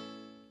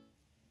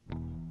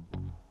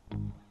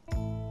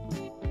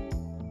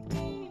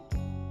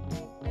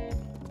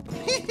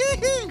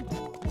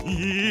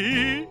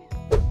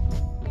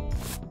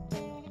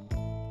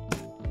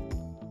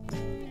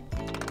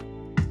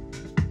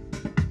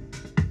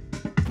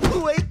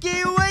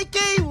 Wakey,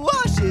 wakey,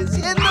 Wash is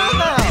in the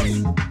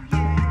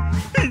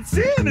house! And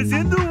Sam is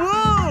in the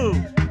wall!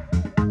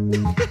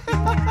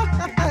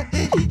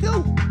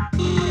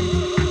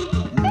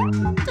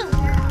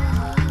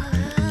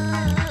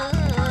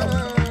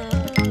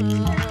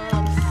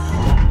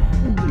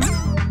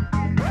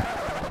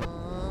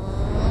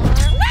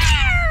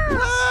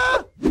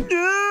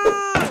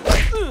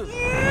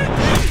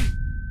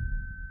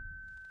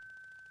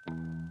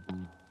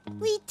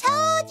 We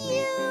told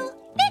you.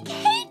 Vic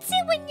hates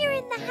it when you're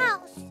in the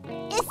house,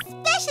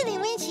 especially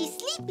when she's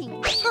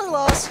sleeping. Her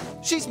loss.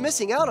 She's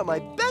missing out on my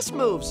best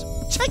moves.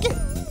 Check it.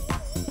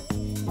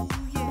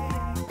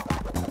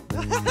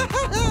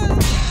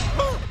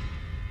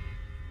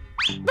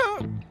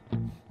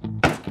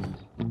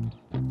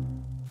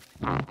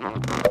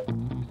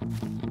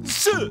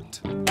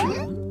 Sit!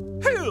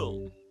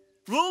 Hill!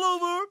 Roll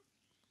over!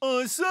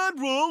 I said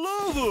roll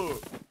over!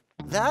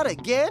 That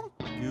again?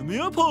 Give me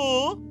a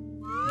paw.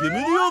 Give me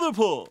the other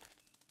paw.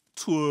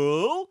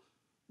 Twirl.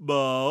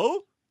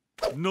 Bow.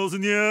 Nose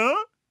in the air.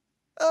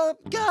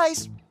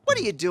 Guys, what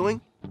are you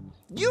doing?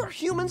 Your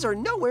humans are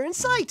nowhere in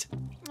sight.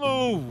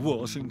 Oh,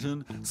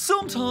 Washington,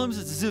 sometimes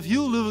it's as if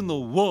you live in the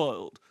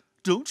wild.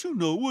 Don't you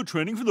know we're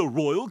training for the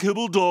Royal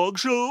Kibble Dog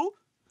Show?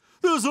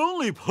 There's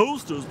only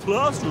posters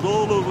plastered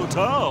all over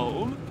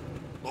town.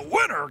 The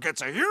winner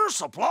gets a year's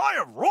supply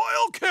of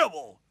Royal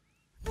Kibble.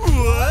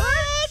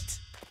 What?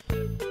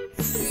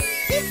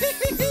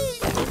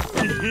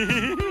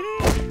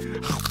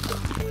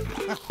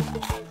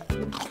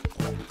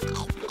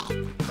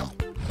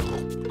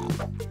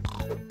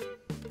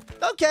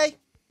 Okay,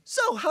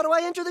 so how do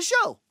I enter the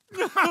show?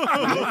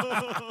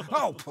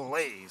 Oh,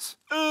 please.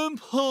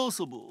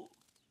 Impossible.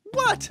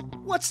 What?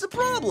 What's the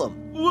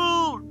problem?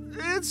 Well,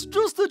 it's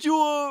just that you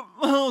are...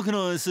 How can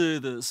I say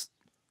this?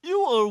 You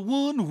are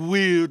one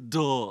weird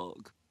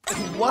dog.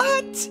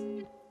 What?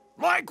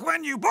 Like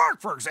when you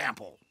bark, for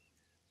example.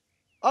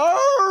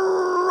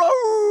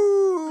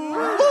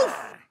 Woof!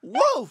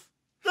 Woof!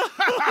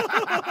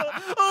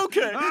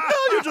 Okay, now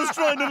you're just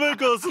trying to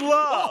make us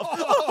laugh.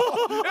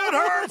 It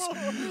hurts!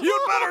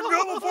 You'd better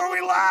go before we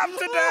laugh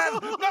to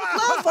death!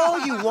 Laugh all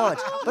you want,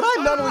 but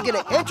I'm not only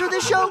gonna enter the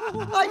show,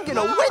 I'm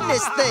gonna win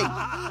this thing!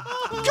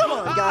 Come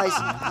on, guys!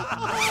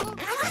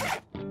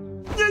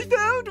 I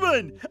found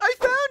one! I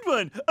found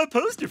one! A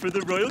poster for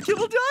the Royal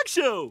Kibble Dog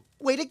Show!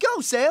 Way to go,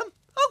 Sam!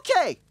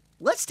 Okay,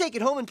 let's take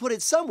it home and put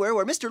it somewhere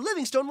where Mr.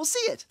 Livingstone will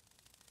see it.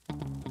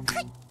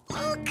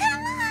 Oh,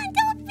 come on!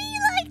 Don't be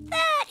like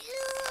that!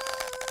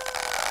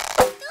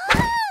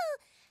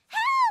 Help!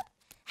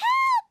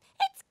 Help!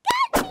 It's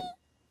got me!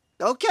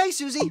 Okay,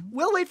 Suzie,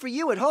 we'll wait for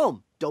you at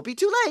home. Don't be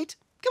too late.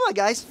 Come on,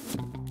 guys.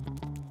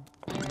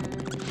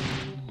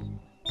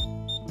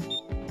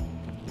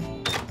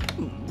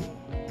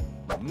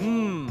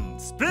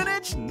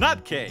 Spinach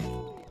nut cake.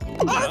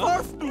 Arf,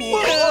 arf.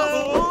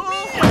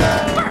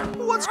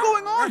 What's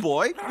going on,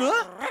 boy?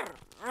 Huh?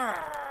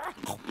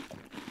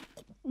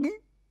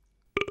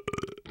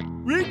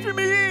 Wait for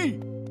me!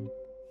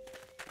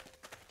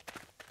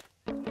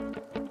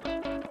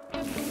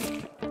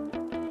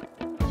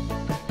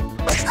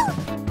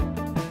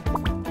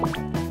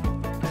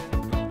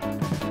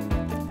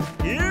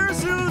 Here,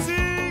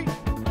 Suzie!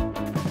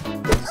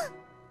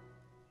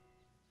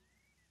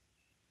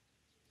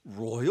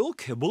 Royal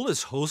Kibble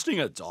is hosting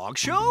a dog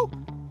show?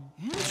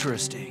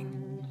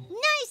 Interesting.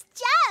 Nice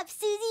job,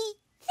 Suzie.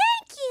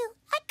 Thank you.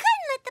 I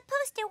couldn't let the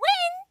poster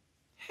win.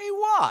 Hey,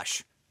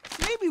 Wash,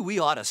 maybe we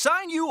ought to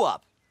sign you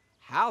up.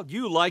 How'd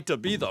you like to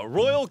be the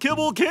Royal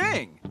Kibble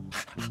King?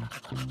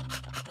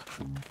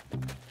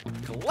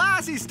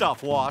 Classy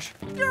stuff, Wash.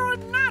 You're a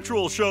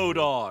natural show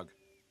dog.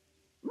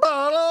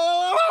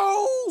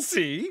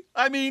 See?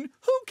 I mean,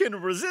 who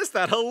can resist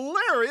that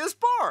hilarious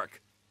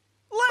bark?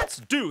 Let's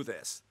do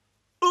this.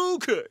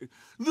 Okay,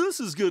 this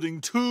is getting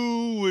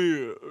too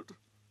weird.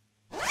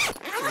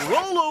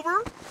 Roll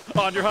over,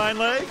 on your hind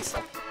legs,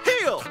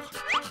 heel.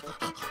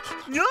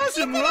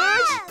 Awesome,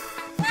 Wash!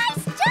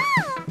 Nice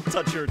job.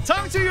 Touch your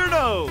tongue to your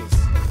nose.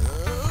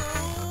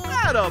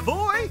 Atta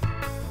boy.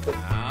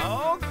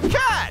 Now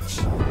catch.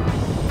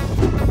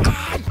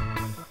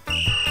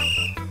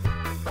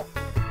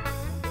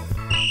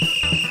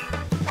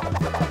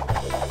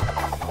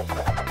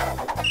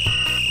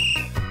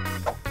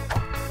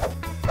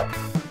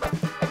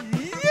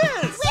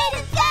 Yes! Way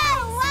to go,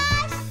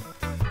 Wash.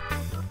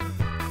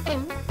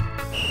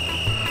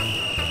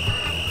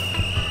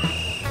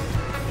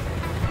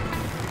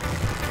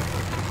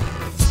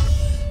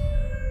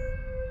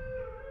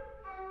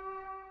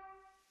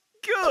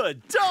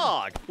 Good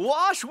dog.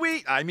 Wash,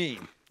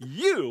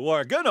 you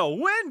are gonna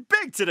win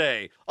big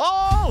today.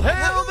 All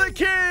hail the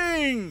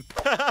king.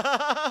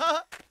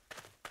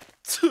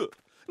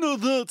 Now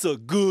that's a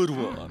good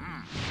one.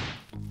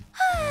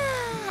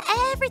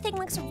 Everything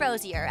looks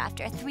rosier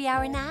after a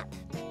 3-hour nap.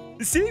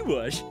 Say,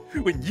 Wash,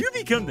 when you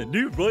become the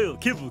new Royal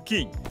Kibble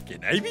King,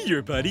 can I be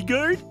your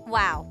bodyguard?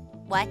 Wow.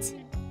 What?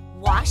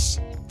 Wash?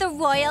 The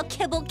Royal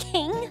Kibble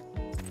King?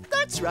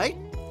 That's right.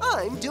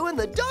 I'm doing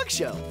the dog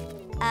show.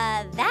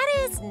 That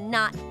is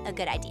not a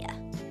good idea.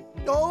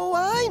 Oh,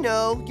 I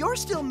know. You're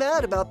still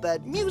mad about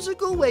that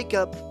musical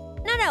wake-up.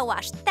 No,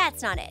 Wash,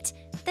 that's not it.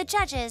 The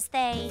judges,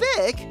 they...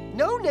 Vic,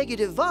 no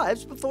negative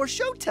vibes before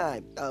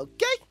showtime,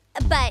 okay?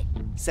 But...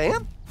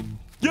 Sam?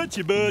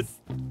 Gotcha, bud.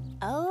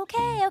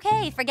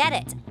 Okay, forget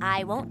it.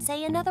 I won't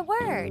say another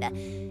word.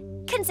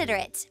 Consider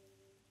it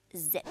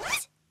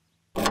zipped.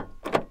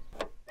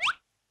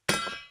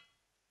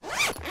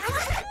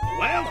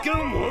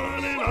 Welcome,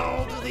 one and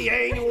all, to the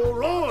annual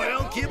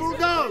Royal Kibble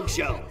Dog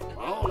Show.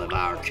 All of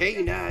our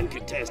canine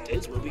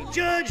contestants will be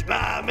judged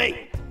by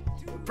me,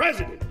 the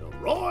president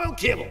of Royal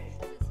Kibble.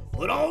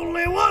 But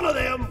only one of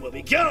them will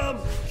become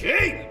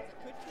king.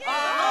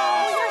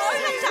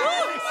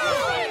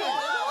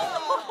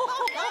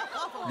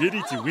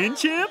 Ready to win,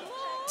 champ?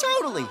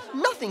 Totally.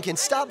 Nothing can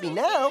stop me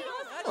now.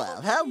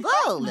 Well,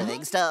 hello,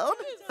 Livingstone.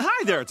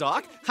 Hi there,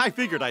 Doc. I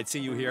figured I'd see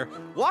you here.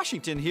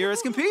 Washington here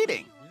is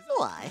competing.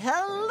 Why,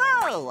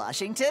 hello,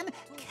 Washington.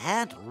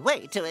 Can't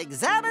wait to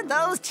examine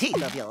those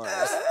teeth of yours.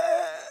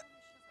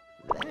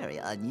 Very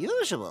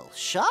unusual,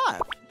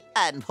 sharp,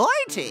 and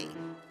pointy.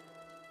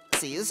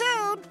 See you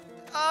soon.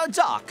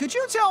 Doc, could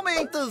you tell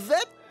me? The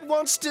vet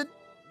wants to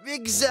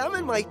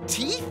examine my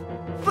teeth?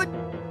 But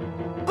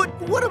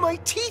what do my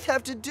teeth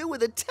have to do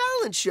with a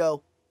talent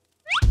show?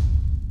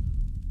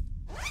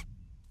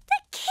 The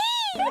key!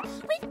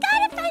 We've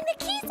got to find the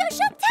key so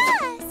she'll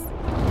tell us.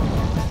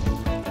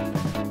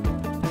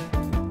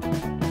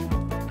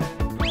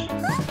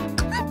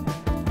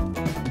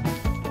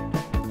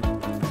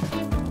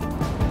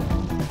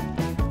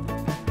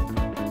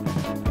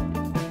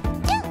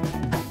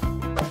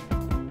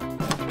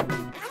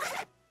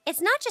 It's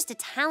It's not just a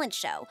talent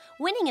show.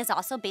 Winning is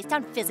also based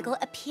on physical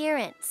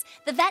appearance.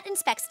 The vet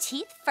inspects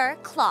teeth, fur,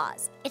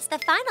 claws. It's the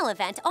final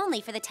event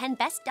only for the 10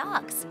 best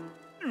dogs.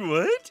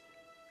 What?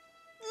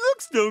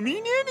 Looks don't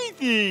mean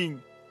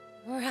anything.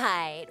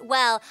 Right.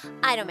 Well,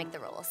 I don't make the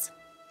rules.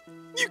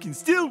 You can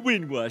still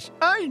win, Wash.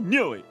 I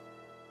know it.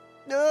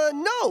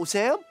 No,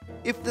 Sam.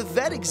 If the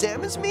vet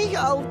examines me,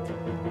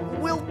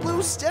 we'll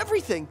lose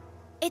everything.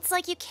 It's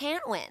like you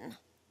can't win.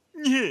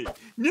 Hey,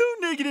 no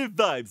negative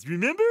vibes,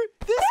 remember?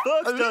 This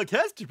fox dog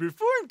has to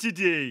perform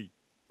today.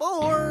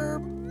 Or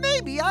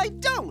maybe I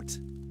don't.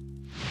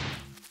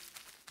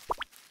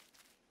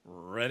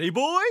 Ready,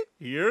 boy?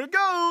 Here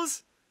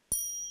goes.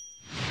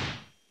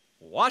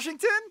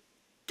 Washington,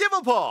 give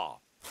a paw.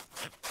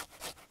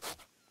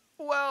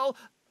 Well,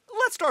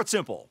 let's start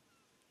simple.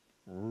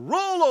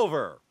 Roll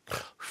over.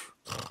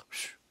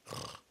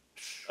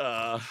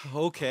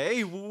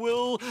 Okay,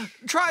 we'll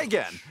try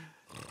again.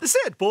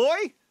 Sit,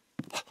 boy.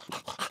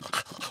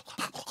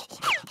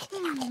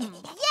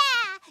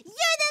 Yeah,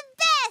 you're the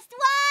best,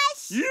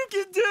 Wash! You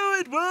can do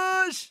it,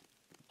 Wash!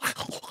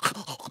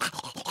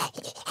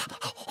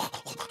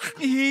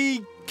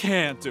 He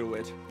can't do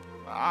it.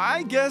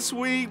 I guess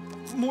we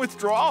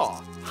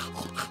withdraw.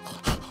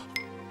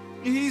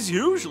 He's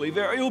usually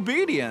very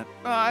obedient.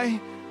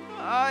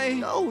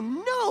 Oh,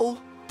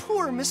 no!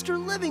 Poor Mr.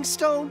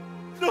 Livingstone.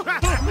 Did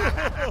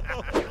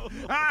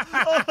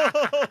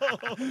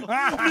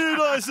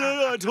I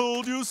say I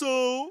told you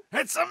so?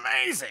 It's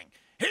amazing.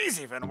 He's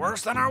even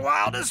worse than our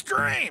wildest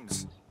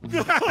dreams.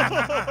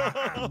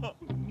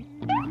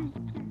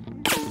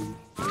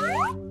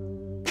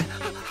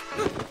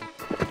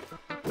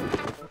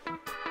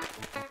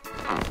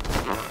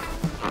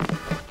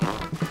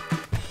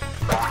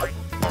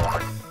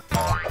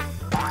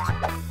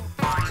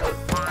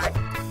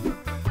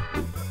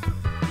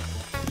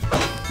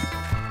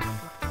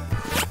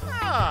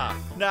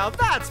 Now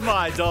that's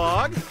my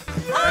dog.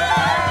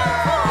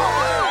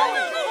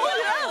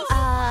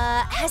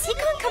 Has he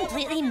gone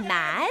completely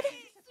mad?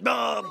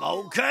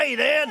 Okay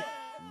then.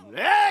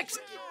 Next!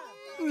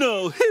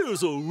 Now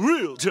here's a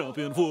real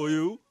champion for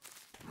you.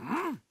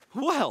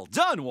 Well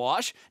done,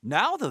 Wash.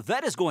 Now the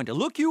vet is going to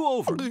look you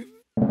over. Good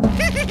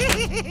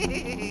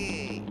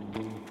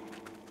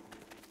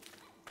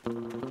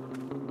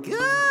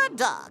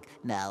dog.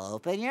 Now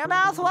open your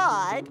mouth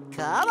wide.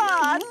 Come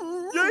on.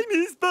 I'm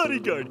his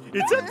bodyguard.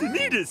 It's up to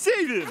me to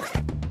save him.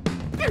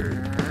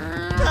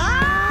 A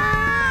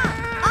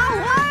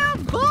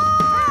wild boar!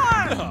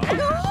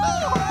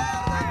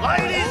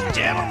 Ladies,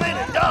 gentlemen,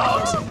 and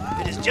dogs,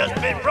 it has just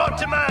been brought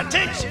to my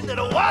attention that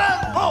a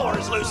wild boar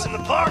is loose in the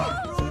park.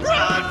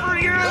 Run for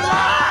your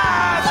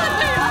lives!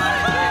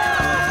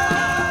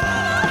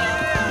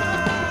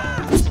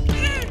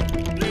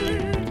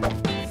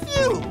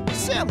 Phew!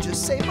 Sam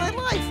just saved my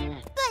life.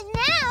 But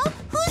now,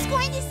 who's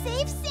going to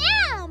save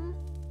Sam?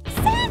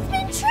 Sam's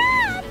been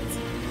trapped!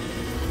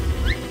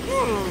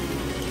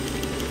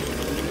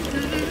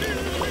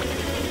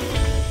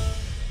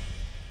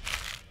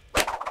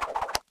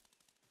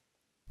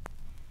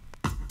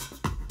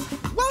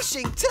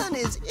 Washington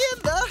is in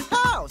the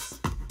house.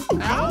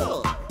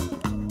 Oh.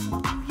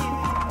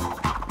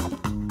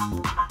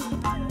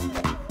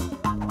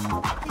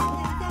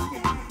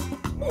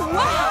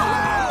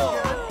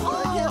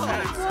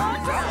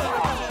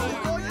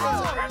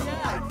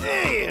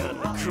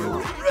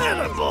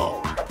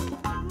 Incredible!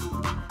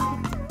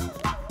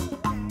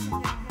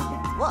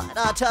 What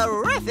a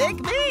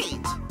terrific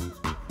meet!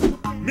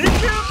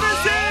 Make room for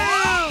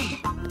Sam!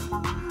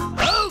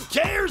 Who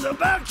cares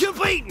about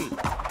competing?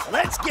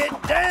 Let's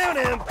get down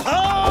and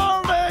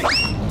party!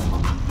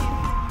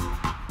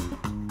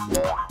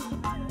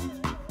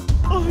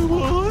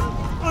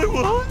 I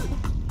won!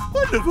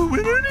 I never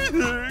win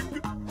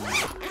anything!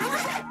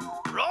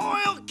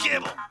 Royal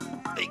Kibble,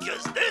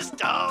 because this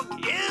dog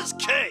is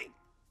king.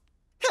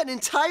 An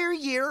entire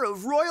year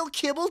of royal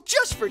kibble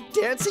just for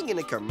dancing in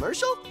a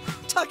commercial?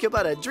 Talk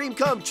about a dream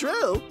come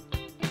true.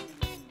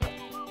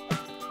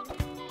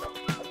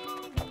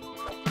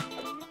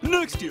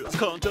 Next year's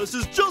contest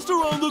is just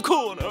around the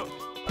corner.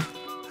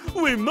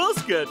 We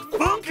must get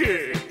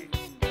funky!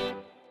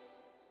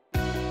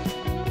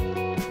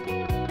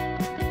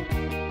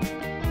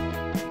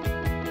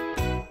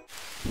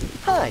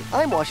 Hi,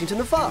 I'm Washington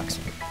the Fox.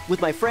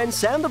 With my friend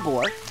Sam the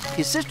Boar,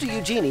 his sister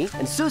Eugénie,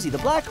 and Suzie the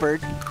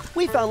Blackbird,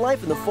 we found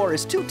life in the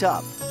forest too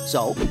tough,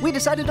 so we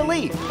decided to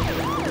leave.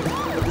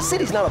 But the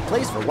city's not a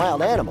place for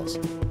wild animals.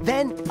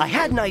 Then I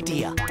had an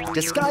idea.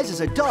 Disguised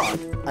as a dog,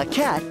 a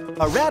cat,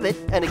 a rabbit,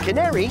 and a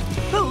canary,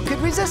 who could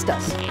resist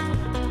us?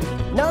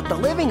 Not the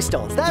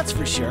Livingstones, that's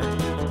for sure.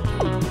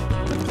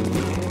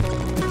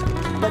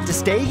 But to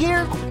stay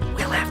here,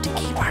 we'll have to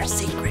keep our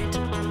secret.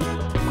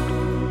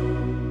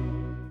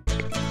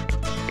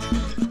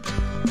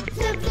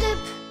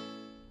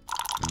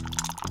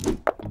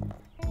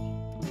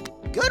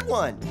 Good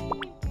one.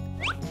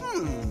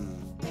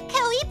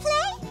 Can we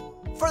play?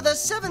 For the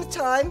 7th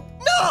time,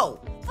 no!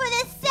 For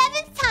the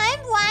 7th time,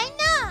 why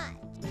not?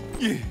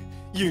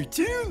 You're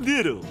too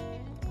little.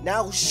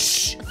 Now,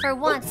 shh! For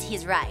once,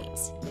 he's right.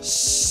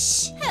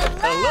 Shh.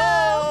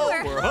 Hello,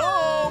 we're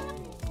home.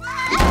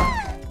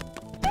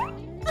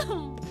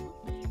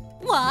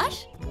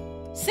 What?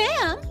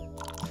 Sam?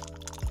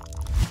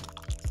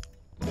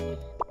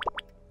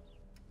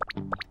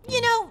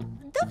 You know,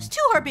 those two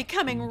are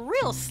becoming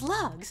real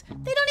slugs.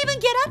 They don't even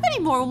get up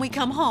anymore when we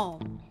come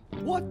home.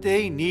 What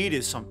they need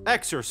is some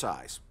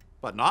exercise,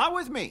 but not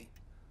with me.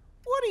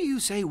 What do you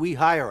say we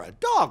hire a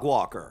dog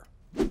walker?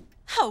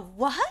 A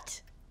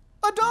what?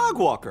 A dog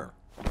walker.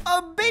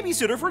 A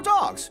babysitter for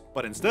dogs,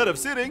 but instead of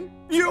sitting,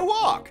 you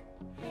walk.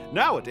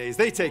 Nowadays,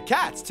 they take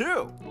cats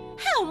too.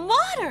 How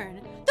modern!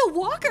 The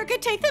walker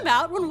could take them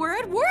out when we're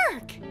at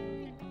work.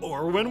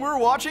 Or when we're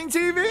watching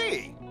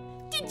TV.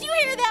 Did you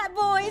hear that,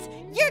 boys?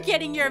 You're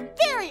getting your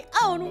very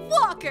own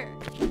walker.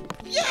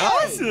 Yay!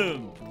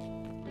 Awesome!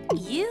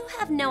 You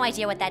have no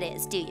idea what that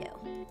is, do you?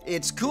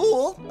 It's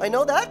cool. I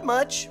know that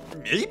much.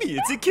 Maybe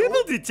it's a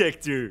kibble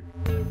detector.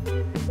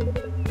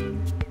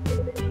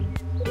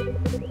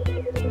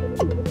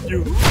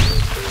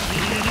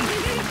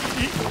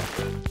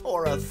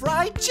 Or a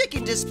fried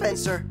chicken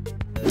dispenser.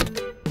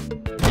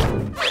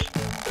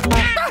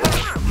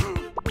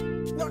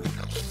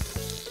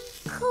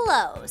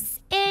 Close.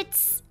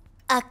 It's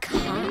a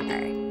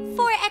car.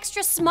 For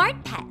extra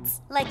smart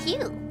pets, like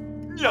you.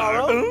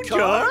 Our own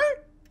car?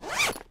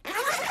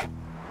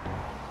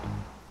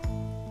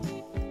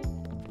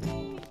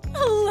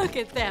 Look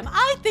at them.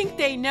 I think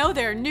they know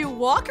their new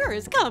walker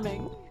is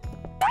coming.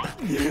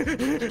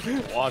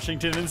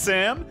 Washington and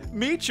Sam,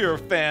 meet your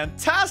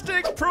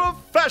fantastic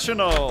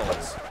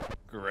professionals.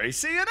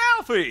 Gracie and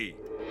Alfie.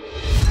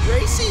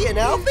 Gracie and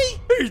Alfie?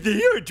 Are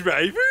they our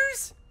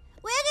drivers?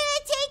 We're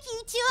gonna take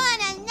you two on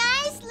a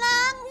nice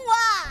long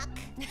walk.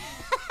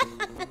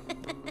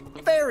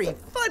 Very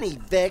funny,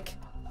 Vic.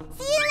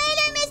 See you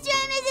later, Mr.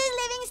 and Mrs.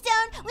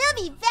 Livingstone. We'll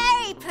be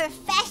very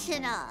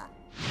professional.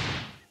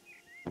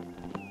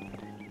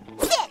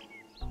 Sit.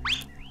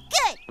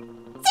 Good.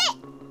 Sit.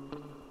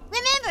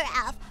 Remember,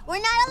 Alf, we're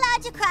not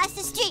allowed to cross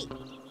the street.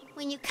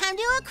 When you come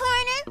to a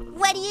corner,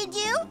 what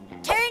do?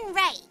 Turn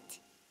right.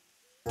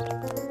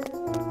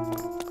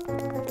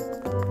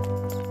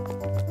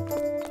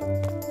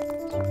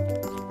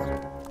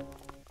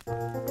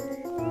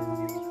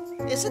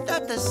 Isn't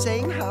that the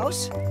same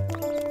house?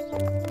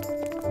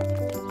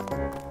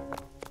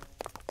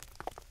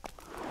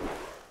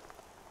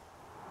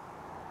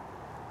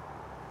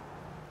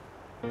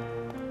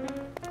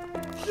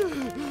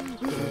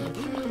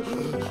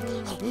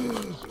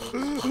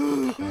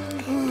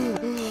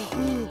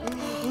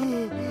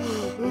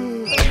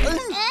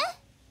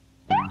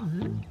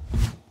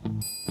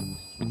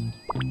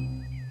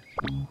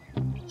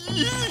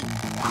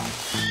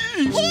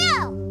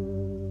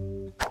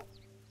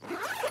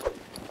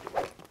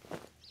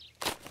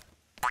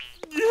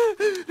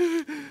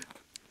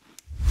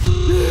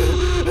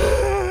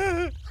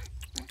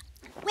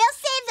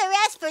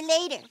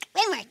 Later,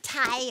 when we're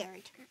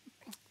tired.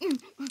 Heel,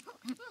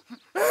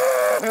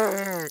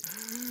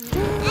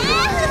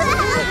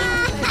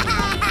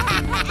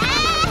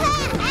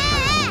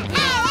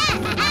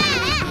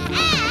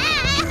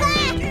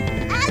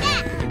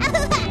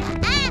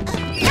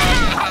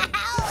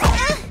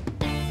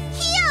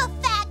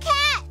 fat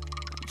cat!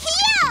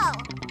 Heel!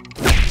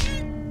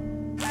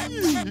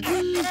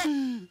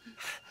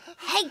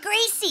 Hey,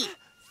 Gracie,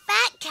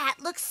 fat cat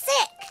looks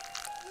sick.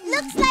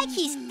 Looks like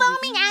he's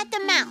foaming at the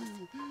mouth.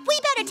 We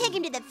better take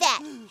him to the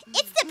vet.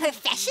 It's the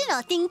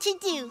professional thing to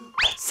do.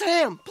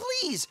 Sam,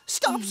 please,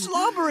 stop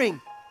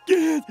slobbering.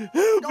 Can't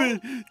help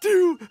it.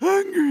 Too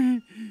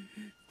hungry.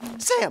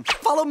 Sam,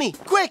 follow me,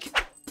 quick.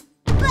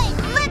 But!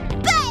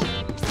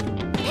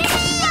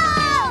 Heel!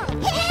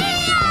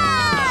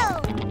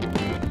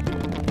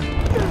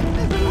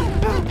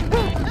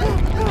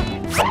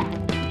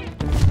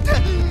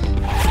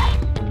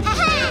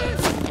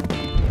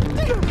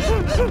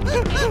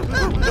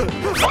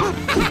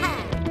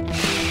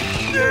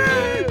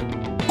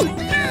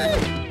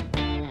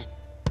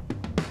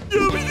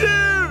 Over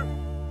there!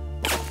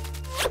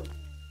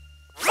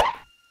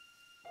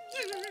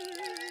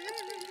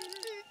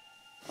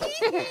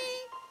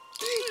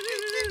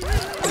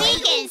 We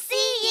can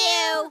see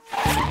you!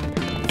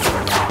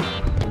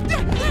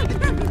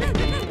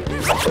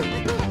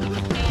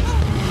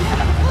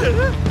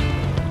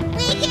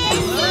 We can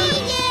see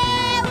you!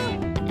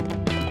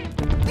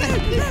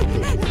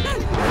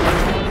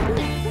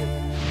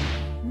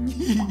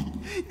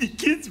 The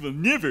kids will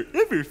never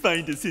ever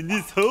find us in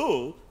this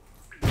hole.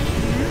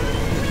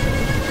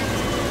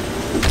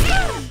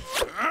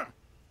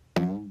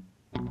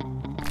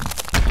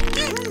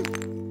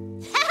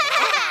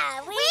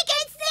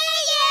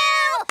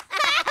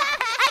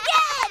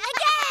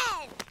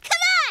 Again!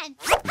 Come on!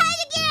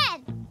 Hide again!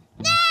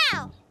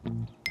 Now!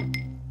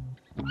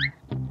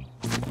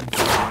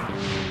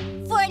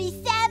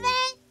 47,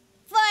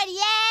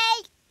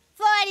 48,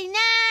 49,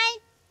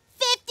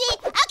 50.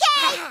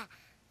 Okay!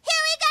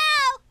 Here we go!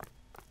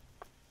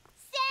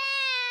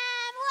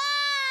 Sam,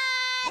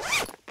 watch!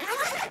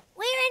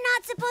 We're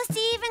not supposed to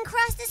even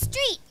cross the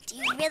street. Do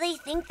you really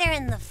think they're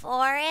in the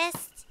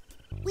forest?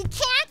 We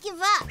can't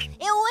give up. It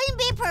wouldn't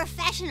be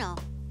professional.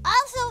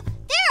 Also,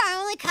 they're our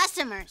only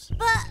customers.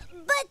 But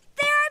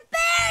there are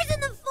bears in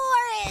the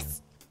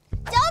forest.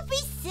 Don't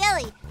be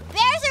silly.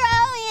 Bears are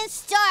only in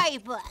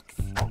storybooks.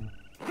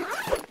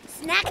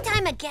 Snack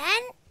time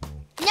again?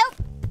 Nope,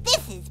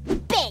 this is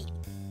bait.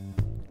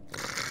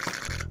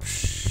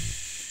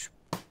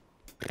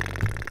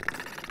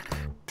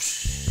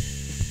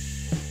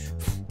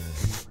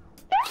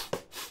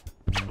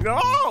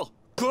 No!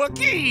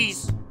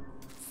 Cookies!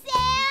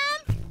 Sam,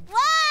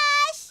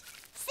 wash!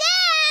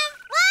 Sam,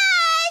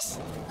 wash!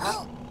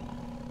 Oh.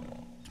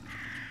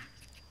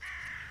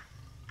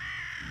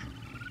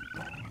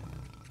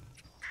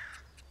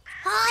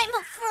 I'm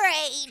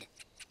afraid.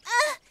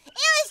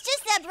 It was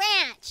just a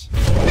branch.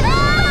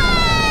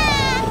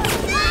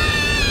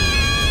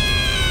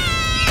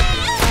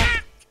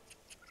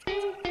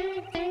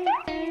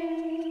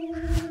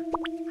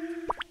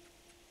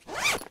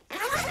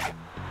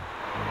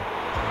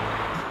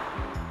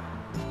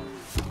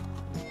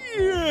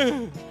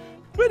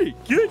 What a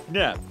good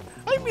nap.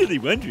 I'm really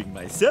wondering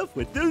myself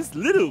what those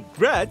little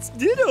brats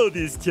did all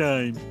this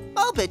time.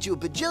 I'll bet you a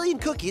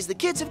bajillion cookies the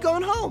kids have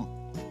gone home.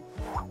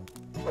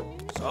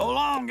 So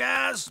long,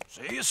 guys.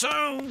 See you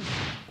soon.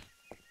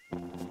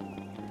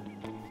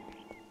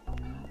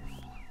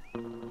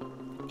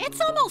 It's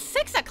almost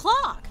 6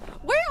 o'clock.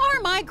 Where are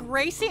my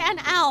Gracie and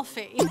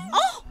Alfie?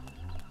 Oh!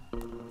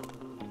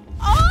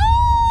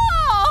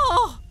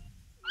 Oh!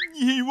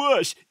 Hey,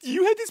 Wash, do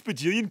you have this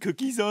bajillion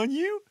cookies on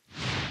you?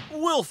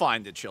 We'll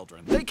find the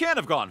children. They can't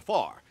have gone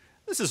far.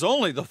 This is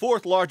only the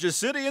 4th largest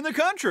city in the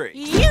country.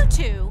 You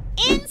two,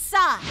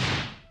 inside.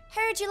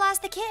 Heard you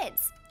lost the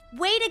kids.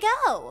 Way to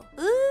go.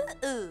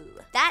 Ooh.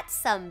 That's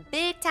some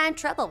big-time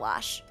trouble,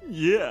 Wash.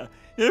 Yeah,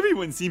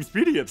 everyone seems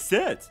pretty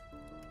upset.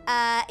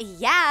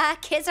 Yeah,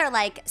 kids are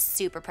like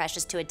super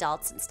precious to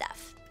adults and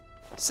stuff.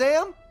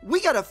 Sam,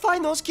 we gotta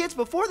find those kids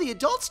before the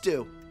adults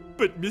do.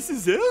 But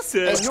Mrs. L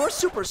says... And your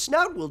super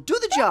snout will do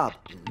the job.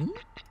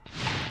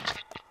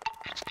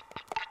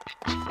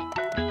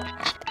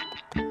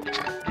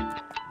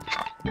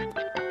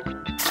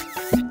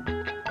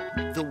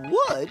 The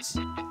woods?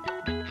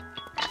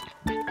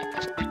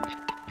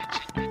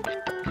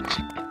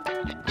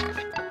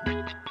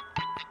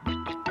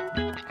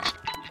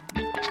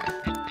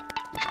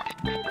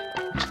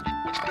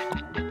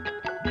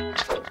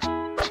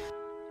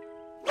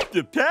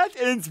 The path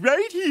ends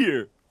right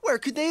here. Where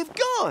could they have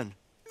gone?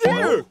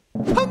 There,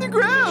 on the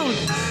ground.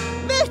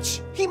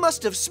 Mitch! He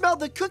must have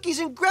smelled the cookies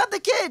and grabbed the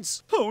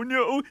kids. Oh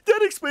no,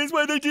 that explains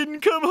why they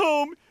didn't come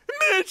home.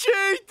 Mitch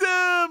ate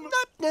them!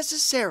 Not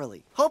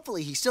necessarily.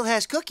 Hopefully he still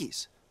has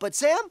cookies. But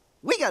Sam,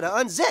 we gotta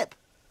unzip.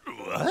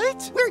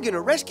 What? We're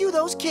gonna rescue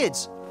those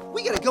kids.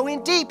 We gotta go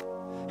in deep.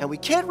 And we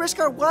can't risk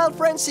our wild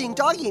friends seeing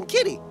Doggy and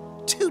Kitty.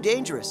 Too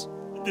dangerous.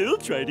 They'll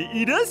try to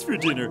eat us for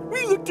dinner.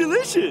 We look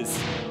delicious.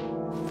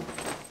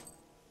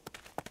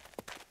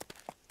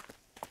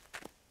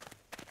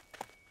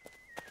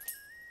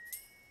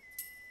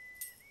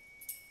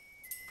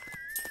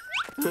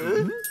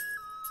 Huh?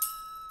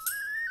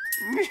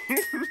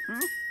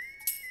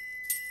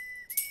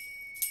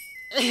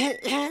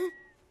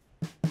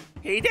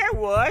 Hey there,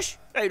 Wash.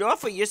 I'd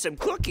offer you some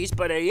cookies,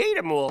 but I ate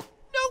them all.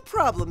 No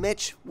problem,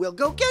 Mitch. We'll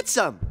go get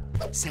some.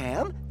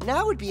 Sam,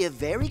 now would be a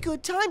very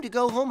good time to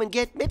go home and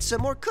get Mitch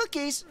some more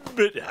cookies.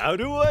 But how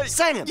do I...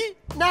 Sam,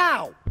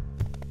 now!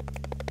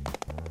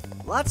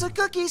 Lots of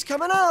cookies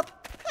coming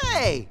up.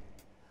 Hey,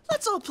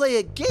 let's all play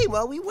a game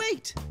while we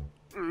wait.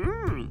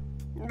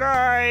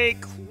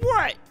 Like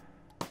what?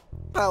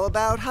 How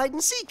about hide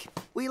and seek?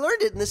 We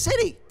learned it in the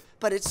city,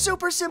 but it's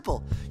super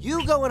simple.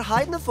 You go and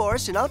hide in the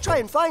forest and I'll try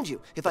and find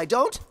you. If I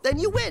don't, then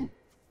you win.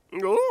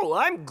 Oh,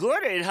 I'm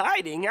good at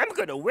hiding. I'm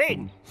gonna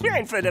win.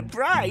 And for the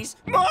prize,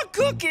 more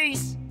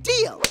cookies.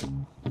 Deal.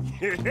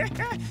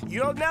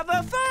 You'll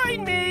never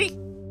find me.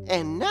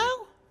 And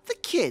now, the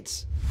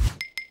kids.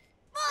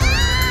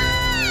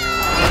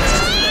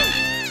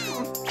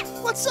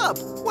 What's up?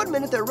 1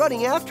 minute they're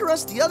running after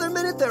us, the other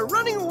minute they're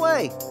running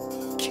away.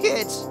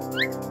 Kids.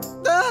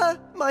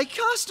 My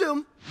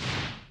costume.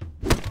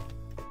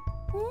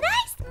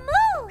 Nice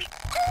move!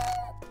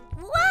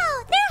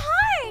 Wow, they're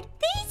hard!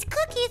 These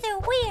cookies are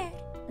weird.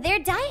 They're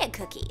diet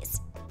cookies.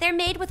 They're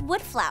made with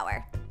wood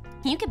flour.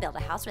 You could build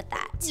a house with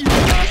that. Sam,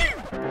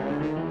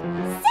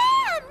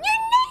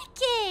 you're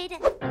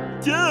naked!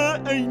 Duh,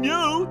 I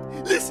know.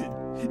 Listen,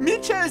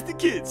 Mitch has the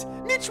kids.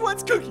 Mitch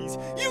wants cookies.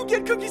 You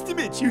get cookies to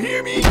Mitch, you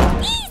hear me?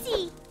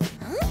 Easy!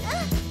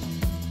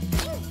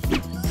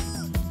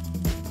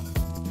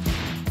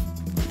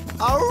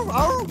 Arr,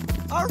 arr,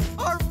 arr,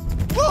 arr.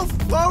 Woof,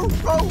 arr,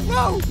 arr,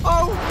 arr,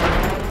 arr.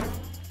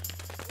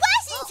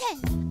 Washington!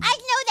 I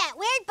know that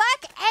weird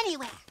bark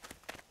anywhere.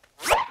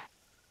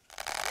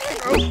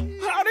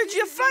 How did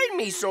you find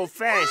me so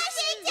fast?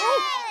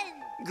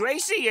 Washington!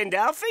 Gracie and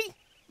Alfie?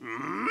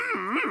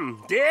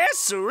 They're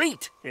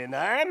sweet, and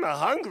I'm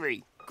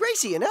hungry.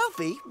 Gracie and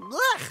Alfie?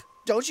 Blech.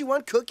 Don't you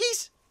want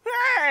cookies?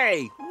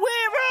 Hey,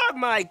 where are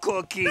my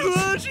cookies?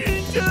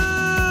 Washington!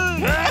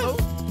 Huh?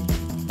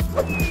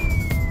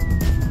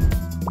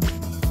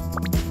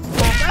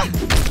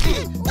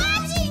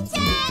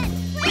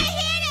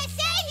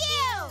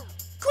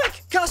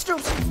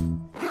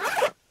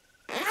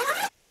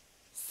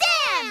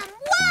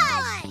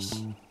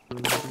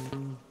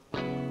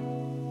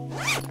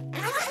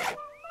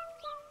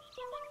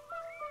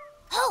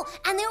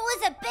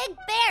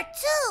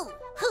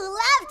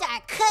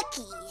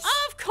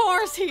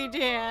 course he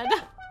did.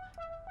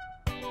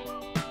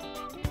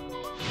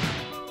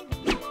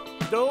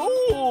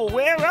 Oh,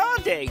 where are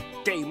they?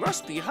 They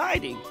must be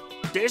hiding.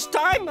 This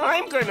time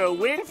I'm gonna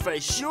win for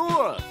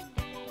sure.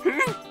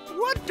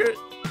 What the?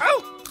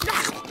 Oh!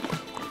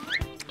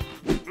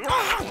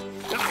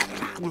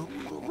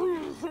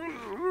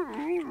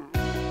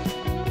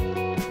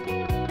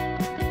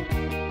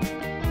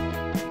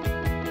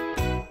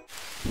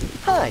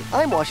 Hi,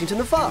 I'm Washington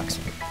the Fox.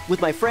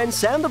 With my friend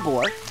Sam the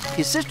Boar,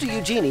 his sister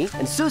Eugénie,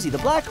 and Suzie the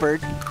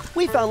Blackbird,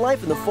 we found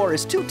life in the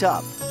forest too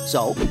tough.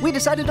 So we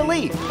decided to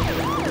leave.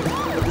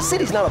 But the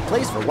city's not a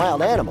place for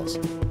wild animals.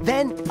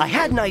 Then I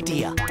had an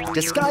idea.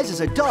 Disguised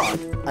as a dog,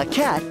 a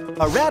cat,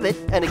 a rabbit,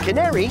 and a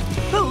canary,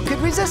 who could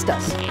resist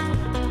us?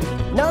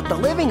 Not the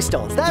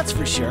Livingstones, that's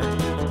for sure.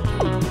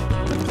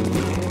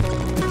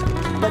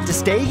 But to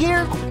stay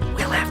here,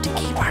 we'll have to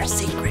keep our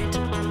secret.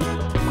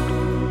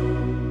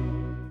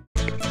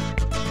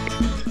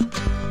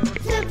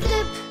 Zip,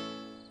 zip.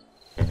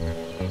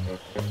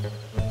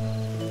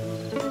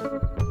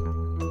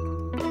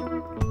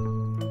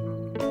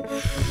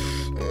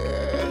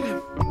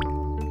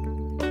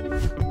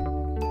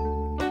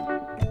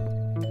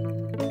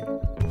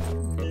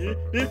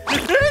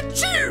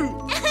 Achoo!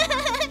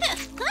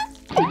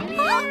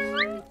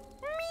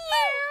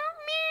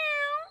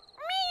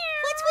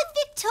 What's with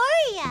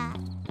Victoria?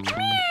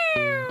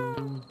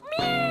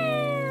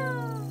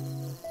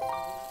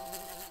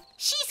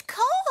 She's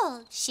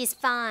cold. She's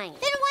fine.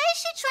 Then why is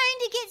she trying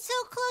to get so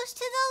close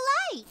to the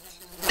light?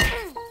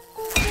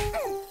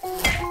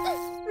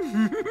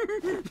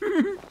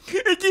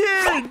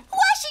 Again!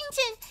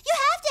 Washington, you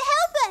have to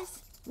help us.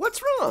 What's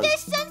wrong?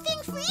 There's something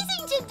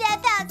freezing to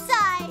death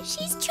outside.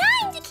 She's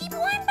trying to keep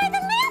warm by the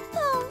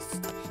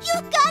lamppost.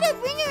 You've got to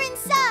bring her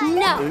inside.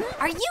 No,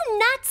 are you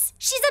nuts?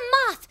 She's a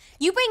moth.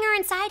 You bring her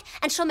inside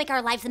and she'll make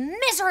our lives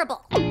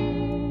miserable.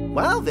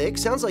 Wow, Vic,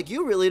 sounds like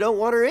you really don't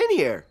want her in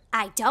here.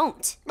 I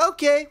don't.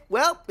 Okay,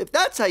 well, if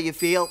that's how you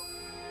feel.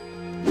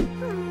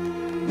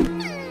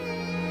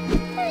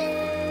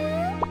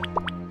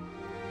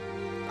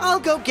 I'll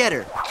go get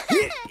her.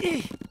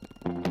 Ew.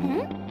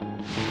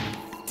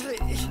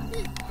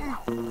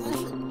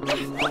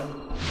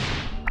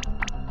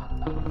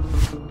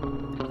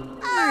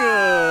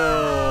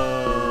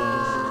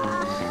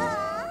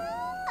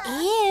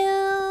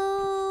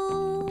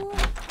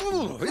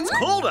 It's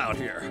cold out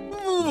here.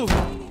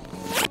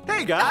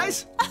 Hey,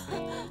 guys.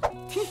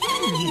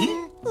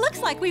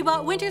 Looks like we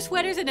bought winter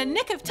sweaters in a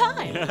nick of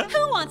time.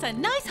 Who wants a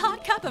nice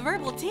hot cup of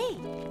herbal tea?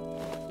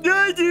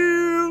 I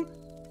do!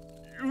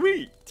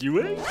 Wait,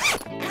 do I?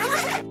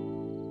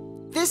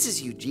 This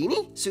is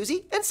Eugénie,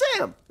 Suzie, and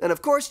Sam. And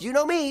of course, you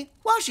know me,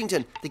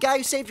 Washington, the guy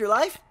who saved your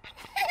life.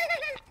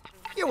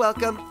 You're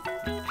welcome.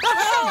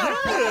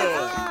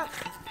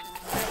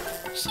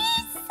 She's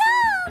so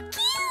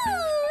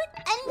cute.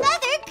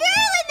 Another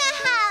girl in the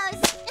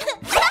house.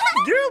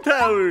 Girl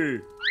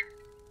power!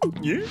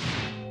 Yeah?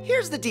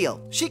 Here's the deal.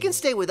 She can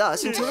stay with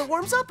us until it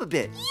warms up a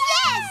bit.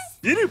 Yes.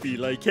 It'll be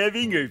like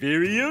having our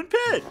very own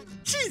pet.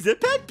 She's a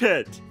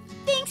pet.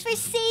 Thanks for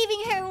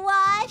saving her,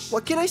 Wash.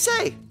 What can I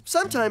say?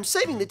 Sometimes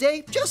saving the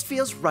day just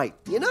feels right,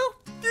 you know?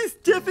 This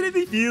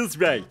definitely feels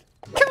right.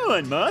 Come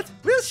on, Moth.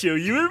 We'll show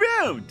you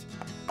around.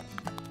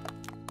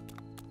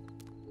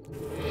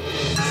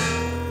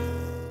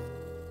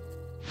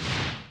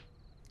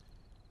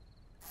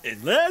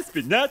 And last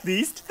but not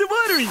least, the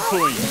watering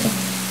point.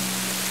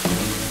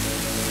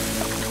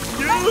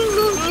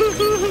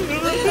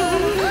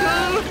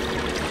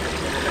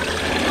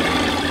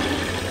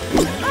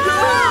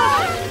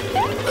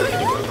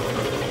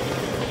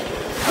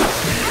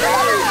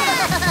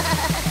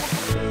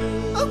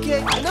 Okay,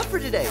 enough for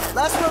today.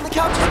 Last one on the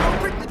couch is no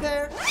prickly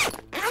pear.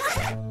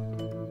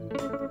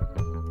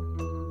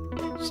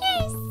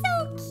 She's so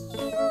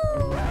cute.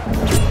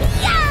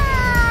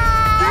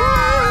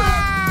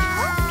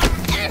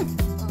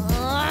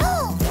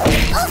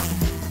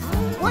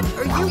 What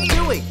are you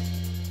doing?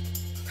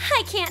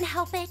 I can't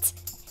help it.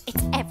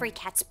 It's every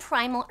cat's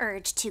primal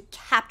urge to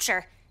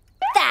capture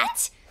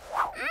that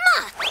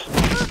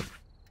moth.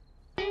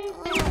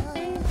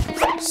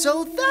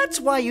 So that's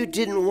why you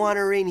didn't want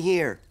her in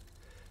here.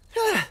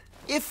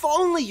 If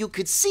only you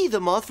could see the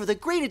moth for the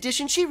great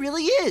addition she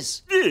really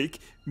is. Vic,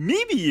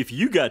 maybe if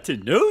you got to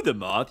know the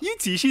moth,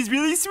 you'd see she's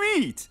really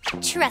sweet.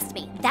 Trust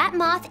me, that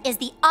moth is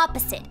the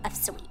opposite of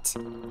sweet.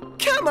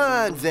 Come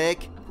on,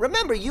 Vic.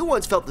 Remember, you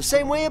once felt the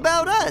same way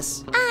about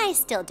us. I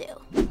still do.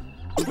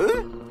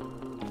 Huh?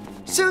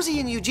 Suzie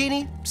and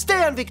Eugénie,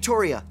 stay on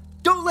Victoria.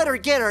 Don't let her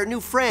get our new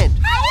friend.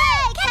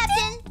 Aye,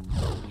 Captain.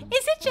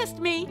 Is it just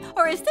me,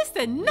 or is this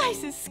the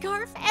nicest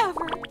scarf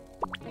ever?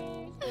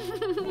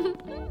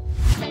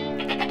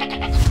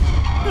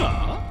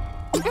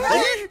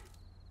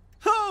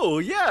 Oh,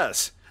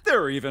 yes.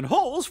 There are even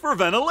holes for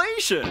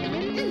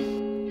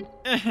ventilation.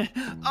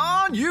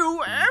 On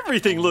you,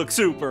 everything looks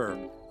super.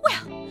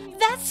 Well,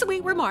 that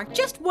sweet remark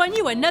just won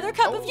you another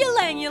cup of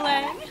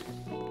ylang-ylang.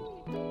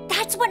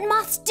 That's what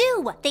moths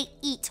do. They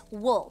eat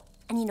wool.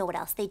 And you know what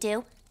else they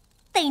do?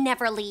 They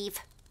never leave.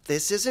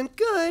 This isn't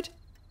good.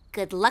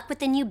 Good luck with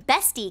the new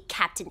bestie,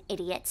 Captain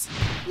Idiot.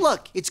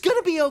 Look, it's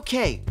gonna be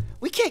okay.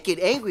 We can't get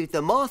angry at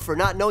the moth for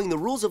not knowing the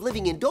rules of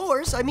living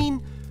indoors. I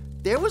mean,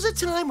 there was a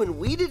time when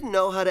we didn't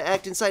know how to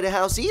act inside a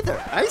house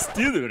either. I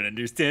still don't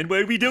understand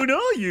why we don't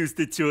all use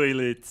the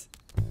toilet.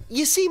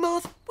 You see,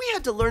 Moth, we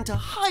had to learn to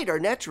hide our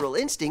natural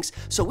instincts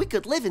so we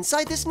could live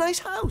inside this nice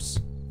house.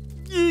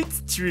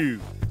 It's true.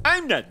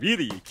 I'm not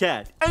really a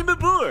cat. I'm a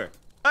boar.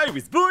 I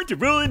was born to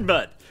roll in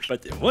mud.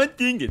 But the one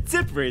thing that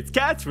separates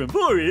cats from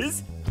boar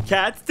is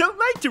cats don't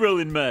like to roll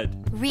in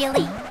mud.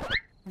 Really?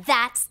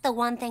 That's the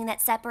one thing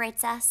that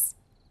separates us?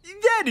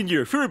 That and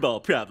your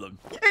furball problem.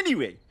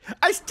 Anyway,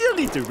 I still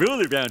need to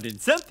roll around in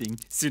something,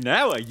 so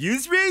now I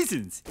use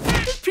raisins.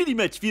 It pretty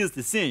much feels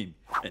the same.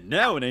 And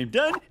now when I'm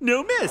done,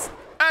 no mess.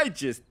 I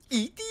just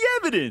eat the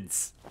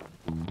evidence.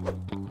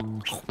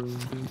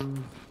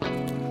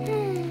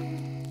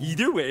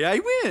 Either way, I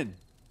win.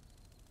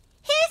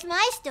 Here's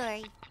my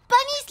story.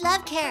 Bunnies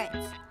love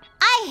carrots.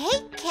 I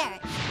hate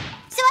carrots.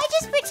 So I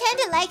just pretend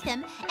to like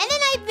them, and then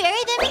I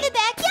bury them in the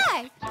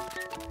backyard.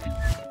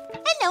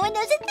 And no one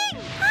knows a thing.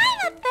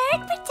 I'm a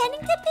bird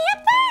pretending to be a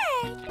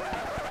bird.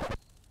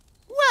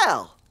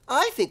 Well,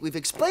 I think we've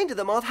explained to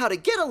the moth how to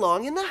get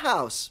along in the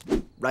house.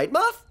 Right,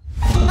 Moth?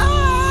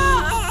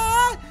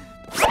 Ah!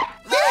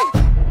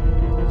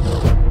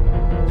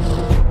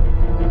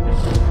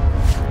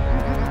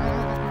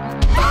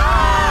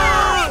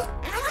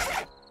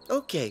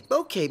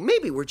 Okay,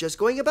 maybe we're just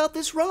going about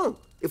this wrong.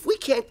 If we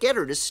can't get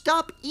her to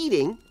stop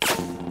eating...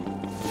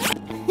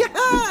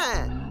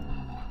 Yah-ha!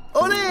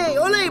 Ole,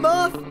 ole,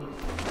 Moth!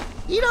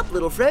 Eat up,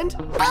 little friend.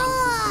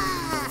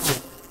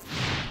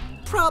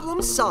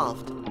 Problem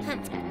solved.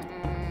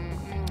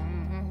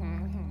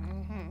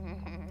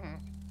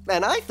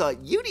 And I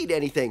thought you'd eat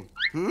anything.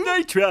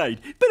 I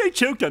tried, but I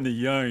choked on the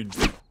yarn.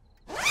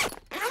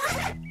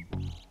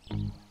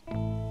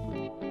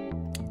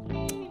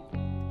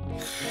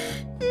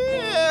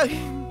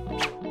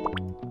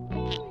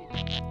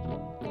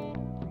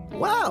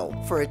 Wow,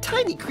 for a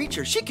tiny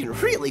creature, she can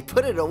really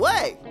put it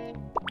away.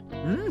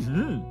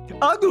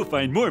 I'll go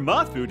find more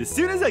moth food as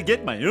soon as I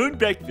get my own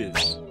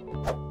breakfast.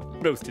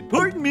 Most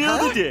important meal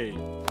of the day.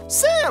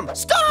 Sam,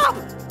 stop!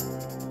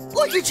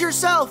 Look at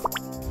yourself!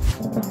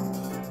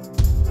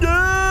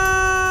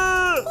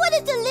 Ah! What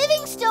if the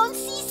Livingstones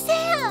see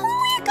Sam?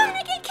 We're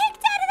gonna get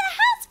kicked out of the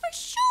house for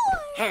sure!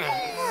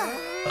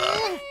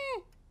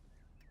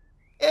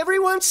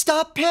 Everyone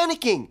stop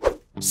panicking.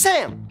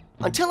 Sam,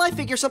 until I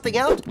figure something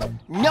out,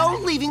 no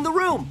leaving the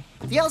room.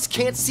 The owls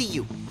can't see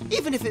you,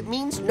 even if it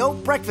means no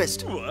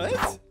breakfast.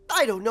 What?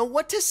 I don't know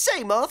what to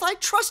say, Moth. I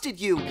trusted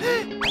you.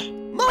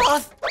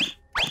 Moth!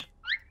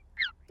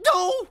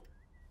 No!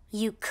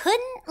 You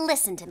couldn't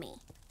listen to me.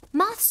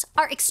 Moths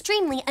are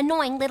extremely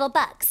annoying little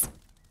bugs.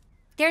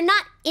 They're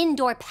not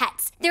indoor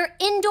pets. They're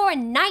indoor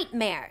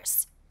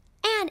nightmares.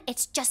 And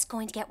it's just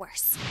going to get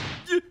worse.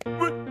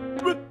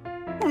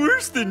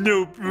 Worse than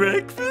no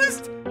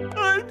breakfast?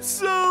 I'm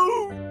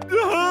so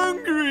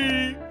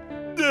hungry.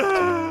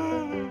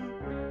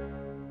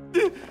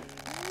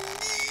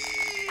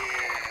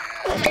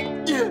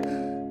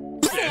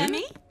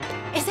 Sammy?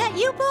 Is that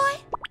you, boy?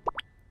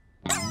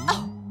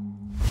 Oh.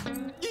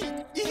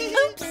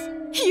 Oops.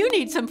 You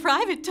need some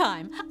private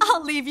time.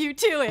 I'll leave you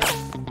to it.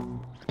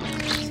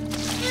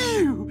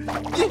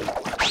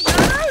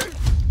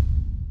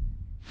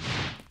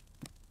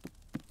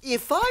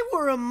 If I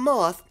were a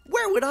moth,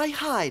 where would I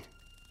hide?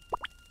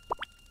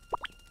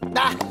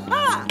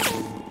 Aha!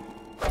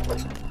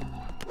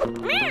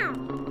 Meow.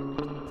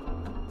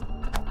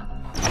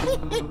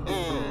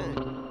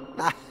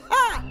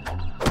 Aha!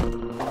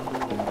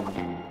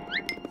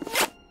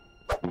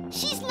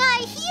 She's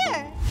not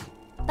here.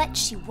 But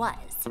she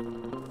was.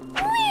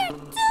 We're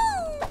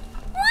doomed.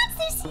 Once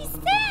they see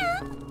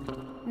Sam.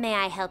 May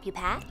I help you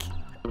pack?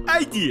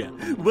 Idea!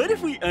 What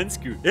if we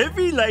unscrew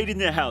every light in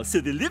the house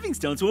so the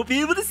Livingstones won't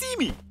be able to see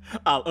me?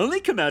 I'll only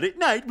come out at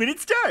night when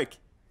it's dark.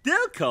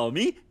 They'll call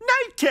me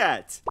Night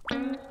Cat.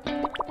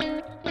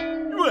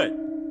 What?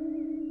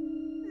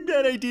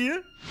 Bad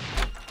idea?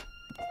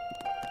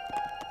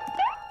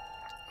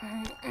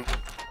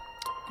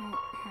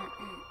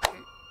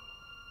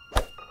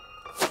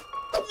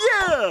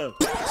 Yeah!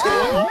 What's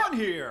going on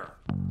here?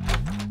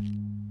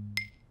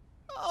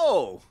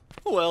 Oh,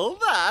 well,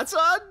 that's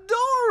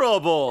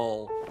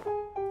adorable.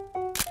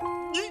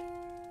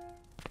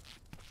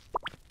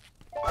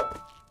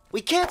 We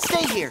can't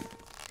stay here.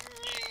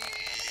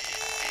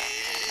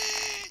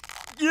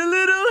 A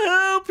little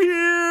help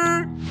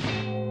here!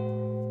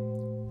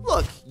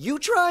 Look, you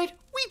tried,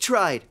 we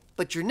tried,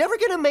 but you're never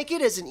gonna make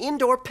it as an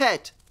indoor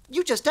pet.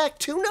 You just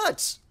act too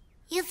nuts.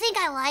 You think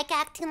I like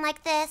acting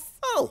like this?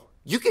 Oh,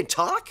 you can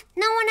talk?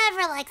 No one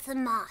ever likes a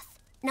moth.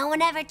 No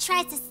one ever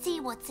tries to see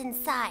what's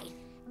inside.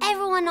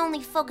 Everyone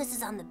only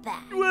focuses on the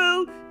back.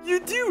 Well, you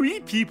do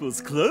eat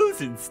people's clothes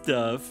and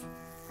stuff.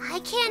 I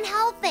can't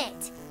help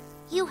it.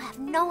 You have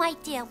no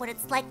idea what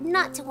it's like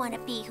not to want to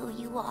be who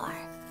you are.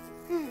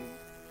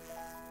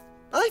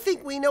 I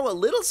think we know a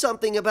little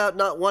something about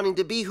not wanting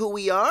to be who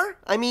we are.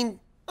 I mean,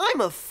 I'm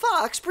a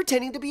fox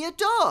pretending to be a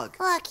dog.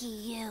 Lucky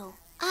you.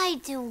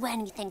 I'd do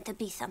anything to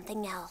be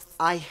something else.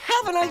 I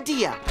have an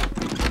idea.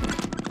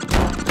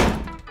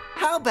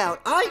 How about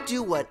I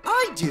do what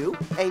I do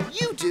and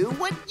you do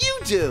what you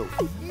do?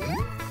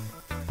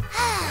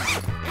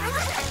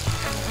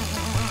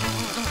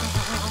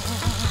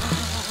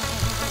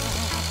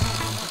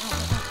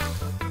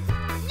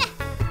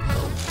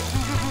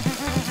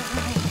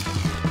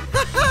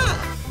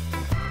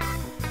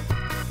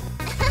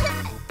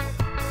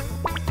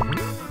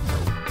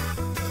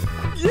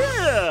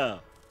 Yeah!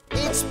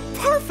 It's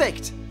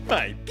perfect!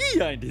 My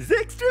behind is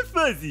extra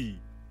fuzzy.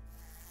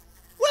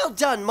 Well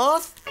done,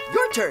 Moth.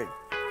 Your turn.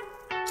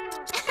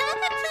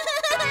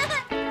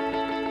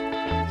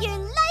 You're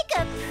like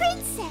a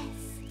princess.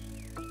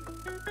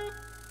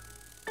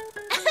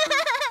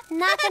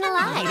 Not gonna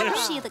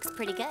lie, she looks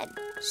pretty good.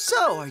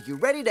 So, are you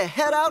ready to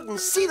head out and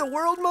see the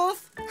world,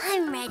 Moth?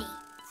 I'm ready.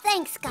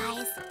 Thanks,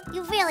 guys.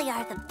 You really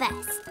are the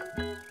best.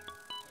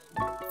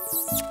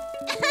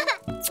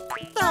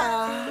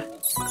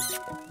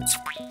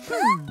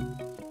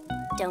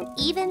 Don't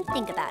even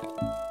think about it.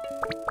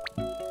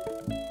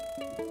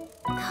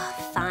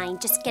 Oh, fine,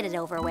 just get it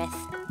over with.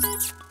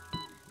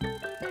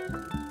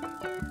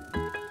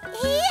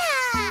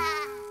 Yeah!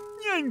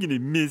 I'm gonna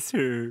miss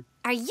her.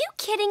 Are you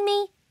kidding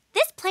me?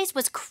 This place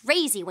was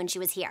crazy when she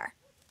was here.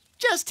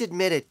 Just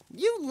admit it.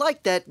 You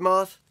like that,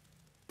 Moth.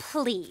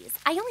 Please,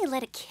 I only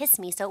let it kiss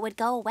me so it would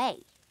go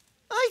away.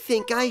 I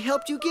think I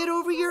helped you get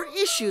over your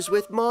issues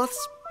with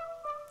moths.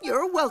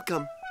 You're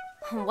welcome.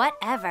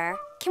 Whatever.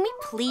 Can we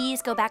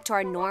please go back to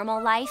our normal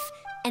life?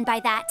 And by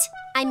that,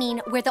 I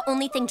mean where the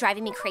only thing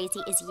driving me crazy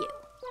is you.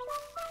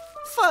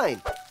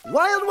 Fine.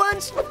 Wild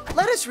ones,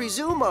 let us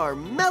resume our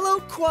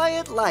mellow,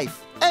 quiet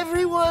life.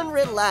 Everyone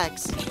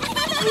relax.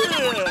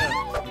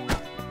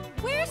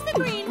 Where's the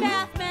green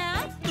bath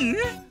mat?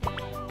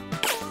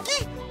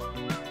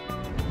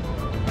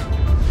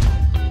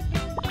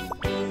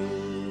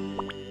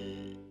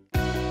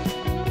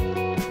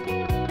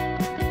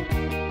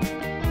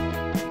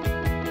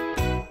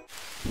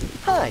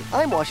 Hi,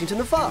 I'm Washington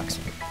the Fox.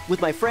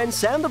 With my friend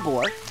Sam the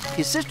boar,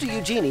 his sister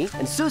Eugénie,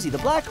 and Suzie the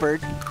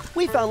blackbird,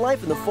 we found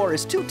life in the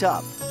forest too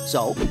tough.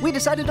 So we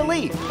decided to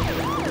leave.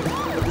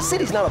 But the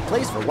city's not a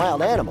place for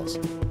wild animals.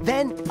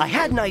 Then I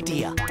had an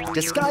idea.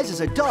 Disguised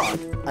as a dog,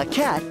 a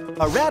cat,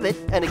 a rabbit,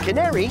 and a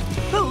canary,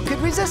 who could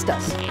resist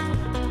us?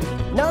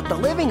 Not the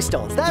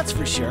Livingstones, that's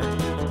for sure.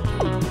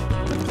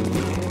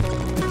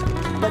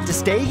 But to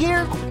stay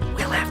here,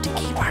 we'll have to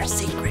keep our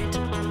secret.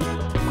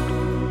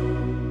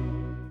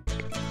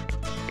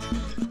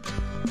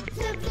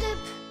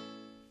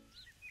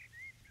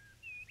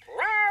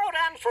 Proud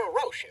and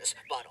ferocious,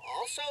 but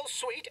also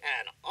sweet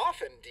and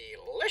often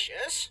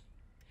delicious.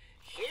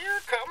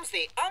 Here comes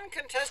the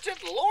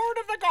uncontested lord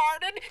of the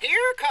garden.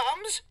 Here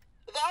comes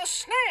the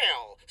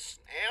snail.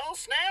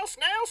 Snails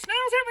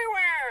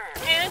everywhere.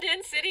 And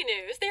in city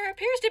news, there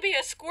appears to be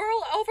a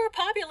squirrel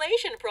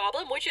overpopulation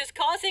problem which is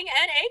causing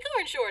an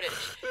acorn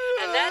shortage.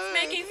 And that's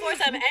making for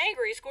some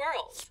angry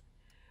squirrels.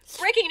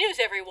 Breaking news,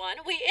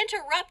 everyone. We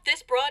interrupt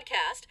this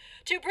broadcast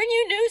to bring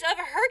you news of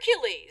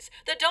Hercules,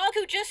 the dog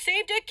who just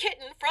saved a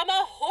kitten from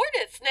a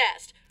hornet's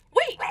nest.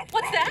 Wait,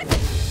 what's that?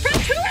 From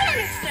two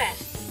hornets'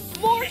 nests!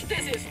 Morse,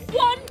 this is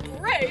one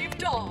brave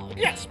dog.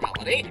 Yes,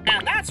 Melody,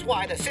 and that's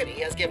why the city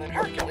has given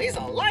Hercules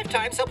a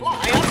lifetime supply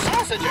of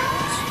sausages.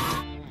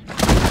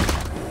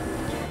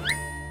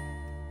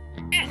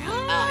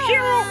 A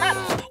hero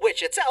medal,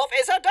 which itself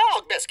is a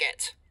dog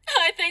biscuit.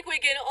 I think we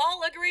can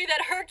all agree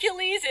that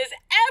Hercules is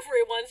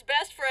everyone's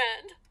best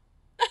friend.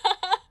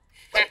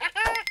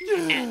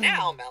 And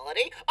now,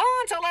 Melody,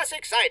 on to less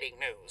exciting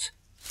news.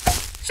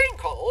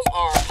 Sinkholes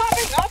are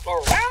popping up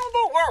around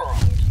the world.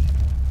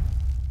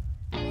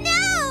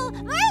 No!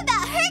 More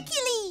about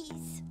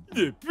Hercules!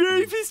 The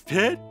bravest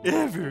pet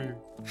ever.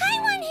 I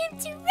want him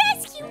to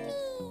rescue me!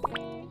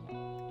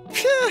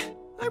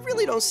 I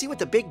really don't see what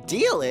the big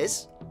deal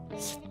is.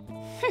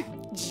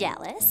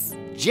 Jealous?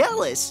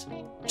 Jealous?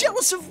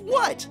 Jealous of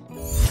what?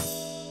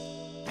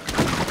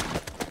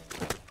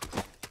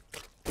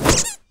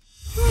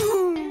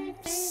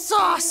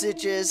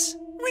 Sausages!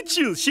 Which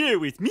you'll share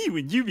with me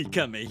when you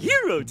become a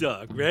hero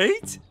dog,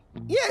 right?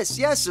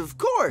 Yes, of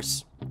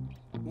course.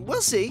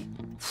 We'll see.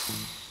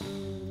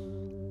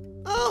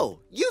 Oh,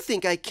 you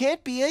think I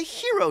can't be a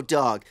hero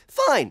dog?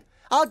 Fine,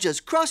 I'll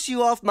just cross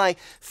you off my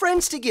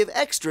friends to give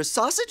extra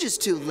sausages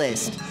to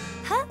list.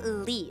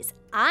 Please,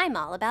 I'm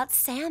all about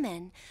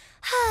salmon.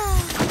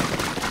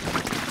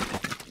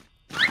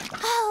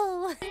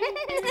 Oh,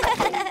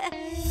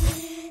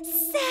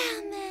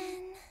 salmon.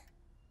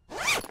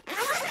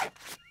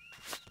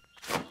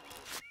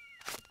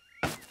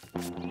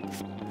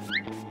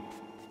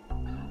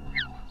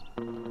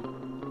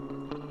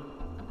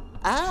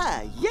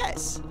 Ah,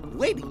 yes.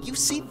 Wait till you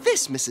see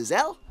this, Mrs.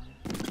 L.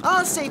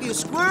 I'll save you,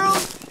 squirrel.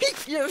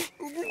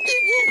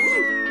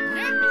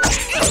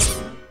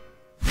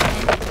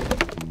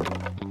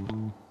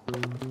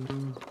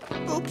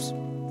 Oops,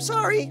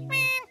 sorry.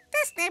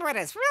 This neighborhood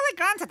has really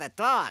gone to the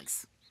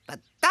dogs. The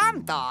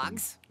dumb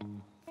dogs.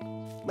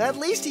 At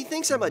least he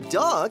thinks I'm a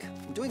dog.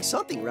 I'm doing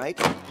something right.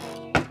 Help!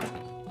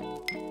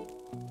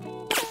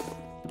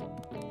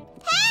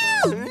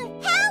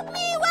 Help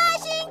me,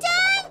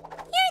 Washington!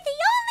 You're the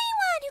only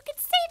one who could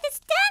save this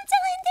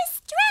damsel in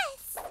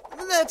distress.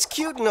 That's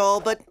cute and all,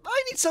 but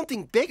I need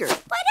something bigger.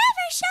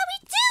 Whatever shall we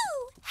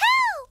do?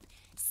 Help!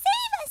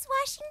 Save us,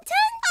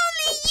 Washington!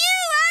 Only you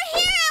are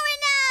hero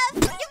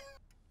enough!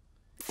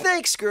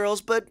 Thanks,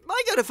 girls, but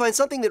I gotta find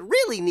something that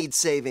really needs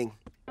saving.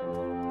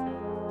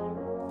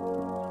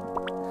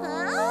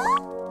 Huh?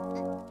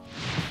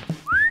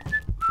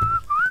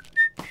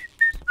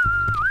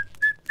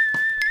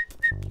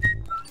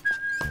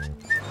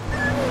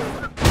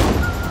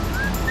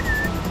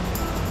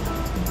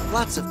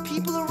 Lots of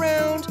people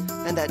around,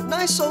 and that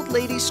nice old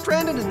lady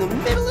stranded in the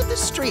middle of the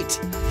street.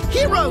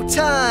 Hero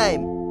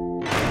time!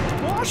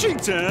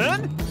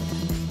 Washington!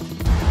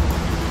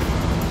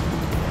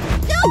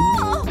 No!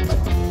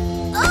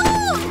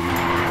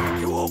 Oh!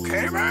 You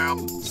okay,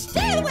 ma'am?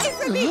 Stay away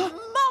from me,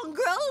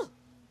 mongrel!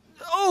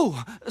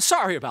 Oh,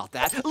 sorry about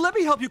that. Let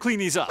me help you clean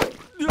these up.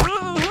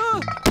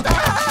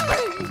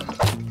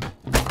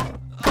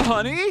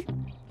 Honey,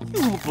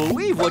 you won't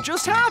believe what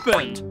just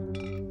happened.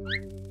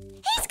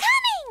 He's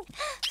coming!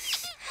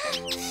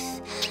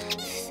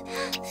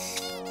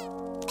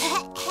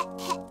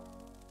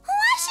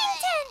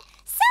 Washington!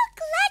 So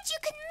glad you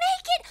could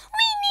make it!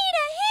 We need a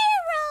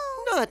hero!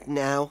 Not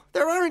now.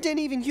 There aren't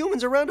any even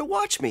humans around to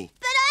watch me.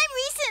 But I'm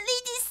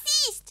recently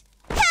deceased!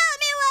 Help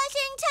me,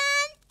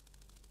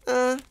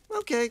 Washington!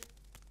 Okay.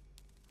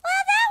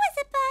 Well, that was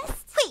a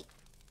bust. Wait,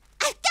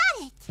 I've got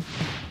it!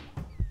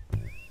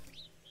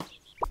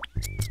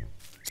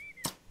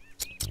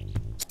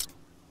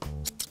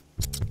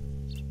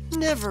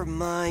 Never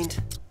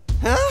mind.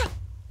 Huh?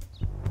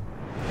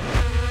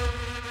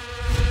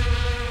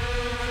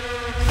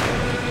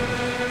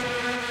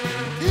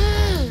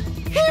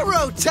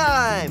 Hero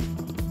time!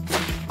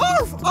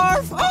 Arf,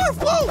 arf, arf,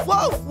 woof,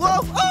 woof,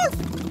 woof, arf!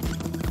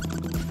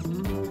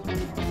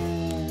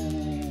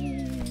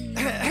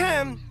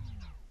 Ahem.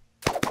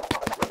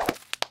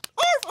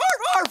 Arf,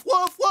 arf, arf,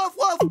 woof, woof,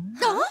 woof!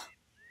 Huh?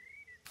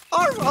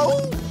 Arf,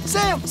 oh!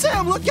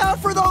 Sam, look out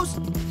for those!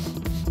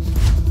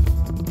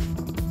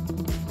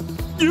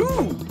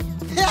 You!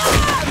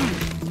 Ah!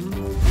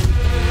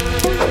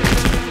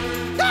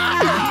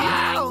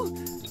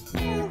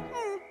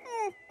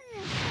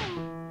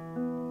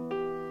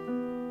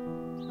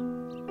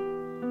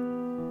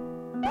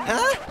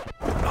 Huh?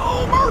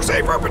 No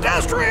mercy for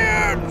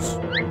pedestrians!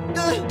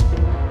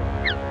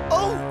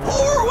 Oh,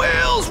 Four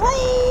wheels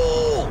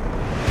rule!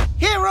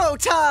 hero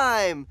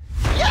time!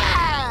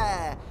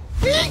 Yeah!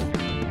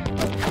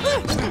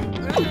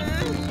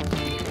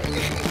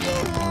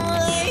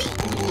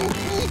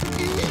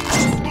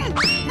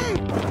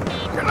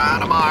 Get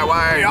out of my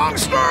way,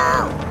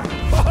 youngster!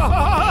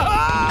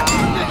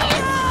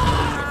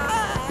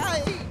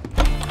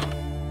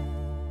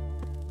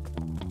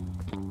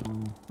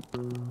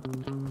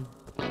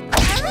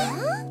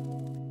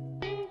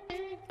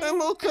 I'm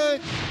okay.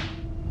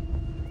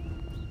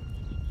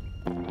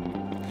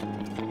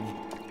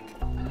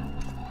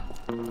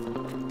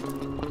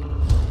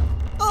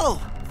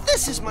 Oh,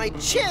 this is my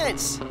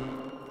chance!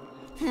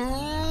 Hero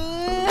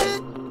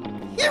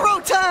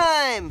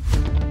time!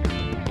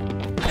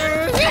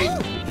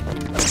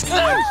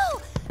 Oh!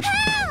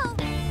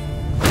 Help!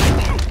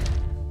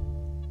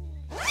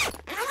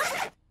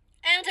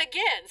 And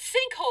again,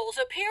 sinkholes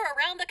appear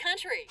around the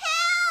country.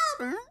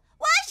 Help!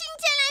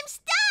 Washington, I'm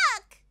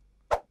stuck!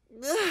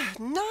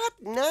 Not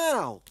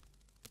now.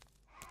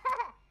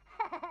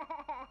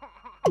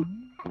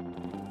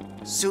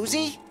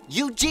 Suzie,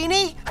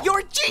 Eugénie,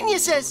 you're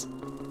geniuses!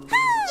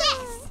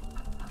 Yes!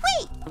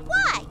 Wait,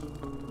 why?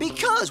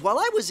 Because while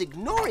I was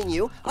ignoring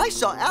you, I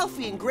saw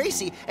Alfie and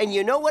Gracie, and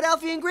you know what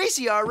Alfie and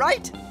Gracie are,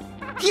 right?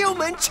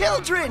 Human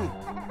children!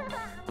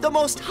 The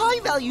most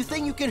high-value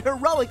thing you can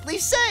heroically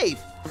save.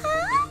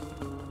 Huh?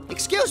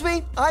 Excuse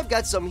me, I've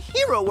got some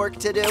hero work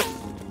to do.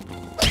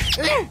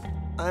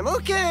 I'm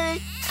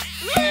okay.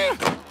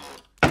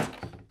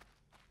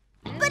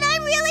 But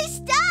I'm really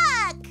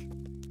stuck!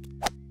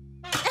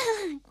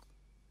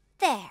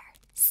 There,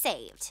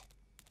 saved.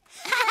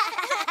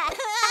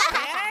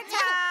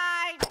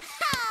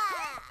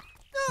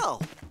 Oh,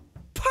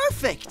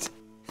 perfect!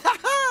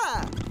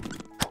 Ha-ha!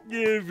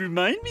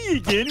 Remind me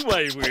again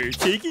why we're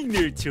taking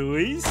their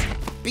toys?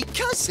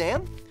 Because,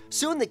 Sam,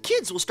 soon the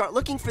kids will start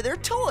looking for their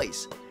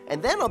toys.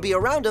 And then I'll be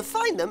around to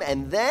find them,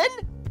 and then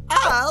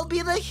I'll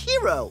be the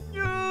hero.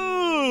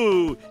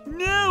 Oh,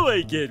 now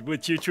I get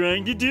what you're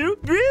trying to do.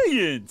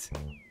 Brilliant!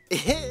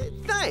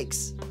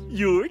 Thanks.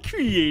 You're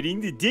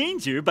creating the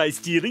danger by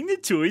stealing the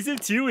toys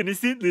of two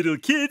innocent little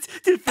kids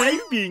to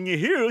fake being a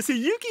hero so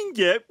you can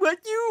get what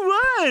you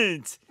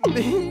want.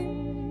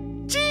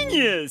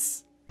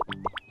 Genius!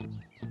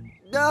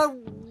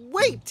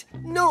 Wait.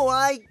 No,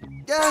 Our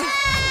toys!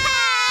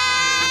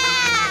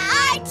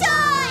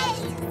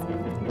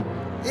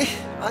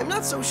 I'm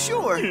not so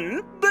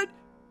sure. But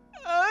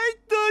I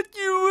thought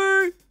you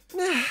were...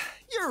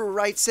 You're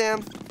right,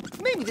 Sam.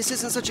 Maybe this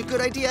isn't such a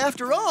good idea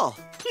after all.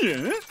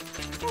 Yeah?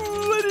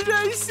 What did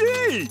I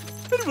say?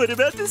 And what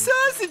about the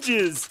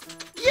sausages?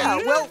 Yeah,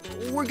 well,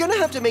 we're gonna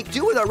have to make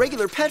do with our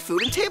regular pet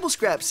food and table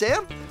scraps,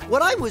 Sam.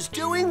 What I was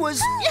doing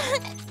was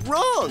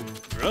wrong.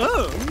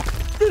 Wrong?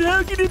 But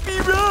how can it be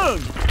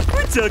wrong?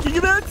 We're talking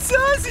about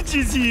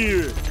sausages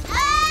here.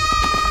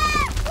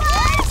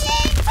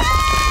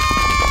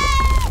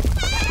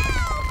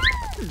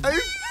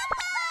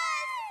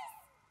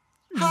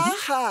 Ha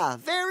ha,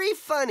 very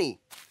funny.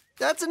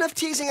 That's enough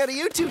teasing out of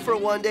you two for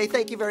one day.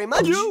 Thank you very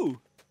much. You.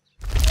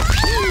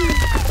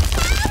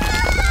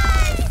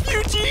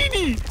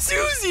 Eugénie!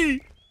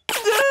 Suzie!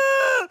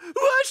 Ah!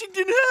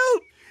 Washington,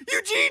 help!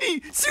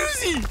 Eugénie!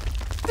 Suzie!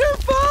 They're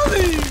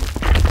falling!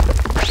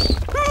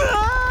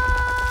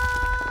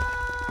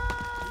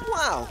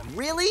 Wow,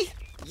 really?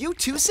 You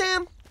too,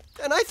 Sam?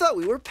 And I thought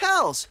we were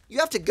pals. You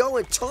have to go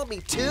and taunt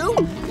me too?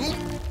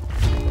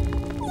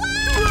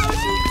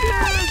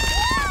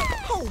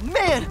 Oh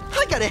man,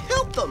 I gotta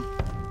help them!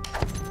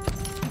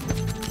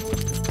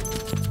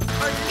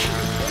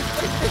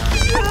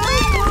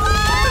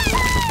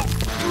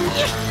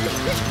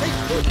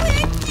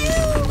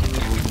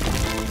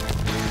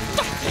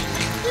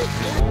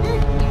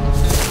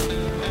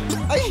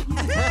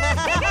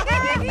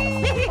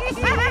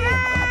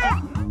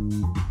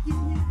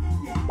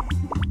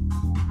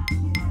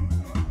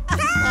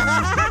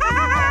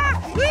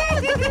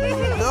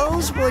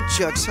 Those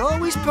woodchucks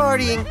always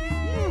partying.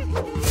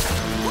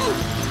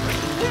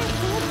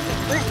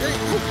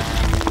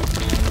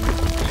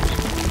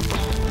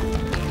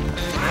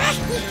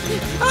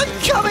 I'm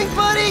coming,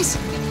 buddies!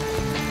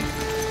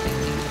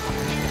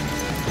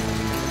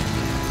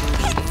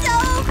 It's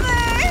over!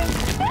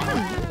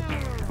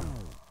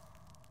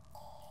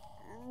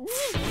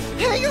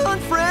 Hang on,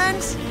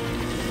 friends!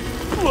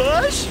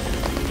 Wash?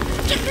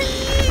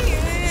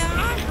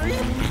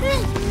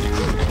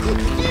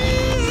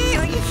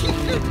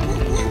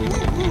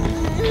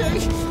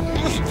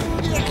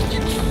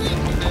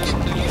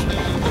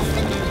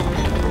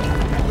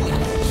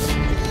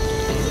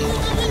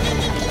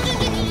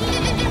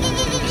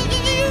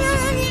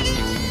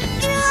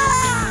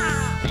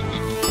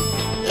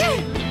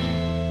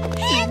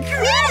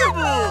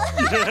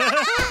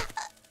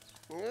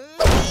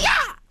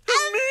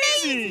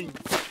 Amazing!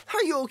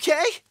 Are you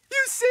okay?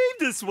 You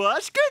saved us,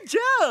 Wash. Good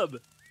job!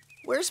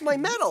 Where's my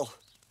medal?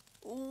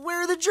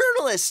 Where are the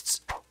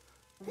journalists?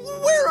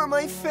 Where are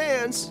my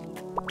fans?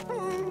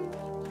 Look,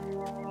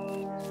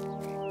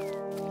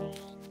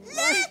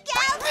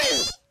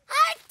 Albie!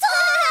 Our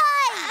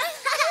toy!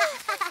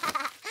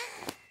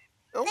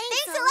 Oh.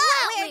 Thanks a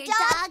lot, weird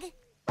dog.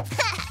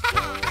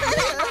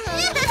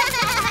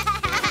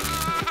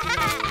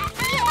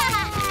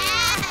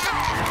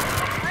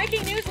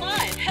 Breaking news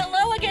live.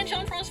 Hello again,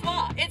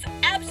 Jean-Francois. It's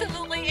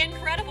absolutely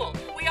incredible.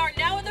 We are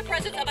now in the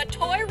presence of a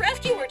toy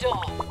rescuer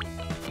dog.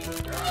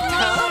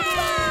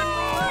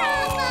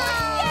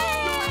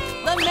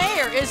 The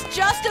mayor is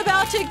just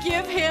about to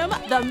give him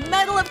the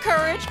Medal of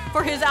Courage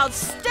for his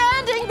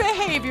outstanding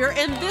behavior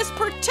in this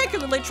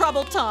particularly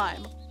troubled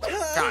time.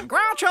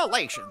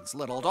 Congratulations,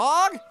 little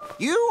dog.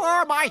 You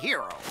are my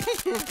hero.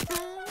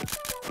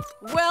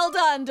 Well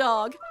done,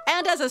 dog.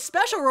 And as a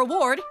special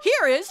reward,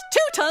 here is 2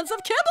 tons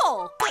of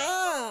kibble.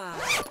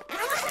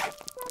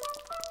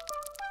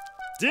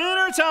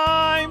 Dinner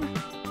time!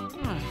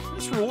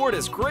 This reward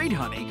is great,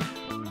 honey.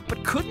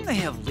 But couldn't they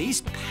have at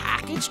least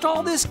packaged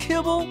all this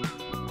kibble?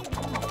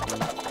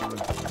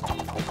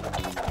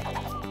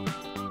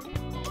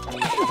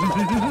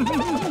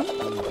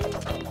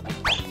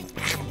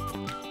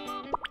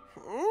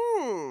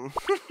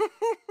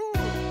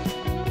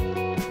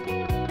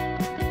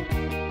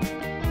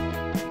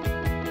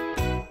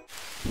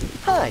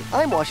 Hi,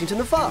 I'm Washington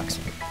the Fox.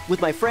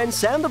 With my friend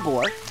Sam the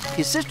Boar,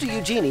 his sister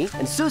Eugénie,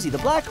 and Suzie the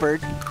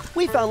Blackbird,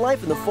 we found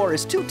life in the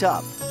forest too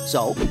tough.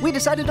 So we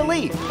decided to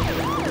leave.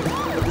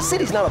 But the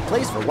city's not a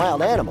place for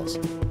wild animals.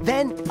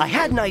 Then I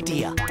had an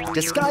idea.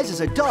 Disguised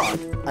as a dog,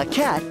 a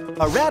cat,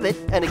 a rabbit,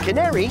 and a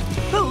canary,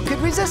 who could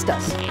resist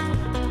us?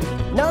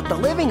 Not the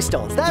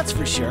Livingstones, that's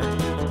for sure.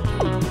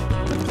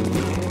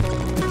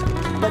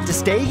 But to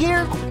stay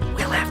here,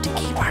 we'll have to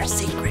keep our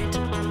secret.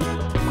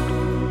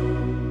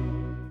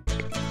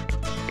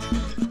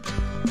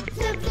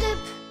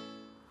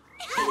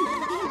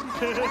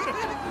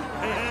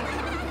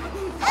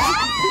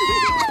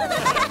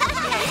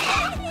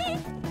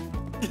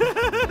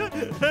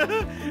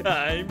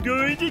 I'm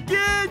going to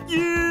get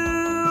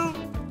you!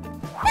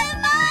 The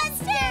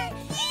monster!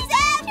 He's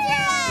after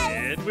us!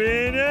 And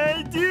when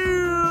I do...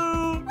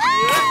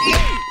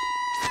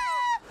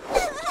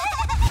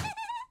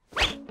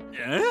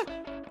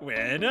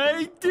 When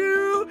I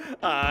do,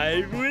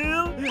 I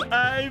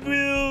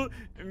will...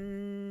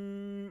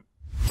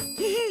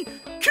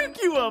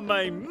 cook you on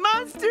my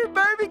monster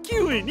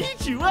barbecue and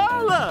eat you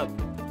all up!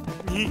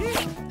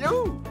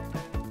 Oh.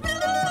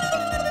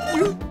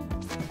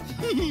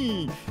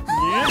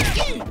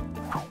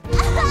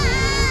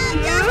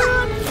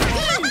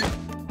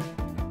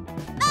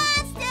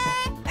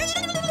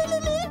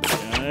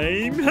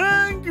 I'm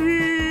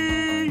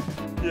hungry!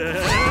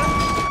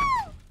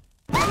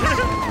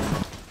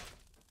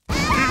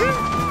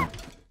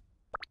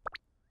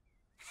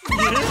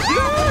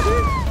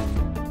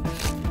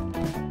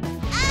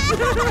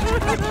 Where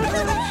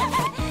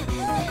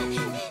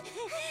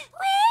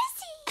is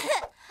he?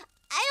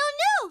 I don't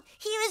know.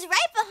 He was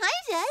right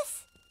behind us.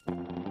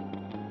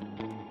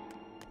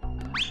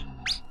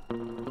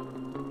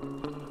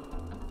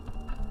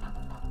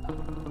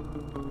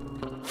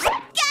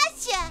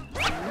 Gotcha!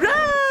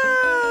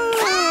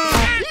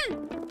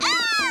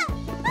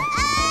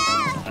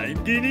 I'm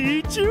gonna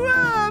eat you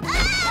up!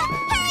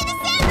 Hurry, the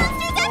sand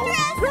monster's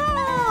after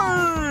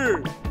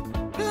us!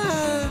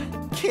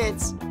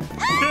 Kids.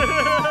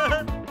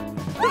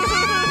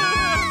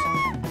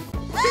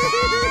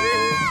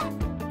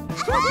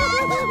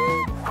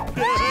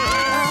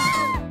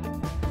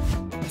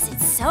 Is it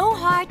so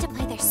hard to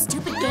play their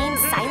stupid games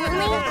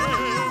silently?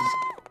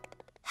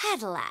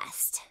 At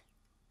last.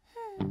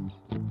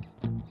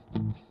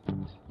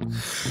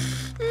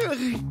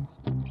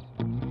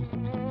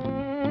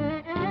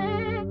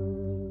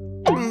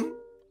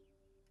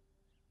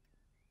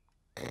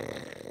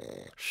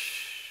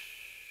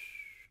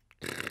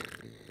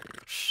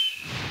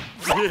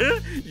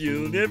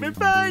 You'll never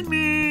find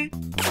me!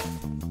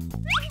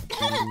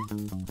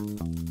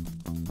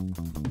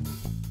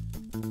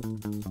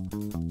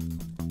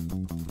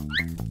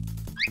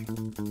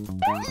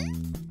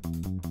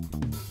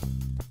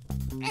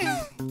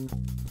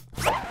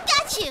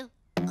 Got you!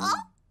 Oh?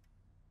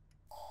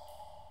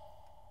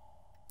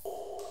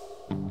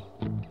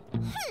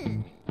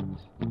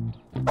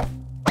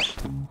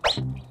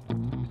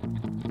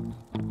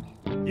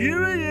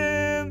 Here I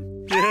am!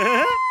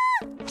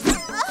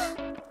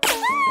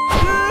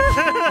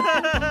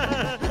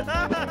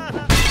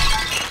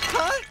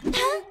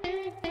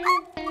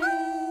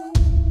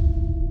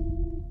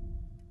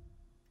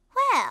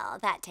 Well,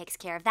 that takes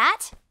care of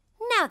that.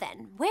 Now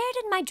then, where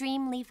did my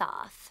dream leave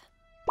off?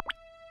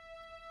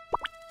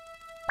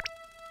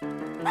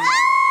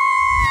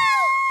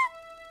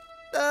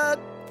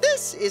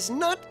 This is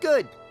not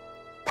good.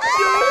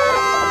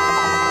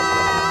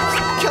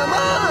 Come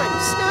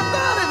on, snap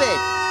out of it!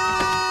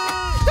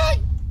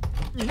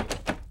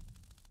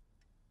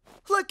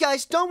 Look,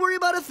 guys, don't worry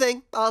about a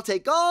thing. I'll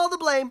take all the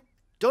blame.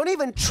 Don't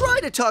even try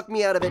to talk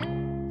me out of it.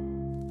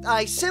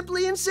 I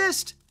simply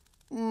insist.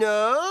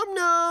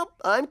 No,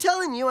 I'm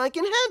telling you I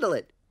can handle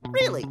it.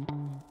 Really.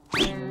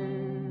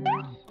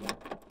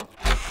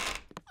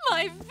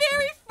 My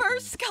very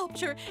first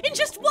sculpture in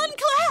just one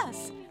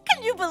class.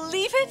 Can you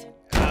believe it?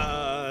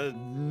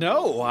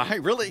 No, I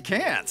really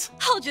can't.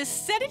 I'll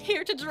just set it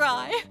here to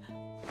dry.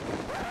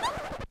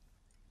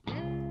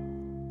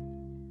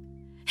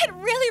 It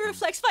really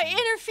reflects my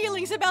inner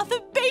feelings about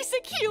the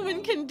basic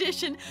human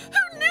condition.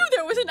 Who knew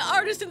there was an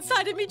artist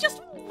inside of me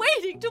just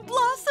waiting to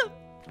blossom?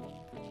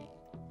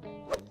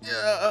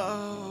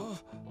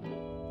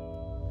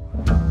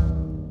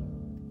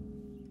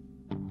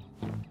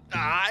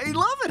 I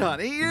love it,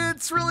 honey.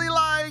 It's really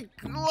like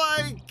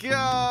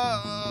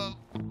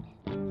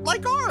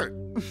art.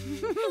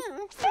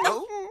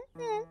 No?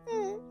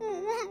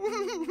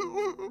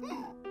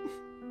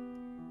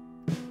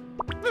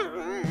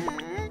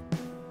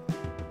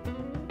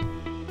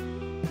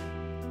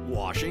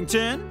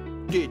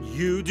 Washington, did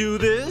you do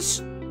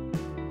this?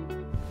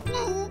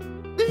 Oh,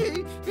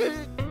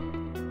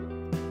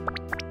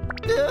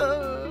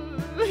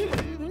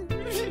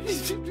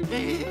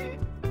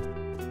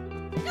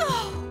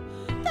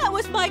 that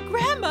was my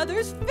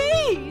grandmother's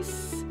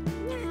face.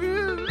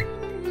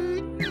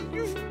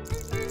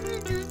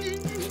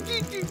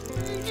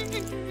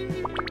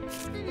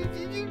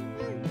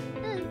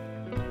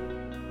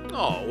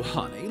 Oh,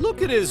 honey,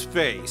 look at his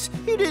face.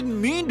 He didn't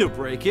mean to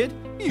break it.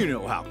 You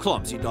know how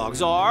clumsy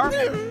dogs are.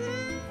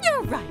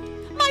 You're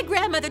right. My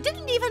grandmother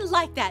didn't even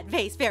like that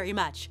vase very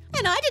much.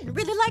 And I didn't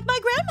really like my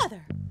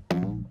grandmother.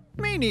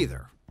 Me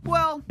neither.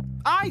 Well,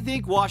 I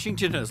think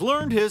Washington has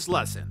learned his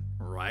lesson.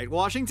 Right,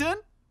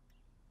 Washington?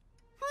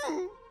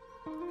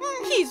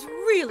 He's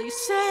really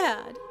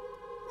sad.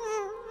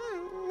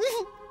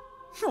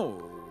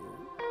 Oh.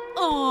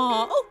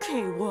 Aw,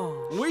 okay,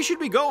 whoa. We should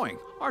be going.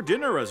 Our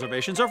dinner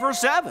reservations are for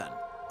 7.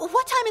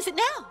 What time is it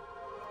now?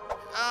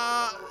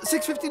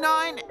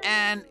 6:59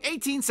 and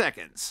 18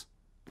 seconds.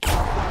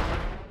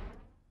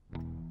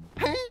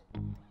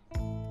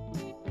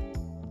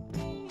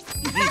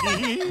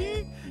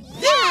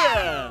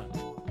 Yeah!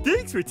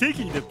 Thanks for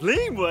taking the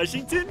blame,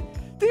 Washington.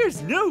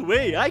 There's no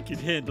way I could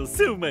handle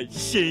so much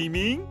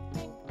shaming.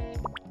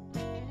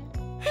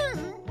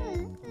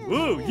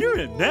 Whoa, you're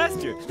a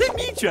master. Let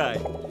me try.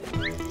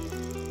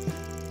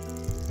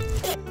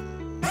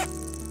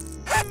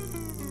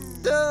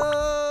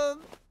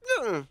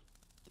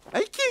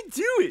 I can't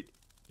do it.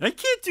 I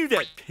can't do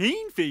that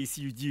pain face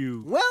you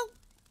do. Well,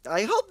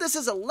 I hope this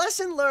is a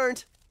lesson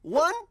learned.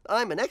 1,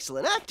 I'm an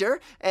excellent actor,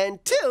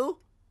 and 2,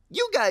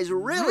 you guys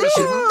really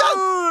should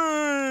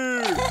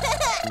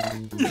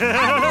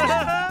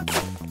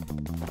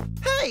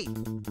Hey,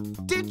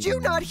 did you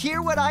not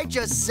hear what I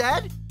just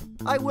said?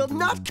 I will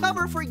not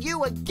cover for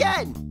you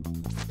again.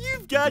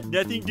 You've got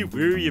nothing to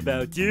worry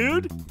about,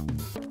 dude.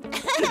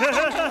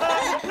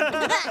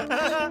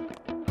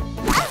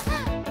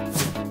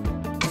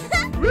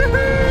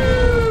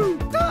 Woohoo!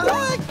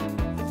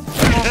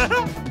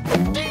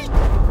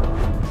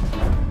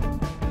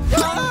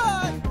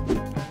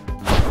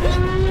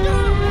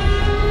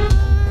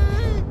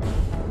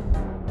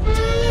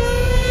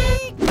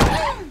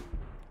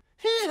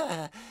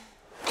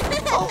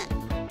 Oh!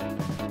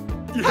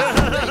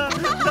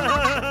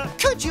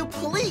 Could you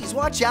please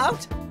watch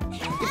out?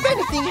 If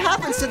anything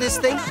happens to this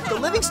thing, the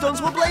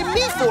Livingstones will blame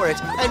me for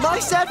it, and my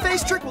sad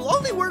face trick will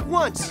only work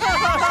once.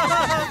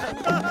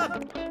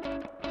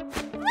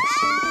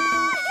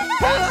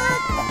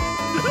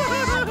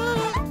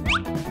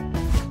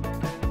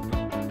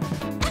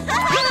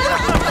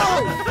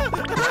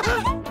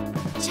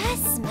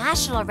 Just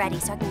smash it already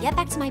so I can get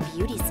back to my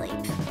beauty sleep.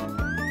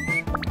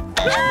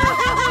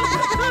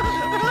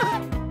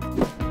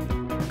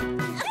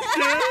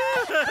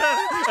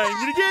 I'm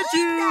gonna get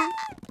you!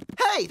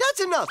 Hey,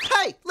 that's enough!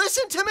 Hey,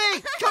 listen to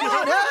me! Come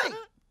on, hey!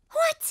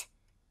 What?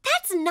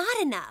 That's not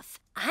enough.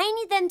 I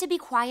need them to be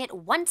quiet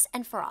once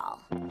and for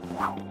all.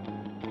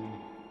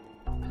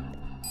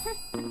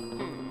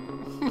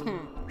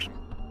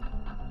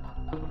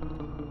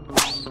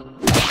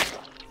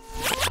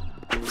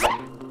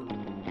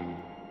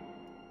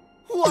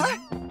 What?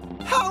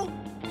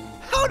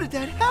 How did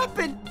that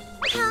happen?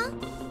 Huh?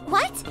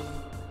 What?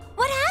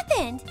 What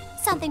happened?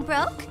 Something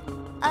broke?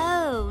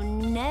 Oh,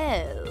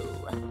 no.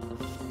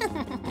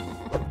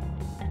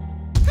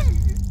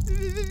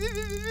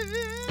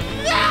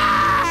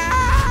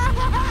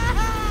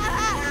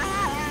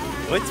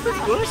 What's with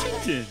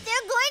Washington?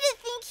 They're going to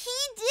think he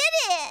did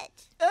it.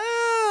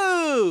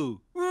 Oh,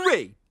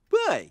 right.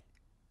 Why?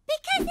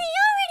 Because he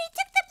already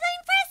took the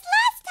blame for us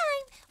last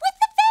time with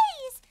the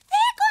vase.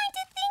 They're going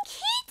to think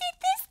he did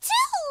this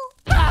too.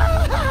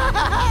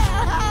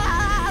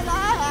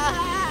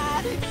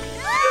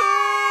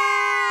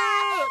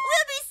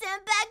 We'll be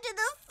sent back to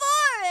the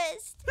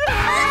forest.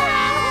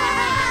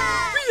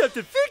 We have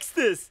to fix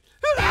this.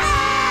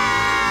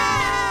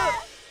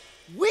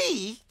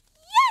 We?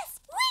 Yes,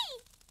 we.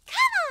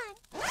 Come on.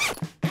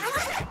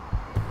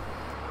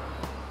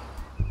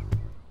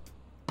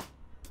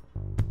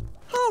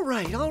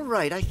 All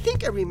right. I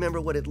think I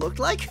remember what it looked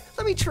like.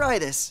 Let me try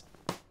this.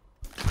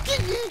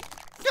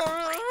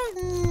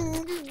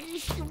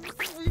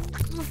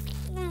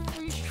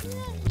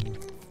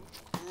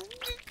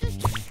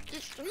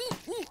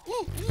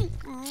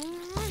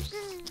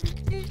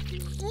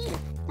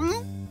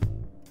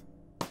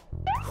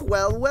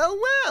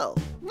 Well.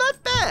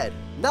 Not bad.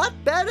 Not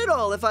bad at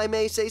all, if I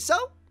may say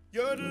so.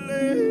 What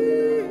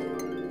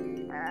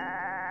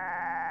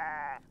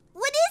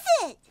is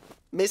it?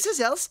 Mrs.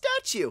 L's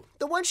statue,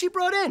 the one she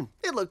brought in.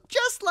 It looked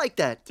just like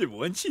that. The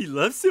one she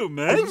loves so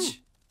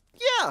much?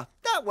 Yeah,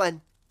 that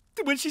one.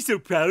 The one she's so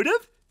proud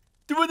of?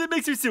 The one that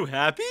makes her so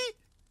happy?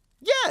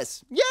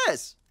 Yes.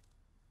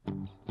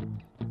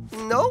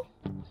 No?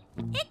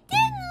 It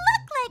didn't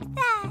look like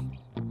that.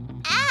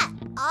 At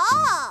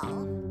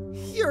all.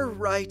 You're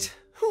right.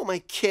 Who am I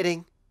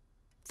kidding?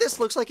 This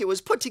looks like it was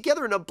put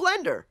together in a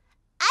blender.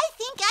 I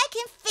think I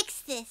can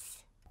fix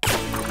this.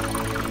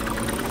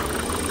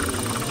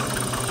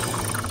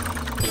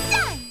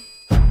 Done!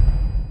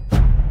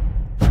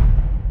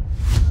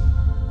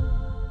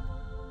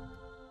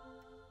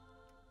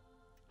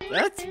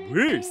 That's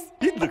worse.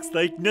 It looks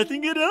like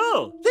nothing at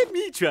all. Let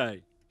me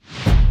try.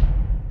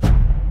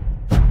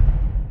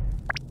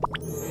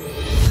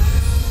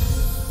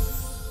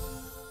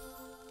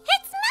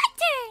 It's my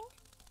turn.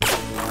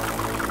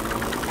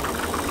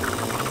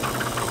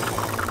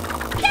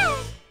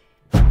 Done.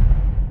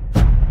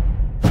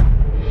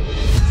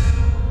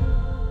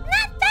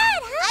 Not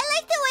bad, huh? I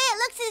like the way it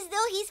looks as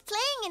though he's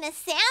playing in a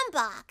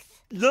sandbox.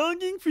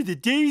 Longing for the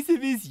days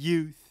of his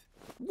youth.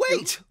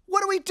 Wait,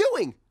 what are we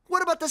doing?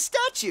 What about the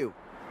statue?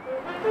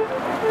 Oh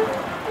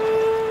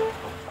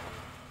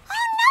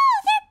no,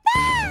 they're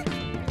back!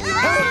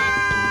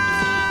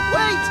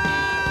 Wait!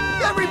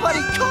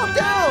 Everybody calm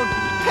down!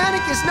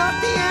 Panic is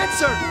not the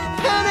answer!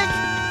 Panic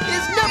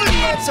is never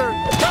the answer!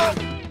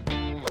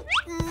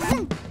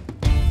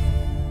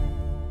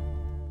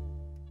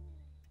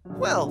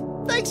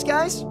 Well, thanks,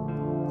 guys.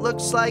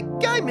 Looks like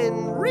I'm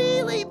in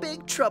really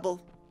big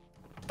trouble.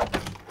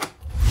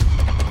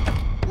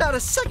 Not a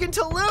second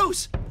to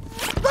lose!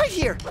 Right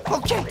here!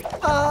 Okay,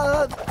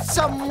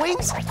 some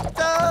wings,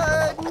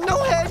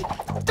 no head,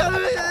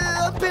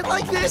 a bit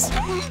like this.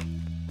 Look,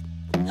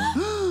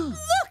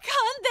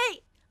 hon,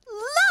 they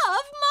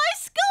love my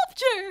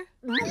sculpture.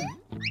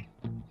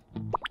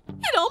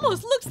 It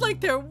almost looks like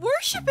they're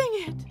worshiping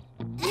it.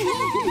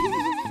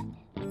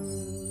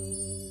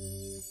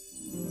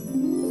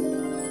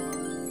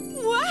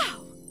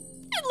 Wow,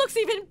 it looks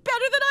even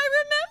better than I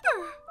remember.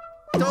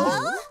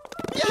 Oh?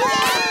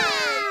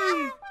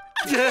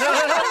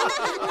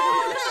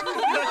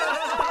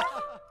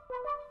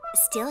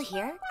 Still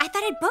here? I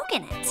thought I'd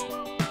broken it.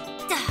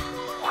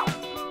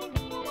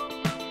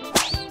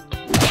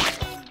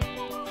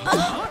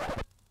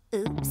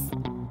 Oops.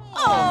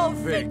 Oh,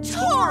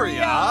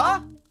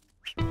 Victoria!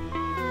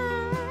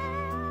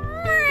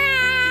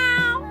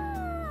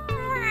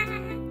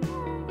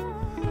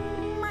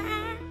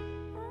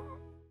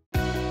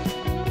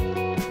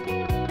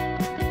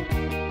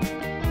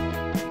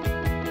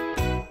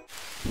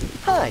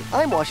 Hi,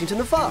 I'm Washington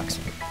the Fox.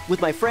 With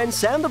my friend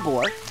Sam the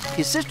Boar,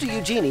 his sister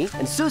Eugénie,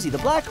 and Suzie the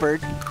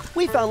Blackbird,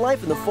 we found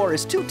life in the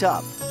forest too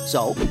tough.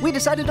 So we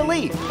decided to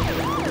leave.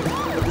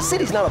 but the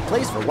city's not a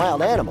place for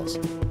wild animals.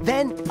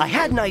 Then I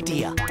had an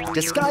idea.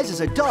 Disguised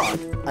as a dog,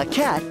 a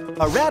cat,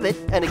 a rabbit,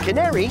 and a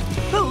canary,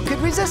 who could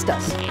resist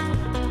us?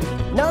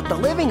 Not the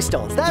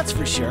Livingstones, that's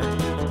for sure.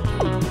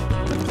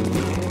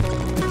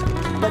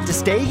 But to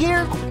stay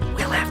here,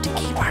 we'll have to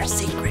keep our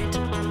secret.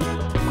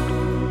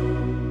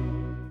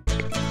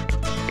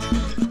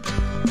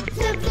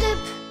 Flip, flip.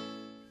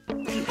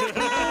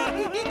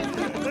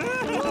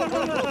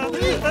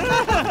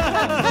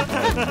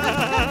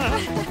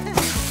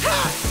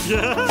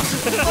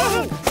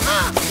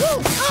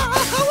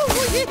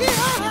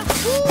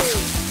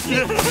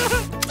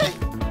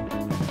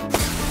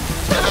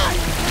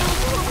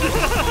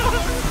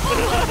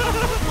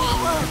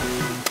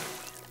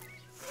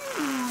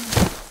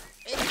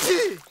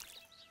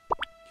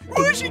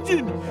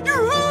 Washington,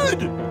 your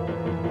hood!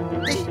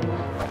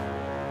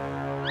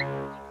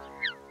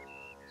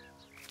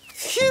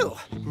 Phew,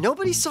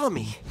 nobody saw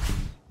me.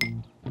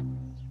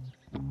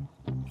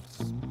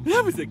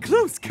 That was a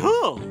close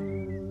call.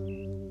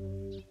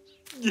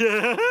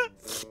 Yeah?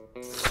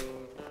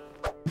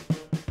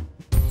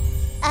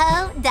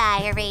 Oh,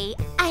 diary,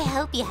 I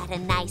hope you had a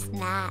nice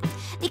nap,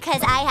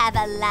 because I have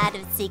a lot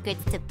of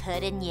secrets to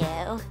put in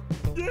you.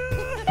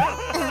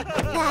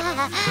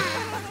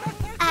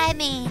 I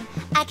mean,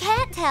 I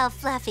can't tell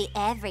Fluffy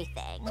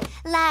everything,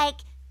 like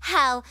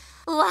how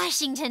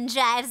Washington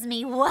drives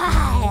me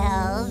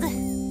wild.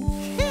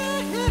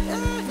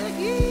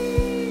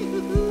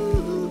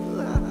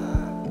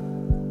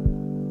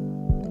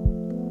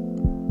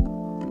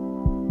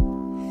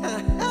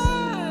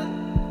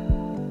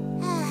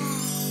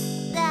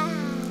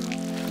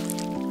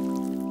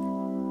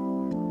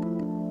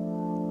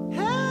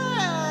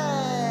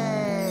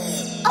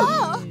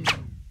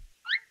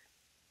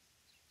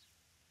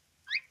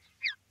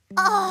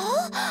 Oh,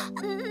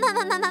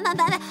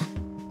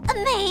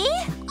 me?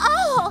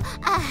 Oh,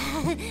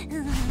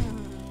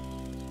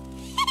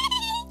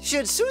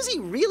 Should Suzie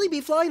really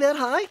be flying that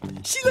high?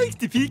 She likes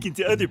to peek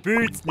into other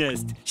birds'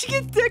 nests. She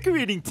gets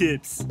decorating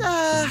tips.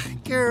 Ah,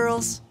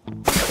 girls.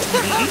 Ouch!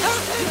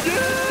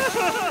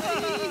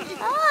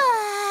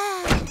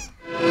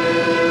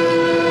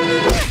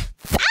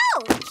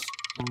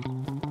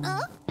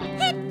 Oh,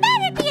 it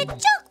better be a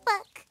joke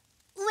book.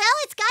 Well,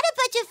 it's got a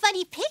bunch of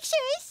funny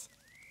pictures.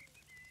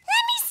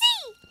 Let me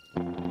see.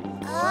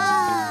 Oh.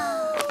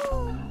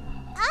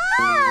 Ah.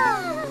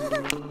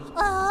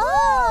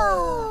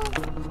 Oh.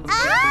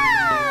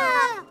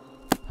 Ah.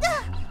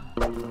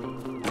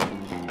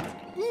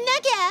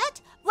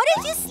 Nugget, what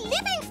are you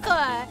sleeping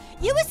for?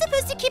 You were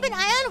supposed to keep an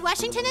eye on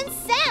Washington and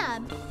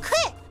Sam.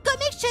 Quick, go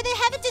make sure they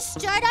haven't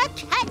destroyed our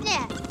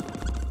catnip.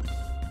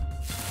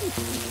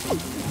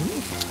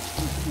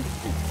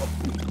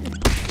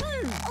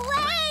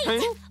 Wait! Huh?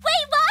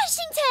 Wait,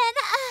 Washington!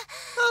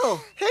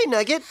 Oh, hey,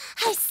 Nugget.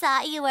 I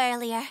saw you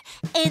earlier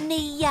in the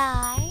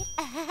yard.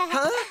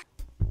 Huh?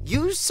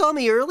 You saw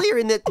me earlier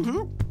in the...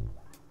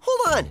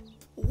 Hold on.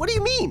 What do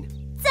you mean?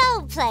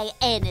 Don't play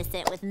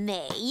innocent with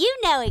me. You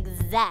know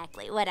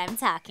exactly what I'm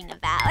talking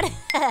about.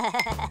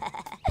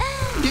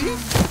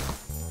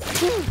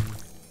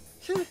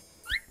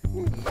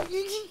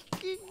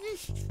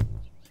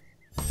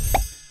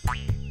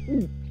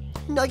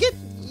 Nugget,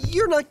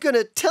 you're not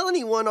gonna tell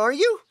anyone, are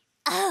you?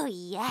 Oh,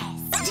 yes.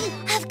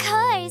 Of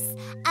course.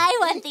 I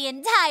want the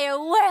entire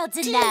world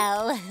to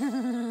know.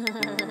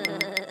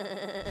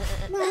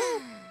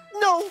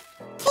 No,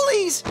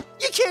 please.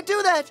 You can't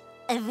do that.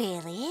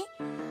 Really?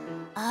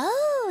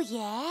 Oh,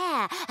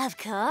 yeah. Of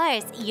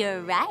course.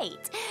 You're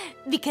right.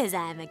 Because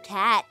I'm a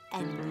cat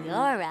and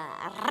you're a...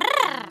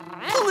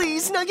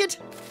 Please, Nugget.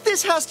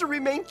 This has to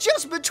remain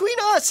just between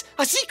us.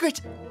 A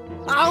secret.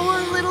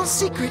 Our little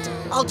secret.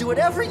 I'll do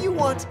whatever you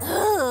want.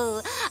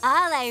 Ooh, all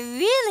I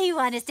really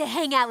want is to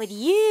hang out with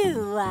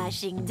you,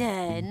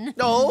 Washington.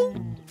 No?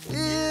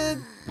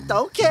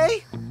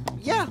 Okay.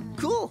 Yeah,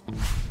 cool.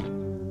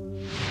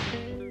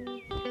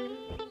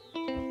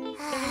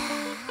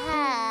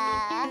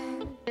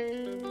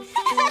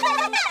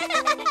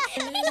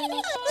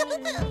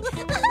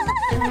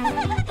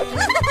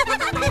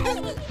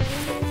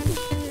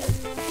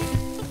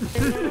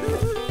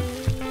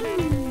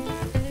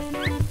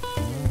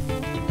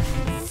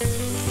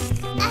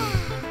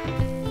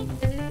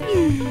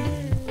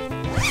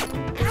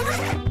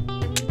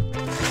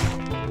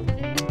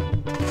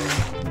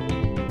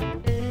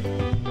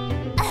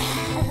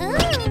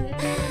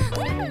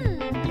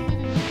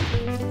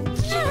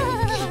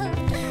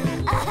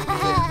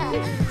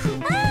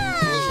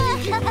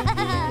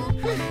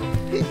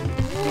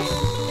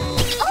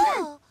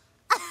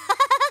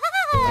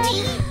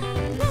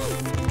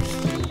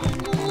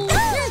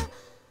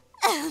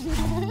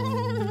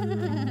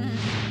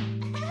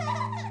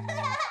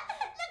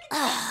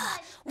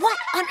 What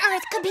on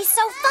earth could be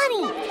so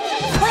funny?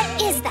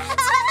 What is that?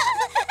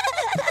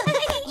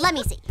 Let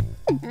me see.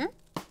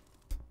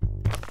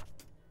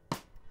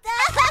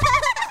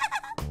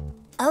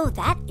 Oh,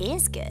 that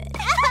is good.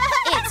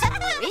 It's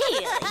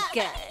really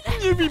good.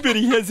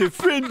 Everybody has a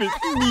friend but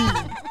me.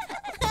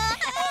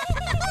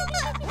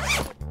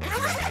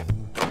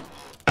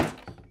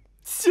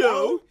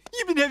 So,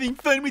 you've been having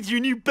fun with your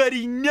new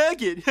buddy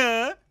Nugget,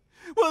 huh?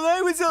 While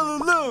I was all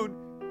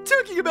alone,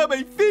 talking about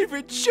my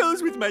favorite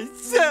shows with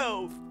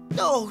myself.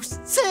 No,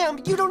 Sam,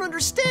 you don't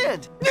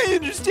understand. I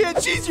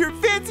understand she's your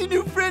fancy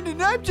new friend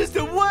and I'm just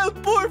a wild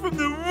boar from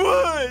the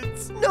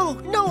woods. No,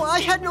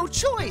 I had no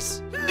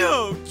choice.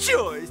 No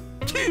choice.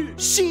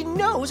 She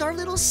knows our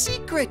little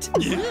secret.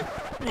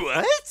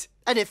 What?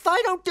 And if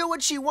I don't do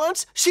what she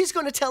wants, she's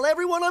going to tell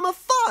everyone I'm a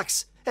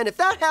fox. And if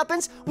that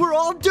happens, we're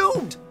all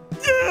doomed.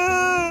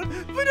 Yeah,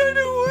 but I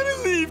don't want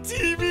to leave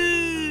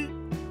TV.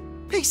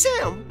 Hey,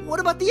 Sam, what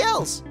about the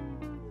elves?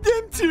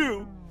 Them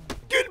too.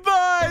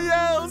 Goodbye,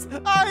 elves.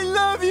 I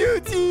love you,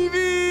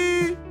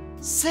 TV.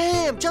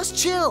 Sam, just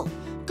chill.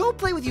 Go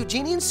play with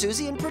Eugénie and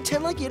Suzie and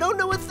pretend like you don't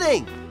know a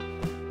thing.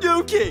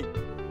 Okay.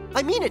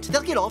 I mean it.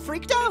 They'll get all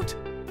freaked out.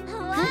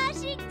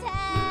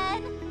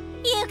 Washington,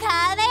 you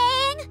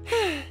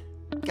coming?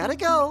 Gotta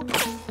go.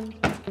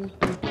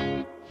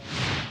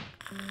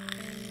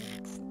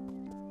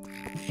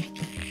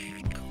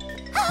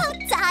 Oh,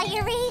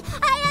 diary,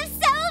 I have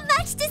so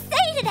much to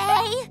say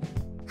today.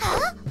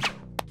 Huh?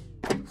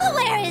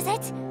 Where is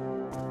it?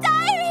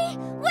 Diary,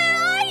 where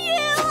are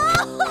you?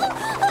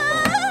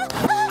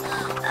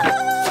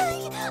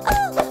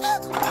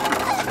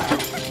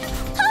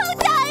 Oh,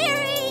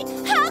 diary,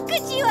 how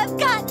could you have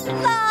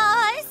gotten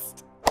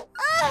lost?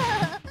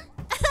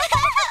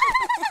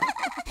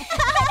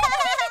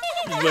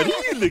 What are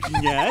you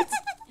looking at?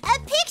 A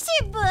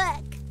picture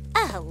book.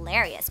 A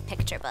hilarious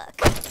picture book.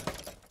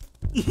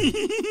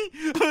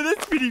 Oh,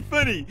 that's pretty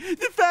funny.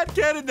 The fat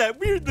cat and that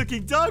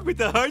weird-looking dog with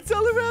the hearts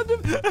all around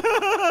him.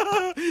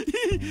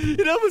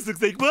 It almost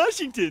looks like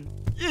Washington.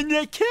 And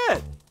that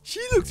cat,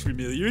 she looks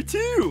familiar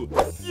too.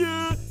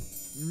 Yeah.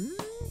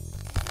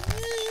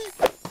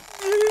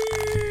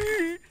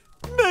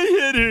 My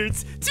head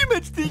hurts. Too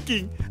much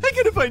thinking. I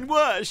gotta find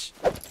Wash.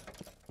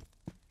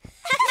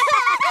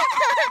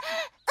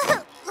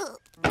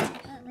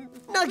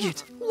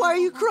 Nugget, why are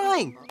you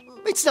crying?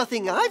 It's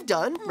nothing I've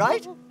done,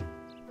 right?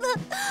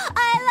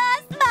 I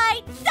lost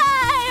my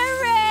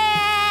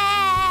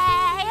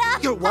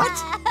diary! Your what?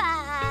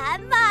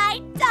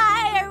 My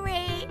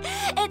diary!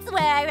 It's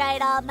where I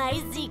write all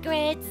my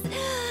secrets.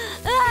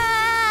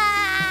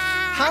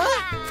 Huh?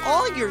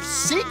 All your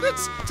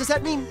secrets? Does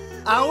that mean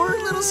our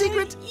little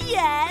secret?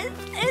 Yes,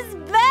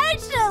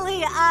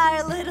 especially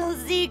our little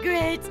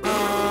secret.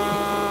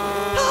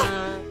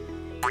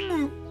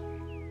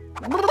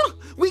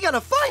 We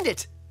gotta find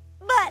it!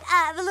 But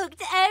I've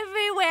looked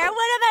everywhere.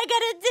 What am I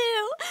gonna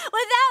do?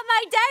 Without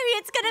my diary,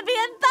 it's gonna be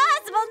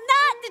impossible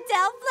not to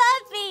tell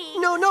Fluffy.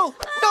 No.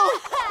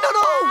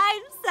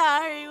 I'm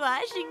sorry,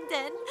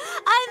 Washington.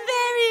 I'm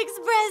very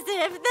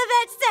expressive. The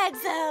vet said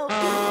so.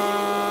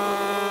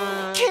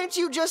 Can't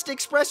you just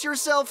express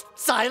yourself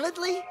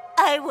silently?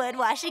 I would,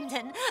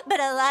 Washington, but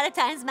a lot of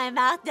times my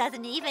mouth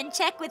doesn't even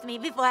check with me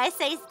before I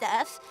say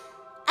stuff.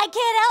 I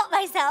can't help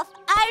myself.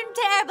 I'm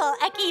terrible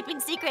at keeping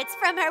secrets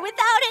from her.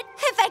 Without it,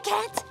 if I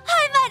can't,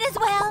 I might as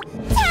well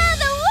tell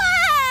the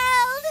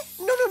world!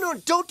 No,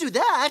 don't do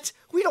that.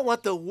 We don't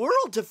want the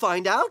world to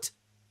find out.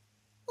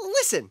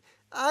 Listen,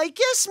 I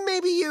guess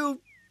maybe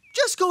you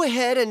just go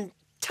ahead and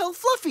tell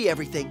Fluffy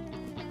everything.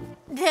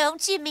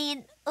 Don't you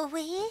mean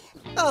we?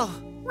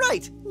 Oh,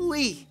 right,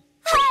 we.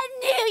 I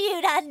knew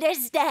you'd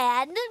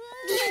understand.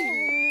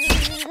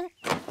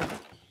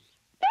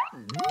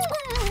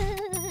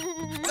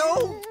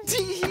 Oh,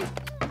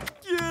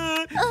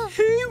 Yeah.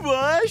 Hey,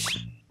 Wash.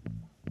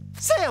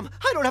 Sam,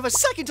 I don't have a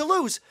second to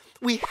lose.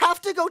 We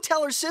have to go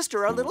tell her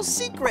sister our little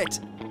secret.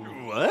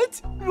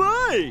 What?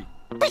 Why?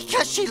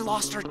 Because she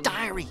lost her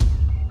diary.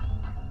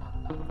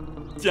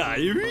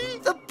 Diary?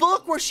 The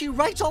book where she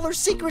writes all her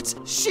secrets.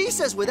 She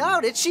says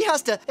without it, she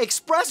has to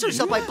express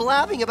herself by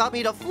blabbing about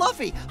me to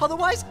Fluffy.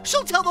 Otherwise,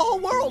 she'll tell the whole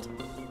world.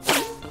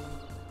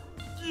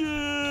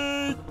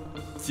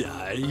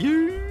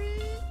 Diary?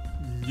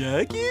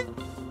 Nugget?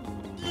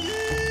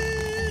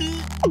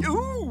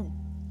 Ooh!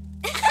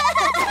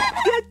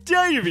 That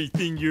diary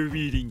thing you're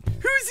reading,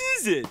 whose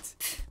is it?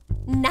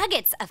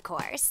 Nugget's, of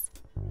course.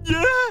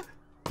 Yeah?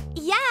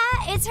 Yeah,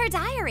 it's her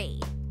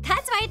diary.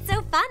 That's why it's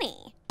so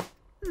funny.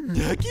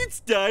 Nugget's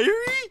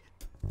diary?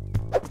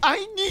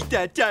 I need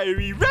that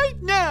diary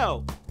right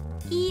now!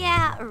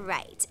 Yeah,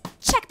 right.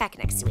 Check back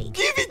next week.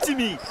 Give it to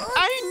me!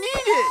 I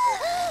need it!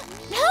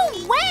 No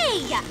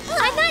way!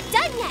 I'm not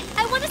done yet.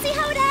 I want to see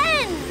how it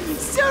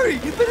ends. Sorry,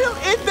 but it'll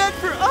end bad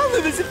for all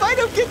of us if I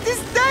don't get this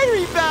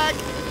diary back!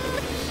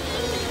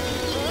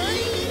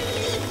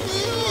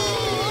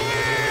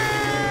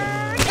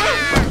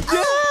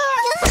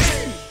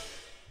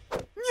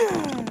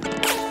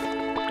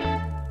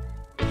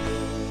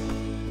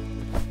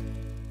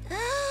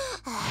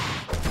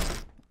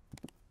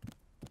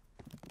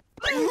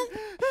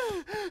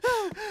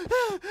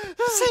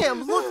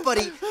 Sam, look,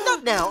 buddy.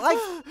 Not now.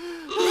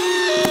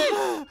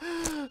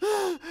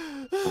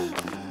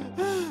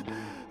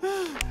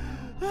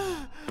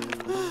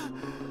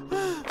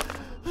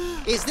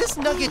 Is this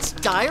Nugget's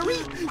diary?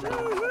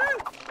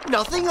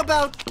 Nothing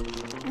about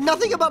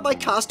my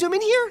costume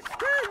in here?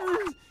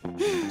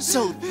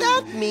 So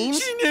that means...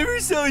 She never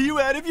saw you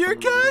out of your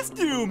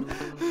costume.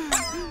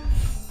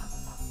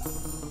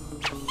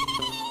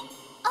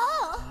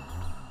 Oh,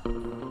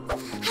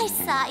 I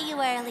saw you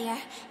earlier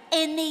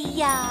in the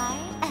yard.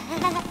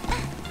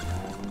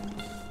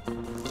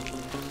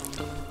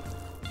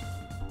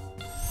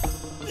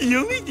 The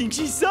only thing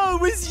she saw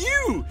was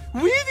you,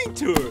 waving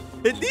to her.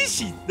 At least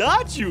she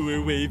thought you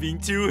were waving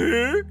to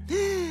her.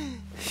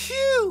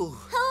 Phew.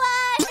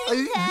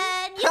 Washington, you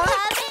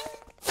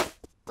coming?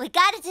 We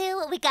gotta do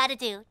what we gotta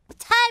do.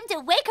 Time to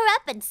wake her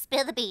up and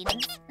spill the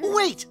beans.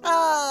 Wait,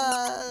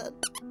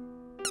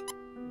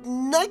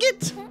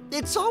 Nugget?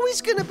 It's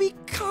always gonna be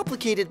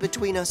complicated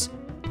between us.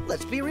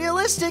 Let's be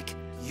realistic.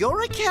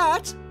 You're a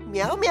cat,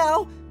 meow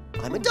meow.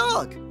 I'm a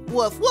dog,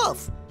 woof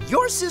woof.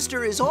 Your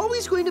sister is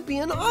always going to be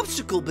an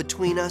obstacle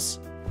between us.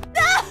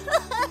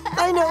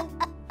 I know,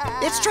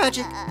 it's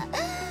tragic,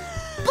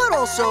 but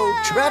also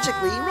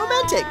tragically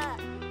romantic.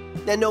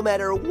 And no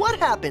matter what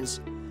happens,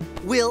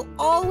 we'll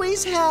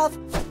always have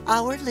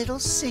our little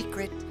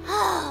secret.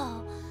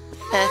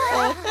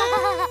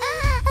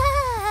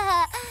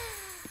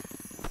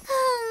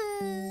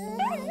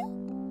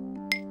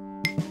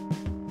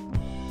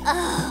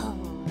 Oh,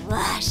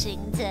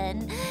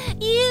 Washington,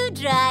 you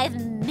drive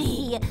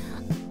me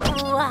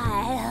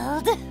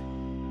wild.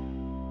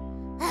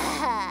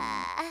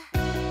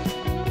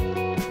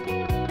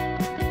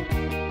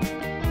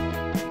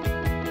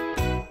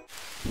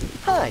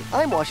 Hi,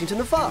 I'm Washington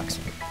the Fox.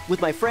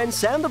 With my friend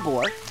Sam the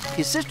Boar,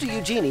 his sister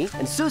Eugénie,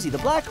 and Suzie the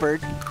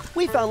blackbird,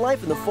 we found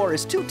life in the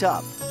forest too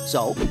tough,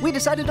 so we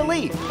decided to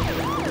leave.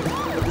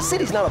 But the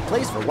city's not a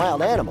place for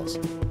wild animals.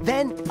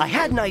 Then I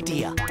had an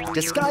idea.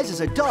 Disguised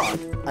as a dog,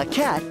 a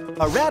cat,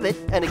 a rabbit,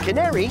 and a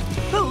canary,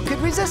 who could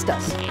resist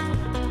us?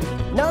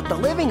 Not the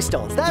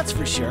Livingstones, that's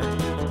for sure.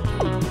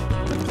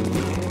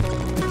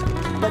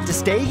 But to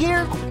stay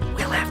here,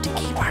 we'll have to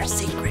keep our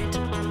secret.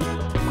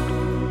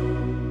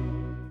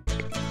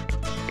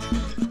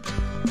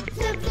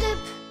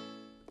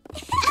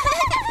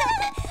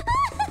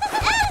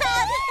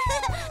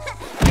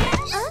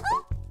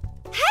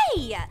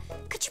 Hey,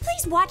 could you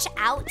please watch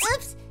out?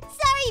 Oops,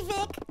 sorry,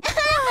 Vic.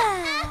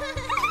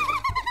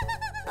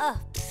 Oh,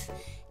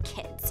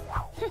 kids.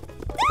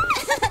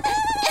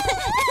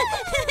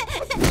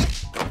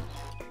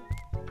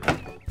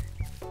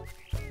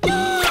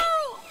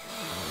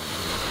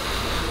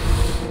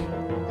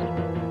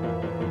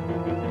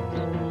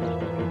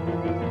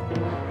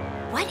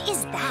 What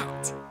is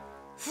that?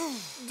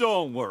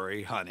 Don't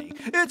worry, honey.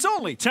 It's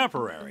only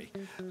temporary.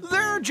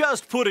 They're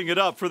just putting it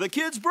up for the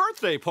kid's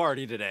birthday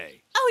party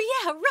today.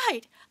 Oh, yeah,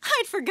 right.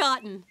 I'd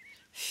forgotten.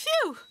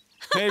 Phew.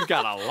 They've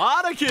got a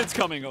lot of kids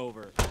coming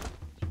over.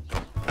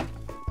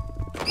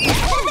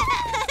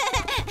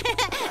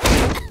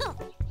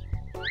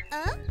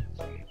 Huh?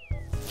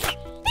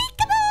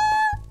 Peekaboo!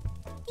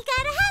 You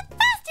gotta hop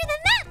faster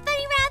than that,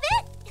 bunny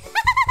rabbit!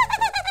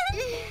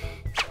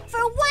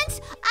 For once,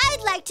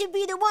 I'd like to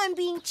be the one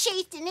being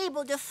chased and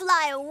able to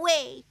fly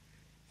away.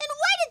 And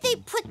why did they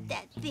put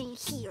that thing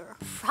here?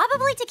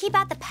 Probably to keep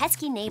out the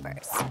pesky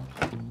neighbors.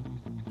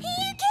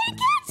 You can't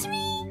catch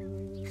me!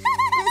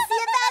 We'll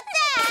see about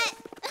that!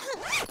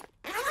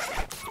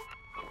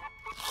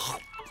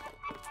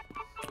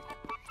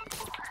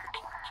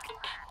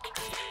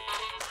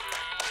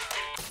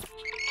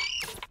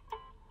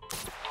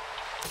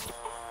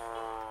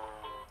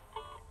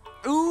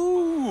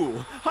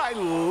 Ooh, I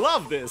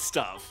love this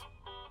stuff.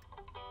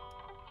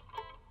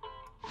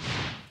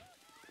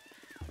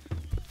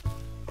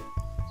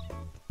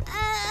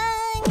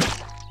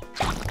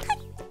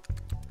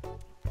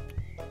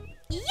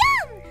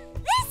 Yum!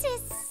 This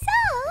is so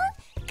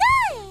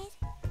good!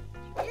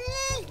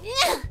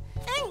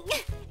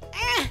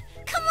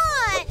 Come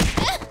on!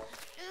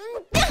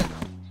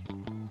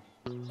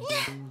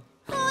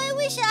 Oh, I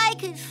wish I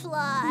could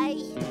fly.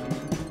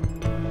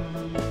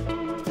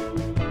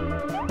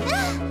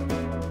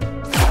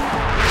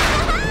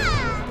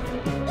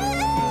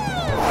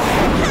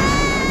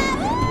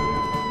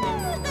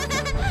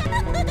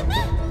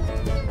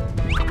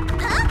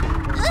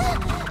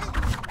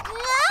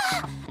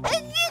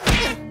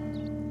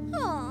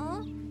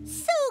 Oh,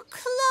 so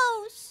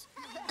close.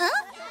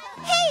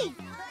 Hey,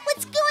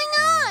 what's going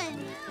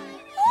on?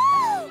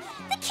 Whoa,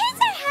 the kids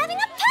are having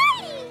a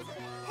party.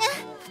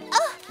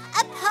 Oh,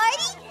 a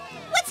party?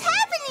 What's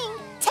happening?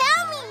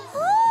 Tell me.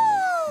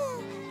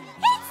 Ooh,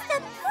 it's the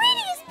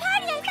prettiest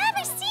party I've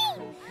ever seen.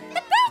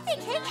 The birthday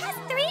cake has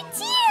 3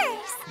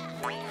 tiers.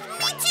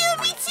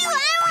 Me too, I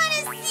want to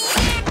see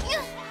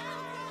it.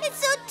 It's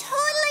so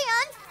totally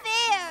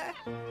unfair.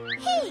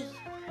 Hey,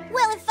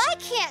 well, if I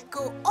can't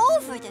go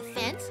over the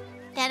fence,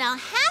 then I'll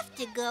have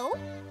to go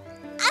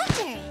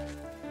under it.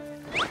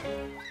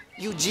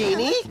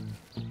 Eugénie,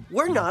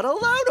 we're not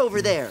allowed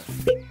over there.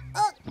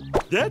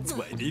 That's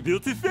why they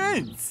built a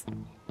fence.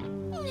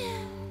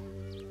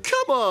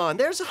 Come on,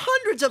 there's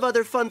hundreds of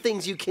other fun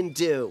things you can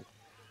do.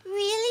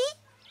 Really?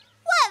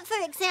 What, for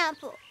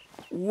example?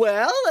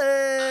 Well,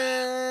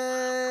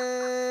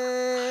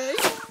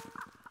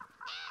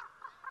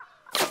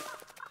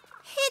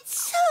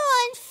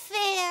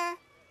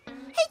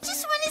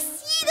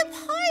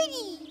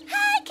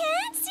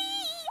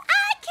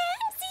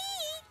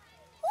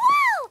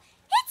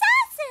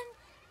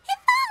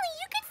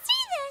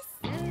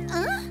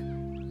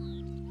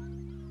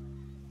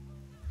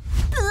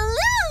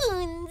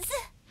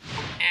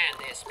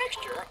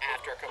 mixture,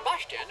 after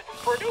combustion,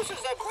 produces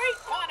a great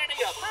quantity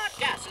of hot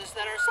gases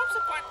that are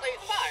subsequently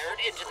fired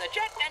into the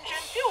jet engine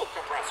fuel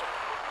compressor.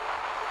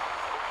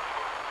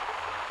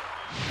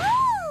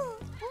 Ooh,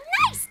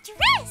 nice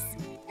dress!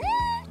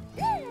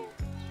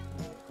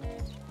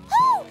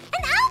 Oh,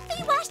 and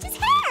Alfie washed his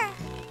hair!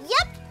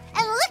 Yep,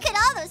 and look at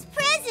all those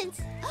presents!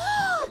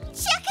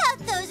 Check out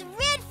those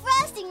red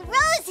frosting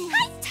roses!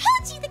 I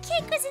told you the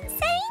cake was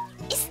insane!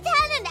 Is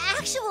that an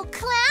actual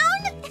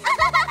clown?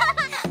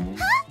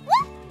 Huh?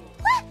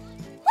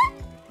 What?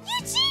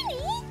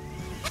 Eugénie?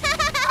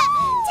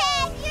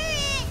 Tag, you're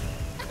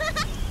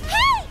it!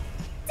 Hey!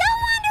 Don't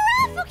wander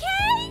off,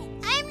 okay?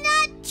 I'm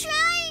not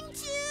trying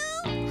to.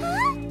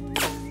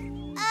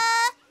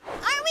 Huh?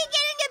 Aren't we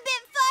getting a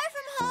bit far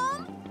from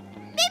home?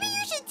 Maybe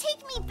you should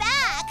take me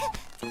back.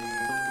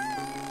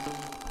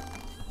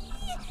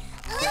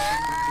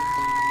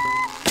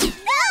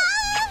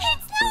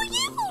 It's no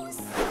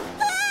use!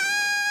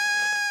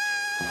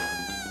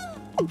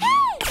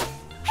 Hey!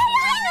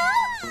 I know!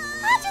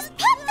 I'll just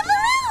pop the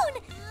balloon!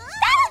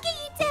 That'll get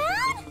you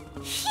down!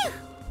 Phew!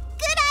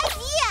 Good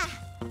idea!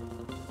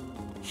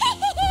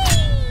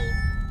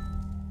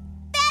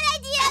 Bad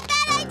idea!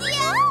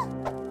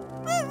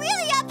 We're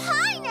really up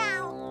high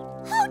now!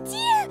 Oh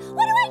dear!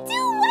 What do I do?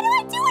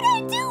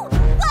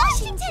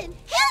 Washington!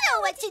 He'll know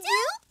what to do!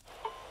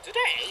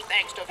 Today,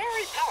 thanks to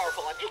very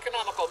powerful and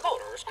economical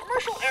motors,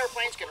 commercial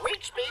airplanes can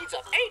reach speeds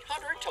of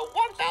 800 to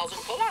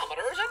 1,000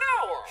 kilometers an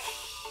hour.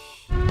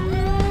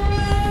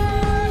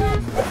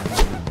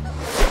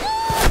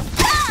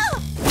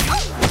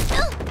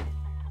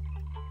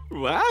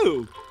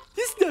 Wow,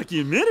 this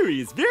documentary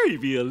is very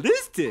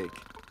realistic.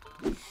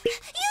 Eugénie!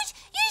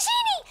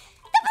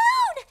 The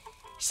balloon!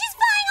 She's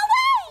flying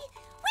away!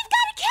 We've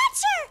got to catch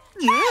her!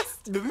 Yes?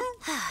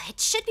 It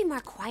should be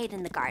more quiet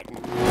in the garden.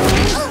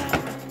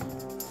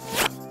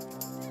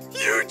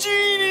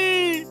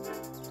 Eugénie!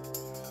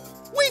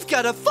 We've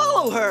got to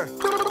follow her.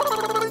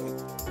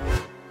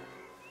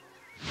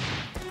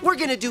 We're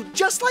gonna do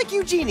just like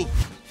Eugénie.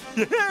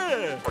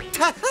 Yeah!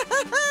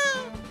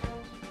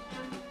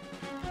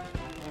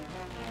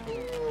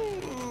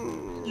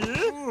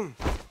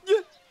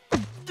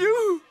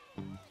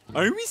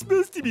 Are we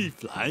supposed to be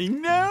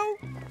flying now?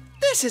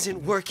 This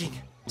isn't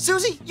working.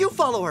 Suzie, you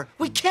follow her.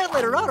 We can't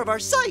let her out of our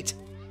sight.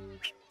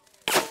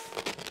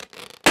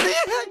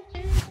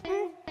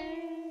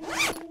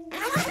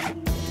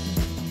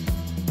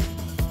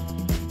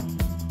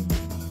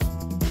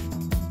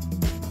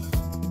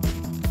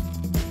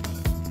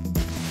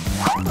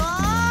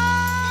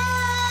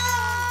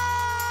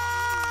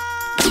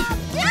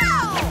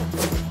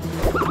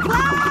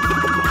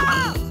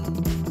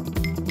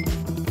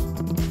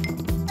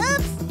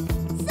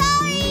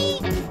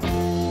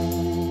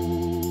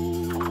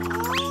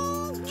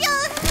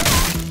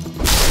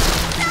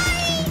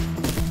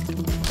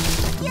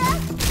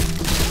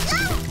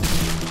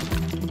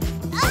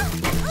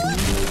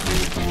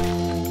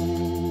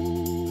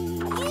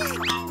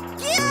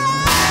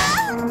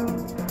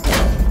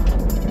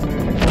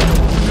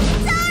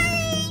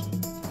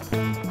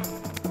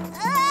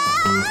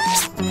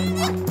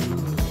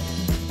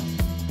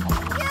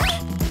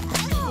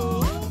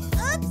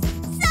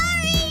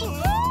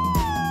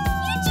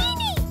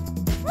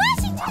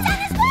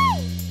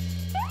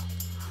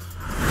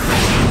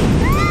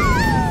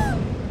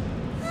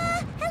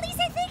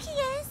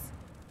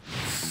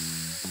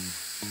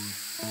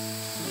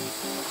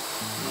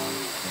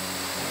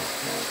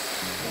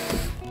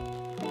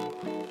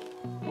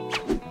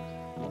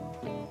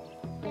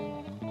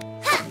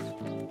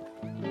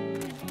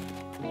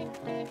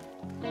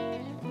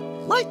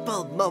 Light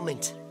bulb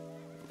moment.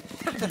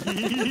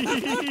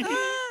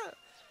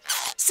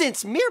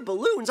 Since mere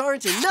balloons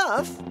aren't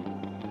enough,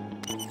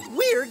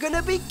 we're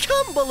gonna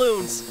become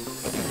balloons.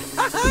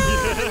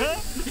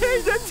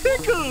 Hey, that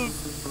tickles!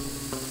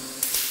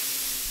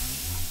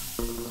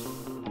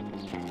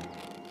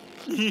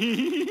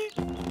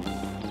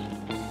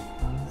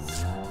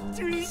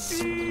 Tweet,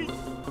 tweet,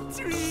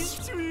 tweet,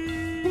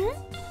 tweet.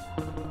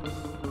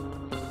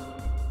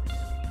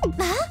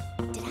 Huh?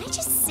 Did I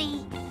just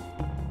see?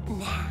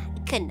 Nah,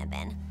 it couldn't have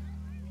been.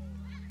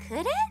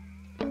 Could it?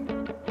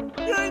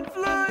 I'm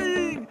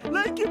flying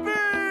like a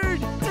bird.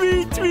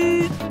 Tweet,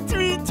 tweet,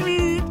 tweet,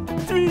 tweet,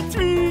 tweet,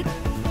 tweet.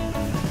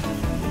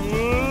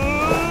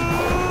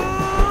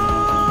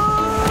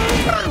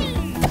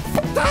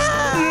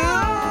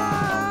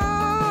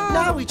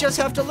 Now we just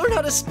have to learn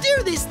how to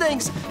steer these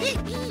things.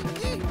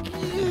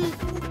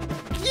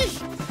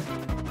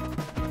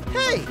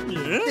 Hey,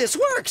 this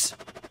works.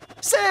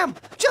 Sam,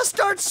 just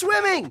start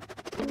swimming.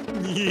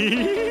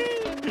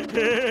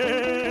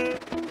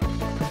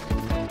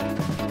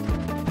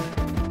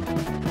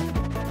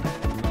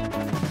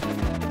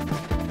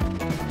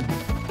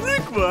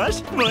 Look,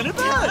 Wash, one of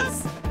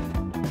us.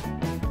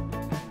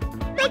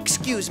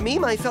 Excuse me,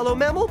 my fellow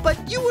mammal, but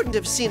you wouldn't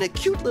have seen a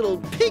cute little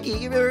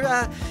piggy, or,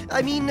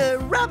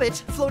 rabbit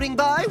floating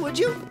by, would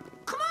you?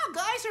 Come on,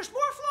 guys, there's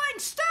more flying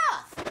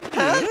stuff.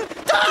 Huh?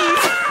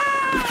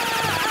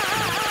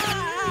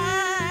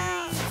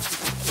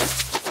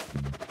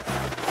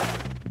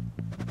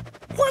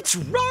 What's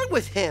wrong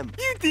with him?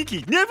 You think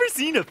he'd never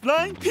seen a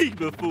flying pig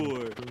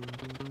before.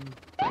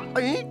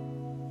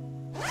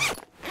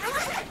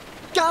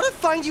 Gotta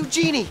find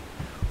Eugénie.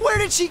 Where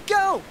did she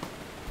go?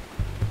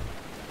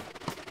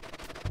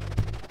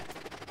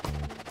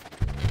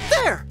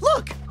 There,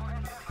 look.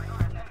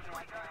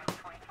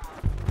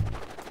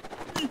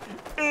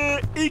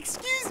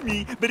 Excuse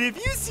me, but have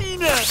you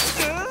seen a...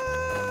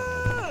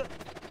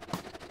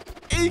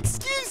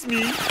 excuse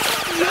me.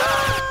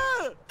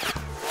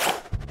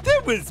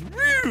 That was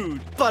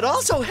rude. But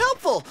also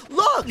helpful.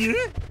 Look,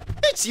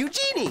 it's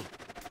Eugénie.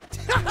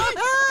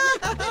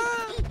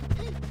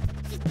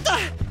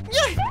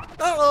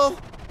 Uh-oh.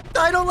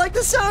 I don't like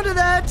the sound of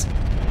that.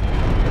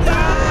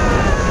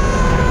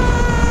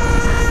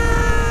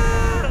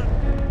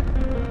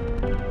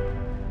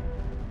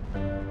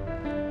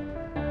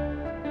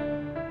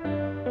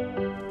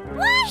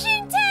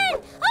 Washington!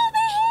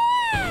 Over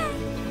here!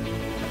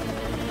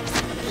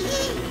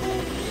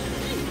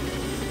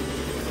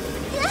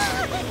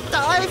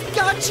 I've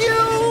got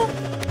you!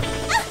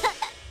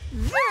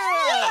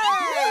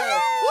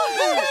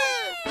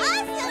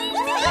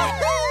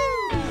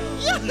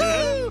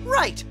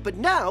 Right, but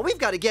now we've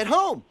got to get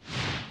home.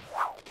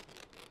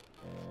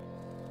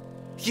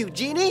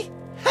 Eugénie,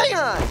 hang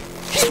on!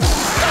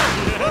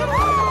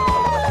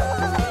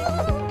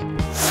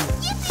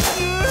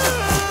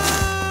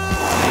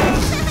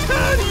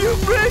 How do you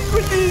break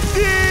with these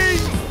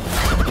things?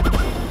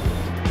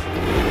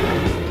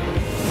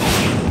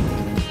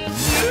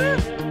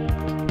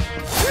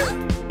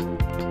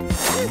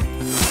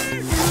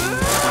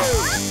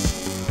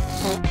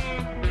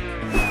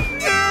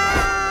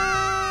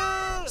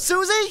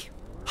 Suzie,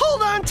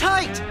 hold on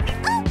tight!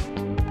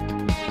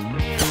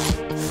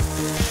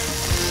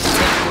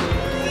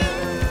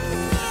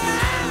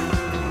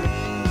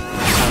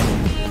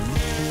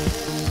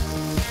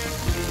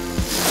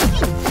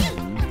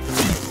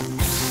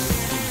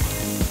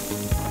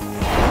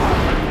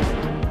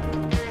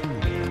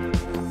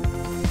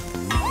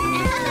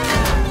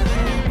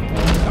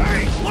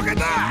 Hey, look at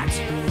that!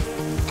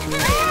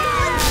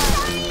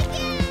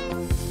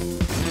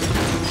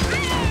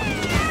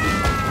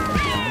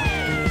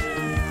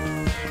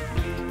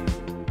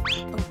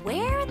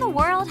 Where in the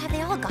world have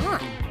they all gone?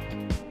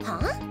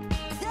 Huh?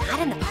 Not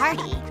in the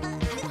party.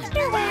 I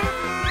wonder where.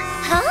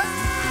 Huh?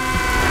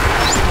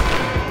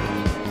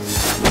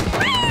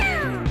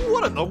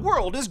 What in the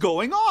world is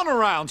going on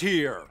around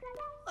here?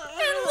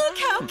 And look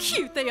how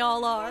cute they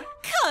all are,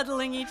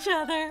 cuddling each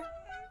other.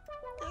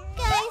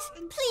 Guys,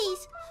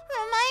 please,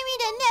 remind me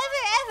to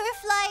never ever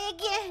fly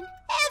again.